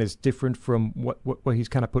 which again is different from what he's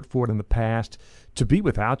kind of put forward in the past. To Be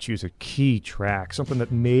Without You is a key track, something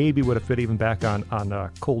that maybe would have fit even back on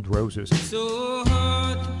Cold Roses. So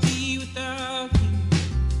hard to be without you.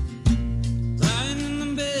 Lying in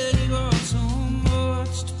the bed, you are so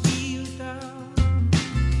much to be without.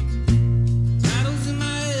 Battles in my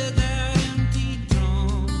head, that empty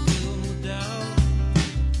drum, fill no doubt.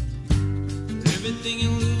 Everything you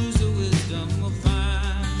lose, the wisdom will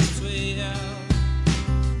find its way out.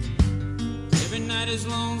 Every night is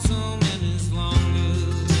lonesome and is longer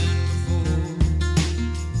than before.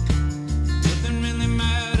 Nothing really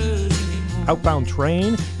matters anymore. Outbound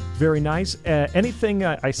Train, very nice. Anything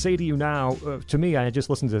I Say to You Now, to me, I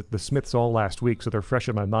just listened to the Smiths all last week, so they're fresh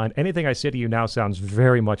in my mind. Anything I Say to You Now sounds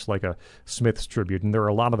very much like a Smiths tribute, and there are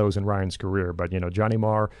a lot of those in Ryan's career. But, Johnny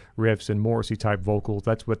Marr riffs and Morrissey-type vocals,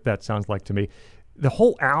 that's what that sounds like to me. The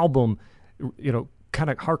whole album, kind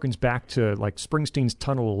of harkens back to, like, Springsteen's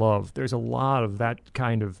Tunnel of Love. There's a lot of that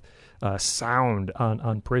kind of sound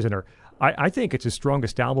on Prisoner. I think it's his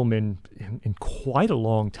strongest album in quite a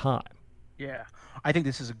long time. Yeah, I think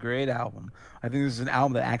this is a great album. I think this is an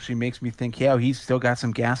album that actually makes me think, yeah, he's still got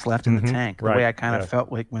some gas left in the tank. The way I kind of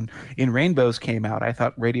felt like when In Rainbows came out, I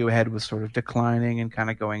thought Radiohead was sort of declining and kind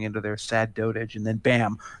of going into their sad dotage, and then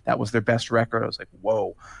bam, that was their best record. I was like,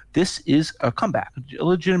 whoa, this is a comeback, a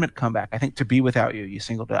legitimate comeback. I think To Be Without You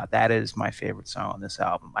singled out. That is my favorite song on this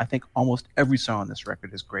album. I think almost every song on this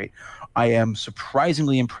record is great. I am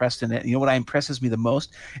surprisingly impressed in it. You know what impresses me the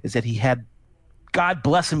most is that he had, God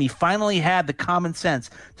bless him, he finally had the common sense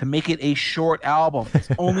to make it a short album. It's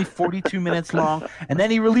only 42 minutes long, and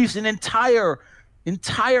then he released an entire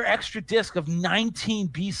extra disc of 19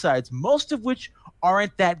 B-sides, most of which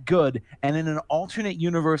aren't that good, and in an alternate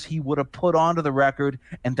universe he would have put onto the record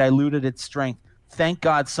and diluted its strength. Thank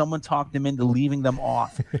God someone talked him into leaving them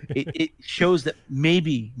off. It shows that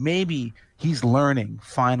maybe he's learning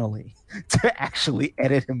finally to actually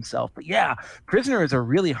edit himself. But yeah, Prisoner is a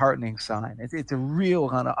really heartening sign. It's a real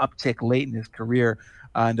kind of uptick late in his career.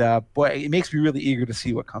 And boy, it makes me really eager to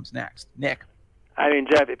see what comes next. Nick. I mean,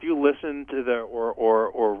 Jeff, if you listen to the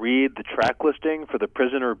or read the track listing for the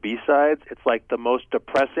Prisoner B-sides, it's like the most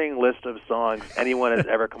depressing list of songs anyone has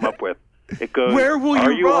ever come up with. It goes, Where will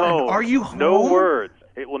you run? Home? Are you home? No words.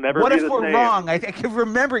 It will never what be if the we're same. wrong? I keep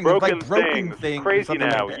remembering broken like broken things. Crazy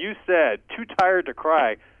now. Like you said Too Tired to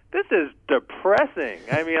Cry. This is depressing.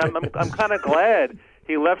 I mean, I'm kind of glad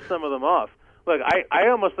he left some of them off. Look, I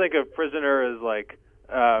almost think of Prisoner as like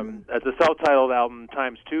as a self-titled album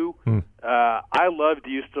times two. I love Do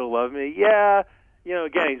You Still Love Me? Yeah, you know,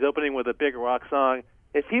 again, he's opening with a big rock song.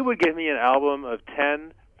 If he would give me an album of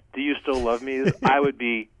 10 Do You Still Love Me, I would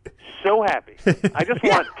be so happy. I just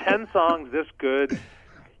want 10 songs this good.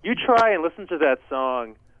 You try and listen to that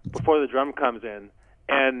song before the drum comes in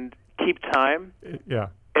and keep time. Yeah.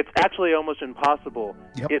 It's actually almost impossible.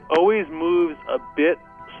 Yep. It always moves a bit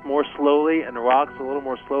more slowly and rocks a little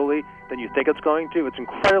more slowly than you think it's going to. It's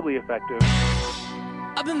incredibly effective.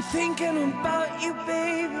 I've been thinking about you,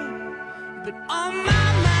 baby, but on my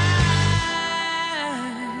mind.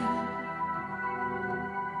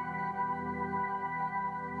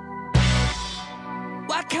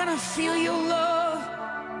 Why can't I feel your love?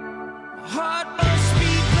 My heart must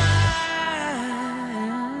be blind.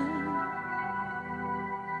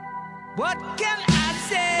 What can I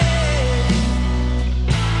say?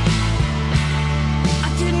 I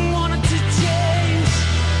didn't want it to change.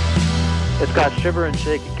 It's got Shiver and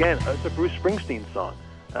Shake again. It's a Bruce Springsteen song.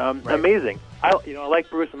 Amazing. I like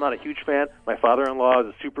Bruce. I'm not a huge fan. My father-in-law is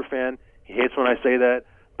a super fan. He hates when I say that.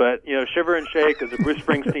 But, you know, Shiver and Shake is a Bruce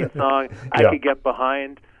Springsteen song I could get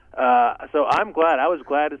behind. So I'm glad. I was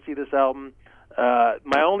glad to see this album.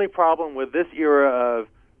 My only problem with this era of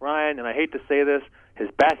Ryan, and I hate to say this, his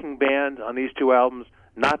backing band on these two albums,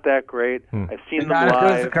 not that great. I've seen them live. Not as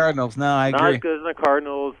good as the Cardinals. No, I agree. Not as good as the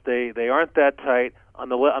Cardinals. They aren't that tight. On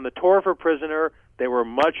the tour for Prisoner, they were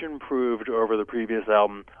much improved over the previous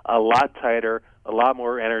album. A lot tighter, a lot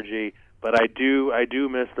more energy. But I do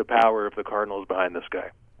miss the power of the Cardinals behind this guy.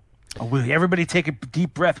 Oh, will everybody take a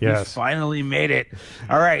deep breath? Yes. We finally made it.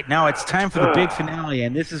 All right, now it's time for the big finale,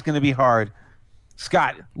 and this is going to be hard.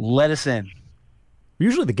 Scott, let us in.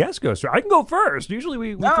 Usually the guest goes. I can go first. Usually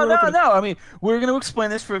we No. throw it open. I mean, we're going to explain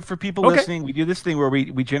this for people listening. We do this thing where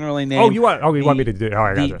we generally name. You want me to do it? All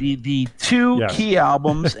right, gotcha. the two Yes. key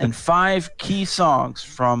albums and 5 key songs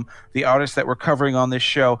from the artists that we're covering on this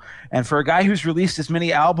show. And for a guy who's released as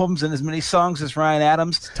many albums and as many songs as Ryan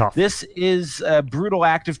Adams, tough. this is a brutal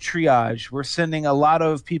act of triage. We're sending a lot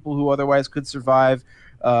of people who otherwise could survive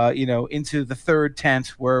into the third tent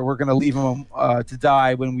where we're going to leave them to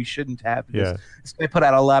die when we shouldn't have. Yeah. This guy put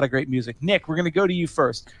out a lot of great music. Nick, we're going to go to you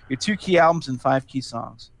first. Your 2 key albums and 5 key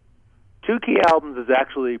songs. 2 key albums is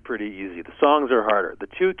actually pretty easy. The songs are harder. The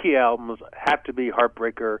 2 key albums have to be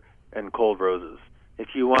Heartbreaker and Cold Roses.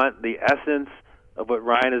 If you want the essence of what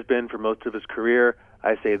Ryan has been for most of his career,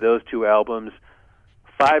 I say those 2 albums.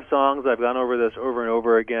 5 songs, I've gone over this over and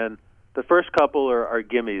over again. The first couple are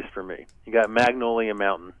gimmies for me. You got Magnolia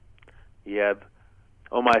Mountain. You have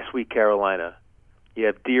Oh My Sweet Carolina. You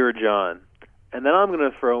have Dear John. And then I'm going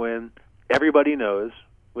to throw in Everybody Knows,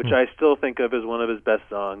 which I still think of as one of his best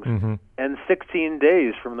songs, and 16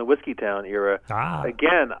 Days from the Whiskey Town era.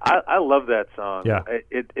 Again, I love that song. Yeah.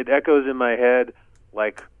 It echoes in my head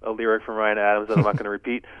like a lyric from Ryan Adams that I'm not going to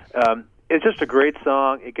repeat. It's just a great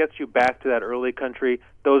song. It gets you back to that early country.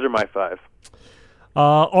 Those are my 5.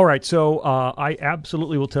 All right, so I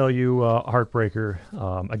absolutely will tell you Heartbreaker.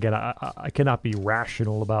 Again, I cannot be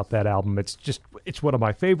rational about that album. It's one of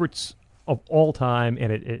my favorites of all time,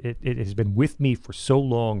 and it has been with me for so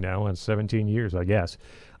long now, and 17 years, I guess.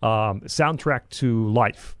 Soundtrack to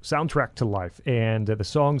Life, and the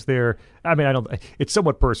songs there. I mean, I don't. It's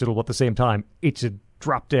somewhat personal, but at the same time, it's a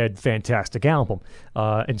drop dead fantastic album,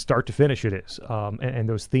 and start to finish it is. And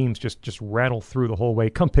those themes just rattle through the whole way.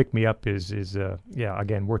 Come Pick Me Up is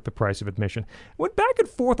again worth the price of admission. Went back and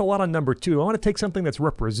forth a lot on number 2. I want to take something that's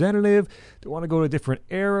representative. Do I want to go to a different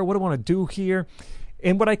era? What do I want to do here?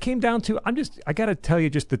 And what I came down to, I got to tell you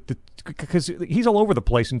just that because he's all over the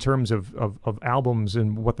place in terms of albums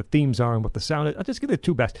and what the themes are and what the sound is. I'll just give the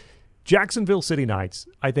 2 best. Jacksonville City Nights,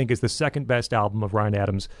 I think, is the second best album of Ryan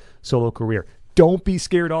Adams' solo career. Don't be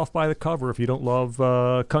scared off by the cover if you don't love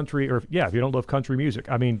country, if you don't love country music.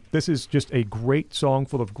 I mean, this is just a great song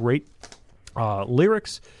full of great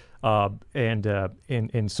lyrics and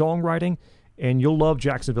songwriting, and you'll love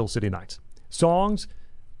Jacksonville City Nights. Songs,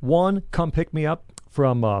 1, Come Pick Me Up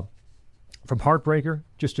from Heartbreaker,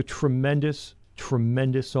 just a tremendous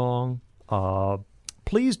song.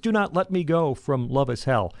 Please Do Not Let Me Go from Love Is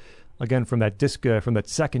Hell. Again, from that disc, from that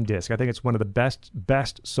second disc, I think it's one of the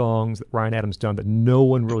best songs that Ryan Adams done that no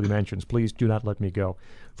one really mentions. Please Do Not Let Me Go.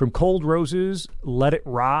 From Cold Roses, Let It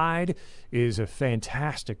Ride is a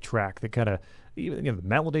fantastic track that kind of, the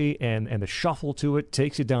melody and the shuffle to it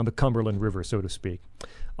takes you down the Cumberland River, so to speak.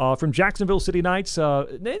 From Jacksonville City Nights,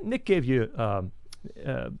 Nick gave you,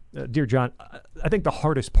 Dear John, I think The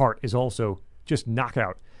Hardest Part is also just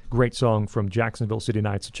knockout. Great song from Jacksonville City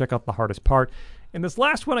Nights. So check out The Hardest Part. And this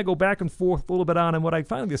last one I go back and forth a little bit on, and what I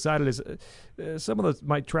finally decided is some of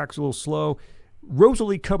my tracks are a little slow.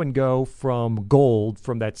 Rosalie Come and Go from Gold,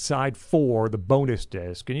 from that side 4, the bonus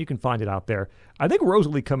disc, and you can find it out there. I think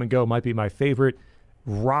Rosalie Come and Go might be my favorite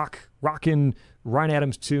rockin' Ryan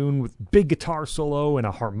Adams tune with big guitar solo and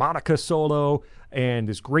a harmonica solo and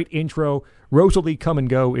this great intro. Rosalie Come and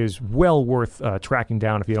Go is well worth tracking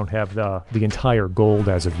down if you don't have the entire Gold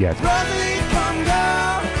as of yet. Rosalie, come go.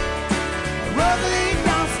 Rosalie,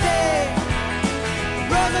 don't stay.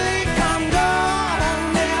 Rosalie, come go.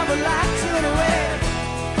 I never liked you anyway.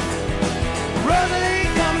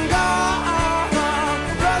 Rosalie, come go.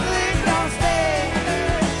 Rosalie, don't stay.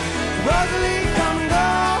 Rosalie, come go.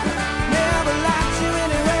 Never liked you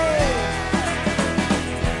anyway.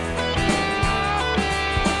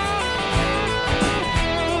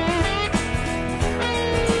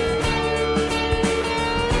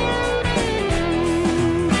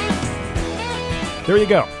 There you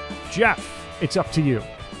go. Jeff, it's up to you.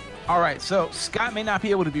 All right, so Scott may not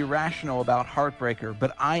be able to be rational about Heartbreaker,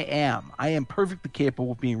 but I am. I am perfectly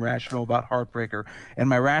capable of being rational about Heartbreaker, and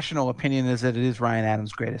my rational opinion is that it is Ryan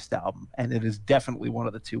Adams' greatest album, and it is definitely one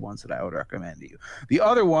of the 2 ones that I would recommend to you. The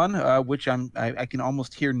other one, which I can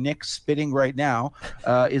almost hear Nick spitting right now,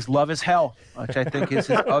 is Love Is Hell, which I think is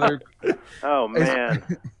his other... Oh, man.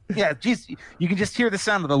 Yeah, geez, you can just hear the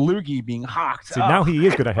sound of the loogie being hawked. See, now he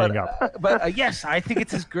is going to hang up. But yes, I think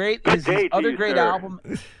it's his other great album...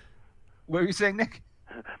 What were you saying, Nick?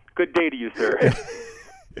 Good day to you, sir.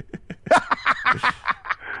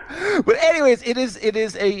 But anyways, it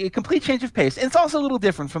is a complete change of pace. And it's also a little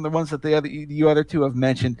different from the ones that you other 2 have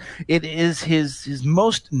mentioned. It is his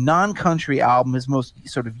most non-country album, his most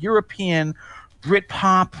sort of European,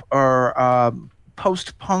 Britpop or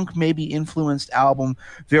post-punk maybe influenced album,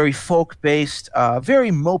 very folk-based,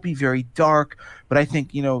 very mopey, very dark, but I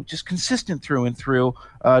think, just consistent through and through,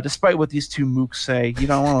 despite what these 2 mooks say. You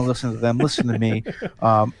don't want to listen to them. Listen to me.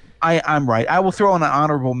 I'm right. I will throw in an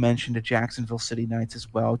honorable mention to Jacksonville City Nights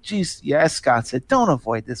as well. Geez, yeah, as Scott said, don't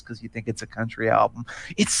avoid this because you think it's a country album.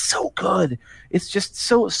 It's so good. It's just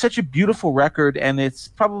such a beautiful record, and it's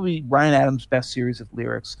probably Ryan Adams' best series of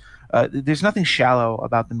lyrics. There's nothing shallow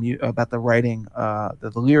about the writing,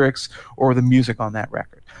 the lyrics, or the music on that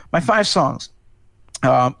record. My 5 songs.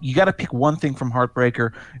 You got to pick one thing from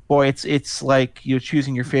Heartbreaker. Boy, it's like you're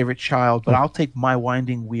choosing your favorite child, but I'll take My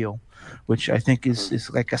Winding Wheel, which I think is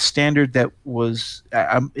like a standard that was.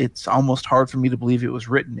 It's almost hard for me to believe it was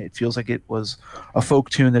written. It feels like it was a folk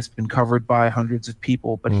tune that's been covered by hundreds of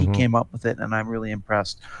people, but he came up with it, and I'm really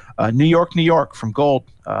impressed. New York, New York from Gold.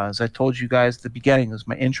 As I told you guys at the beginning, it was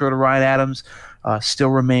my intro to Ryan Adams. Still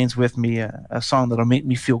remains with me, a song that'll make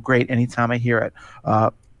me feel great anytime I hear it.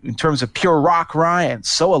 In terms of pure rock, Ryan,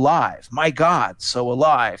 So Alive. My God, So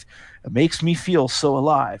Alive. It makes me feel so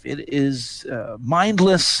alive. It is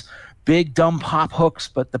mindless, big, dumb pop hooks,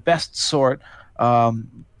 but the best sort,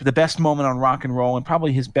 the best moment on rock and roll, and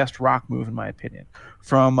probably his best rock move, in my opinion.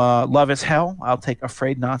 From Love Is Hell, I'll take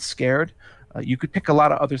Afraid Not Scared. You could pick a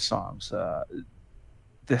lot of other songs.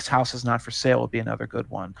 This House Is Not For Sale would be another good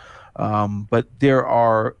one. But there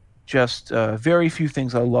are just very few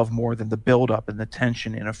things I love more than the build-up and the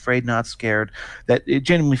tension in Afraid Not Scared, that it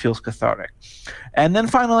genuinely feels cathartic. And then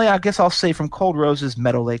finally, I guess I'll say from Cold Roses,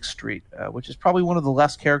 Meadow Lake Street, which is probably one of the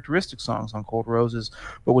less characteristic songs on Cold Roses,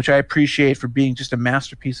 but which I appreciate for being just a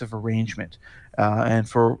masterpiece of arrangement and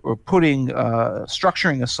for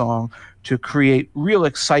structuring a song to create real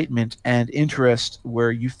excitement and interest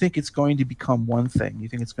where you think it's going to become one thing. You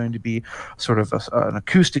think it's going to be sort of an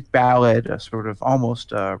acoustic ballad, a sort of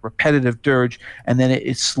almost repetitive dirge, and then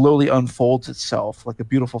it slowly unfolds itself like a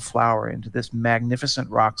beautiful flower into this magnificent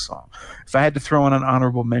rock song. If I had to throw in an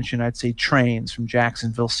honorable mention, I'd say Trains from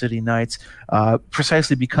Jacksonville City Nights,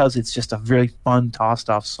 precisely because it's just a very fun,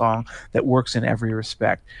 tossed-off song that works in every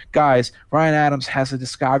respect. Guys, Ryan Adams has a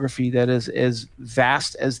discography that is as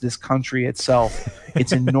vast as this country itself.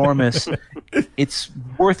 It's enormous. It's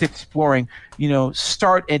worth exploring.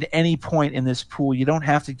 Start at any point in this pool. You don't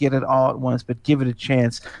have to get it all at once, but give it a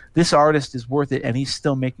chance. This artist is worth it, and he's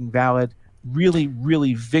still making valid, really,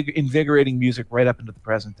 really invigorating music right up into the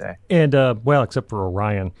present day. And except for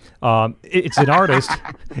Orion, it's an artist.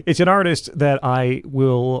 It's an artist that I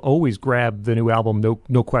will always grab the new album.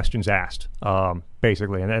 No questions asked.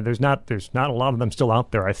 Basically, and there's not a lot of them still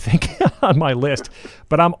out there, I think, on my list.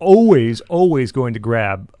 But I'm always going to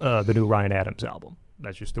grab the new Ryan Adams album.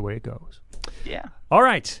 That's just the way it goes. Yeah. All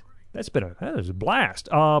right. That was a blast.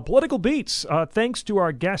 Political Beats. Thanks to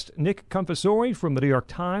our guest, Nick Confessori from the New York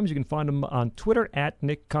Times. You can find him on Twitter at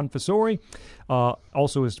Nick Confessori.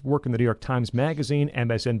 Also his work in the New York Times Magazine,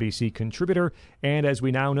 MSNBC contributor, and as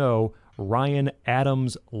we now know, Ryan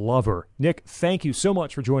Adams lover. Nick, thank you so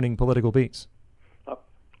much for joining Political Beats.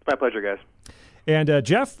 My pleasure, guys. And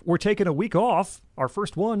Jeff, we're taking a week off, our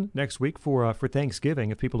first one next week for Thanksgiving,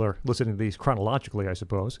 if people are listening to these chronologically, I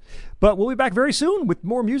suppose. But we'll be back very soon with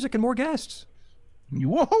more music and more guests.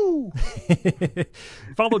 Whoa!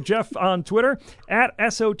 Follow Jeff on Twitter at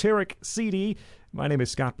EsotericCD. My name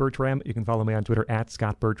is Scott Bertram. You can follow me on Twitter at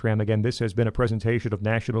Scott Bertram. Again, this has been a presentation of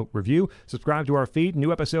National Review. Subscribe to our feed.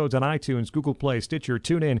 New episodes on iTunes, Google Play, Stitcher,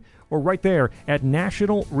 TuneIn, or right there at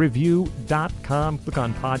nationalreview.com. Click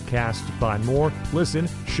on podcasts to find more. Listen,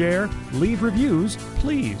 share, leave reviews,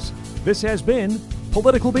 please. This has been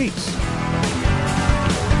Political Beats.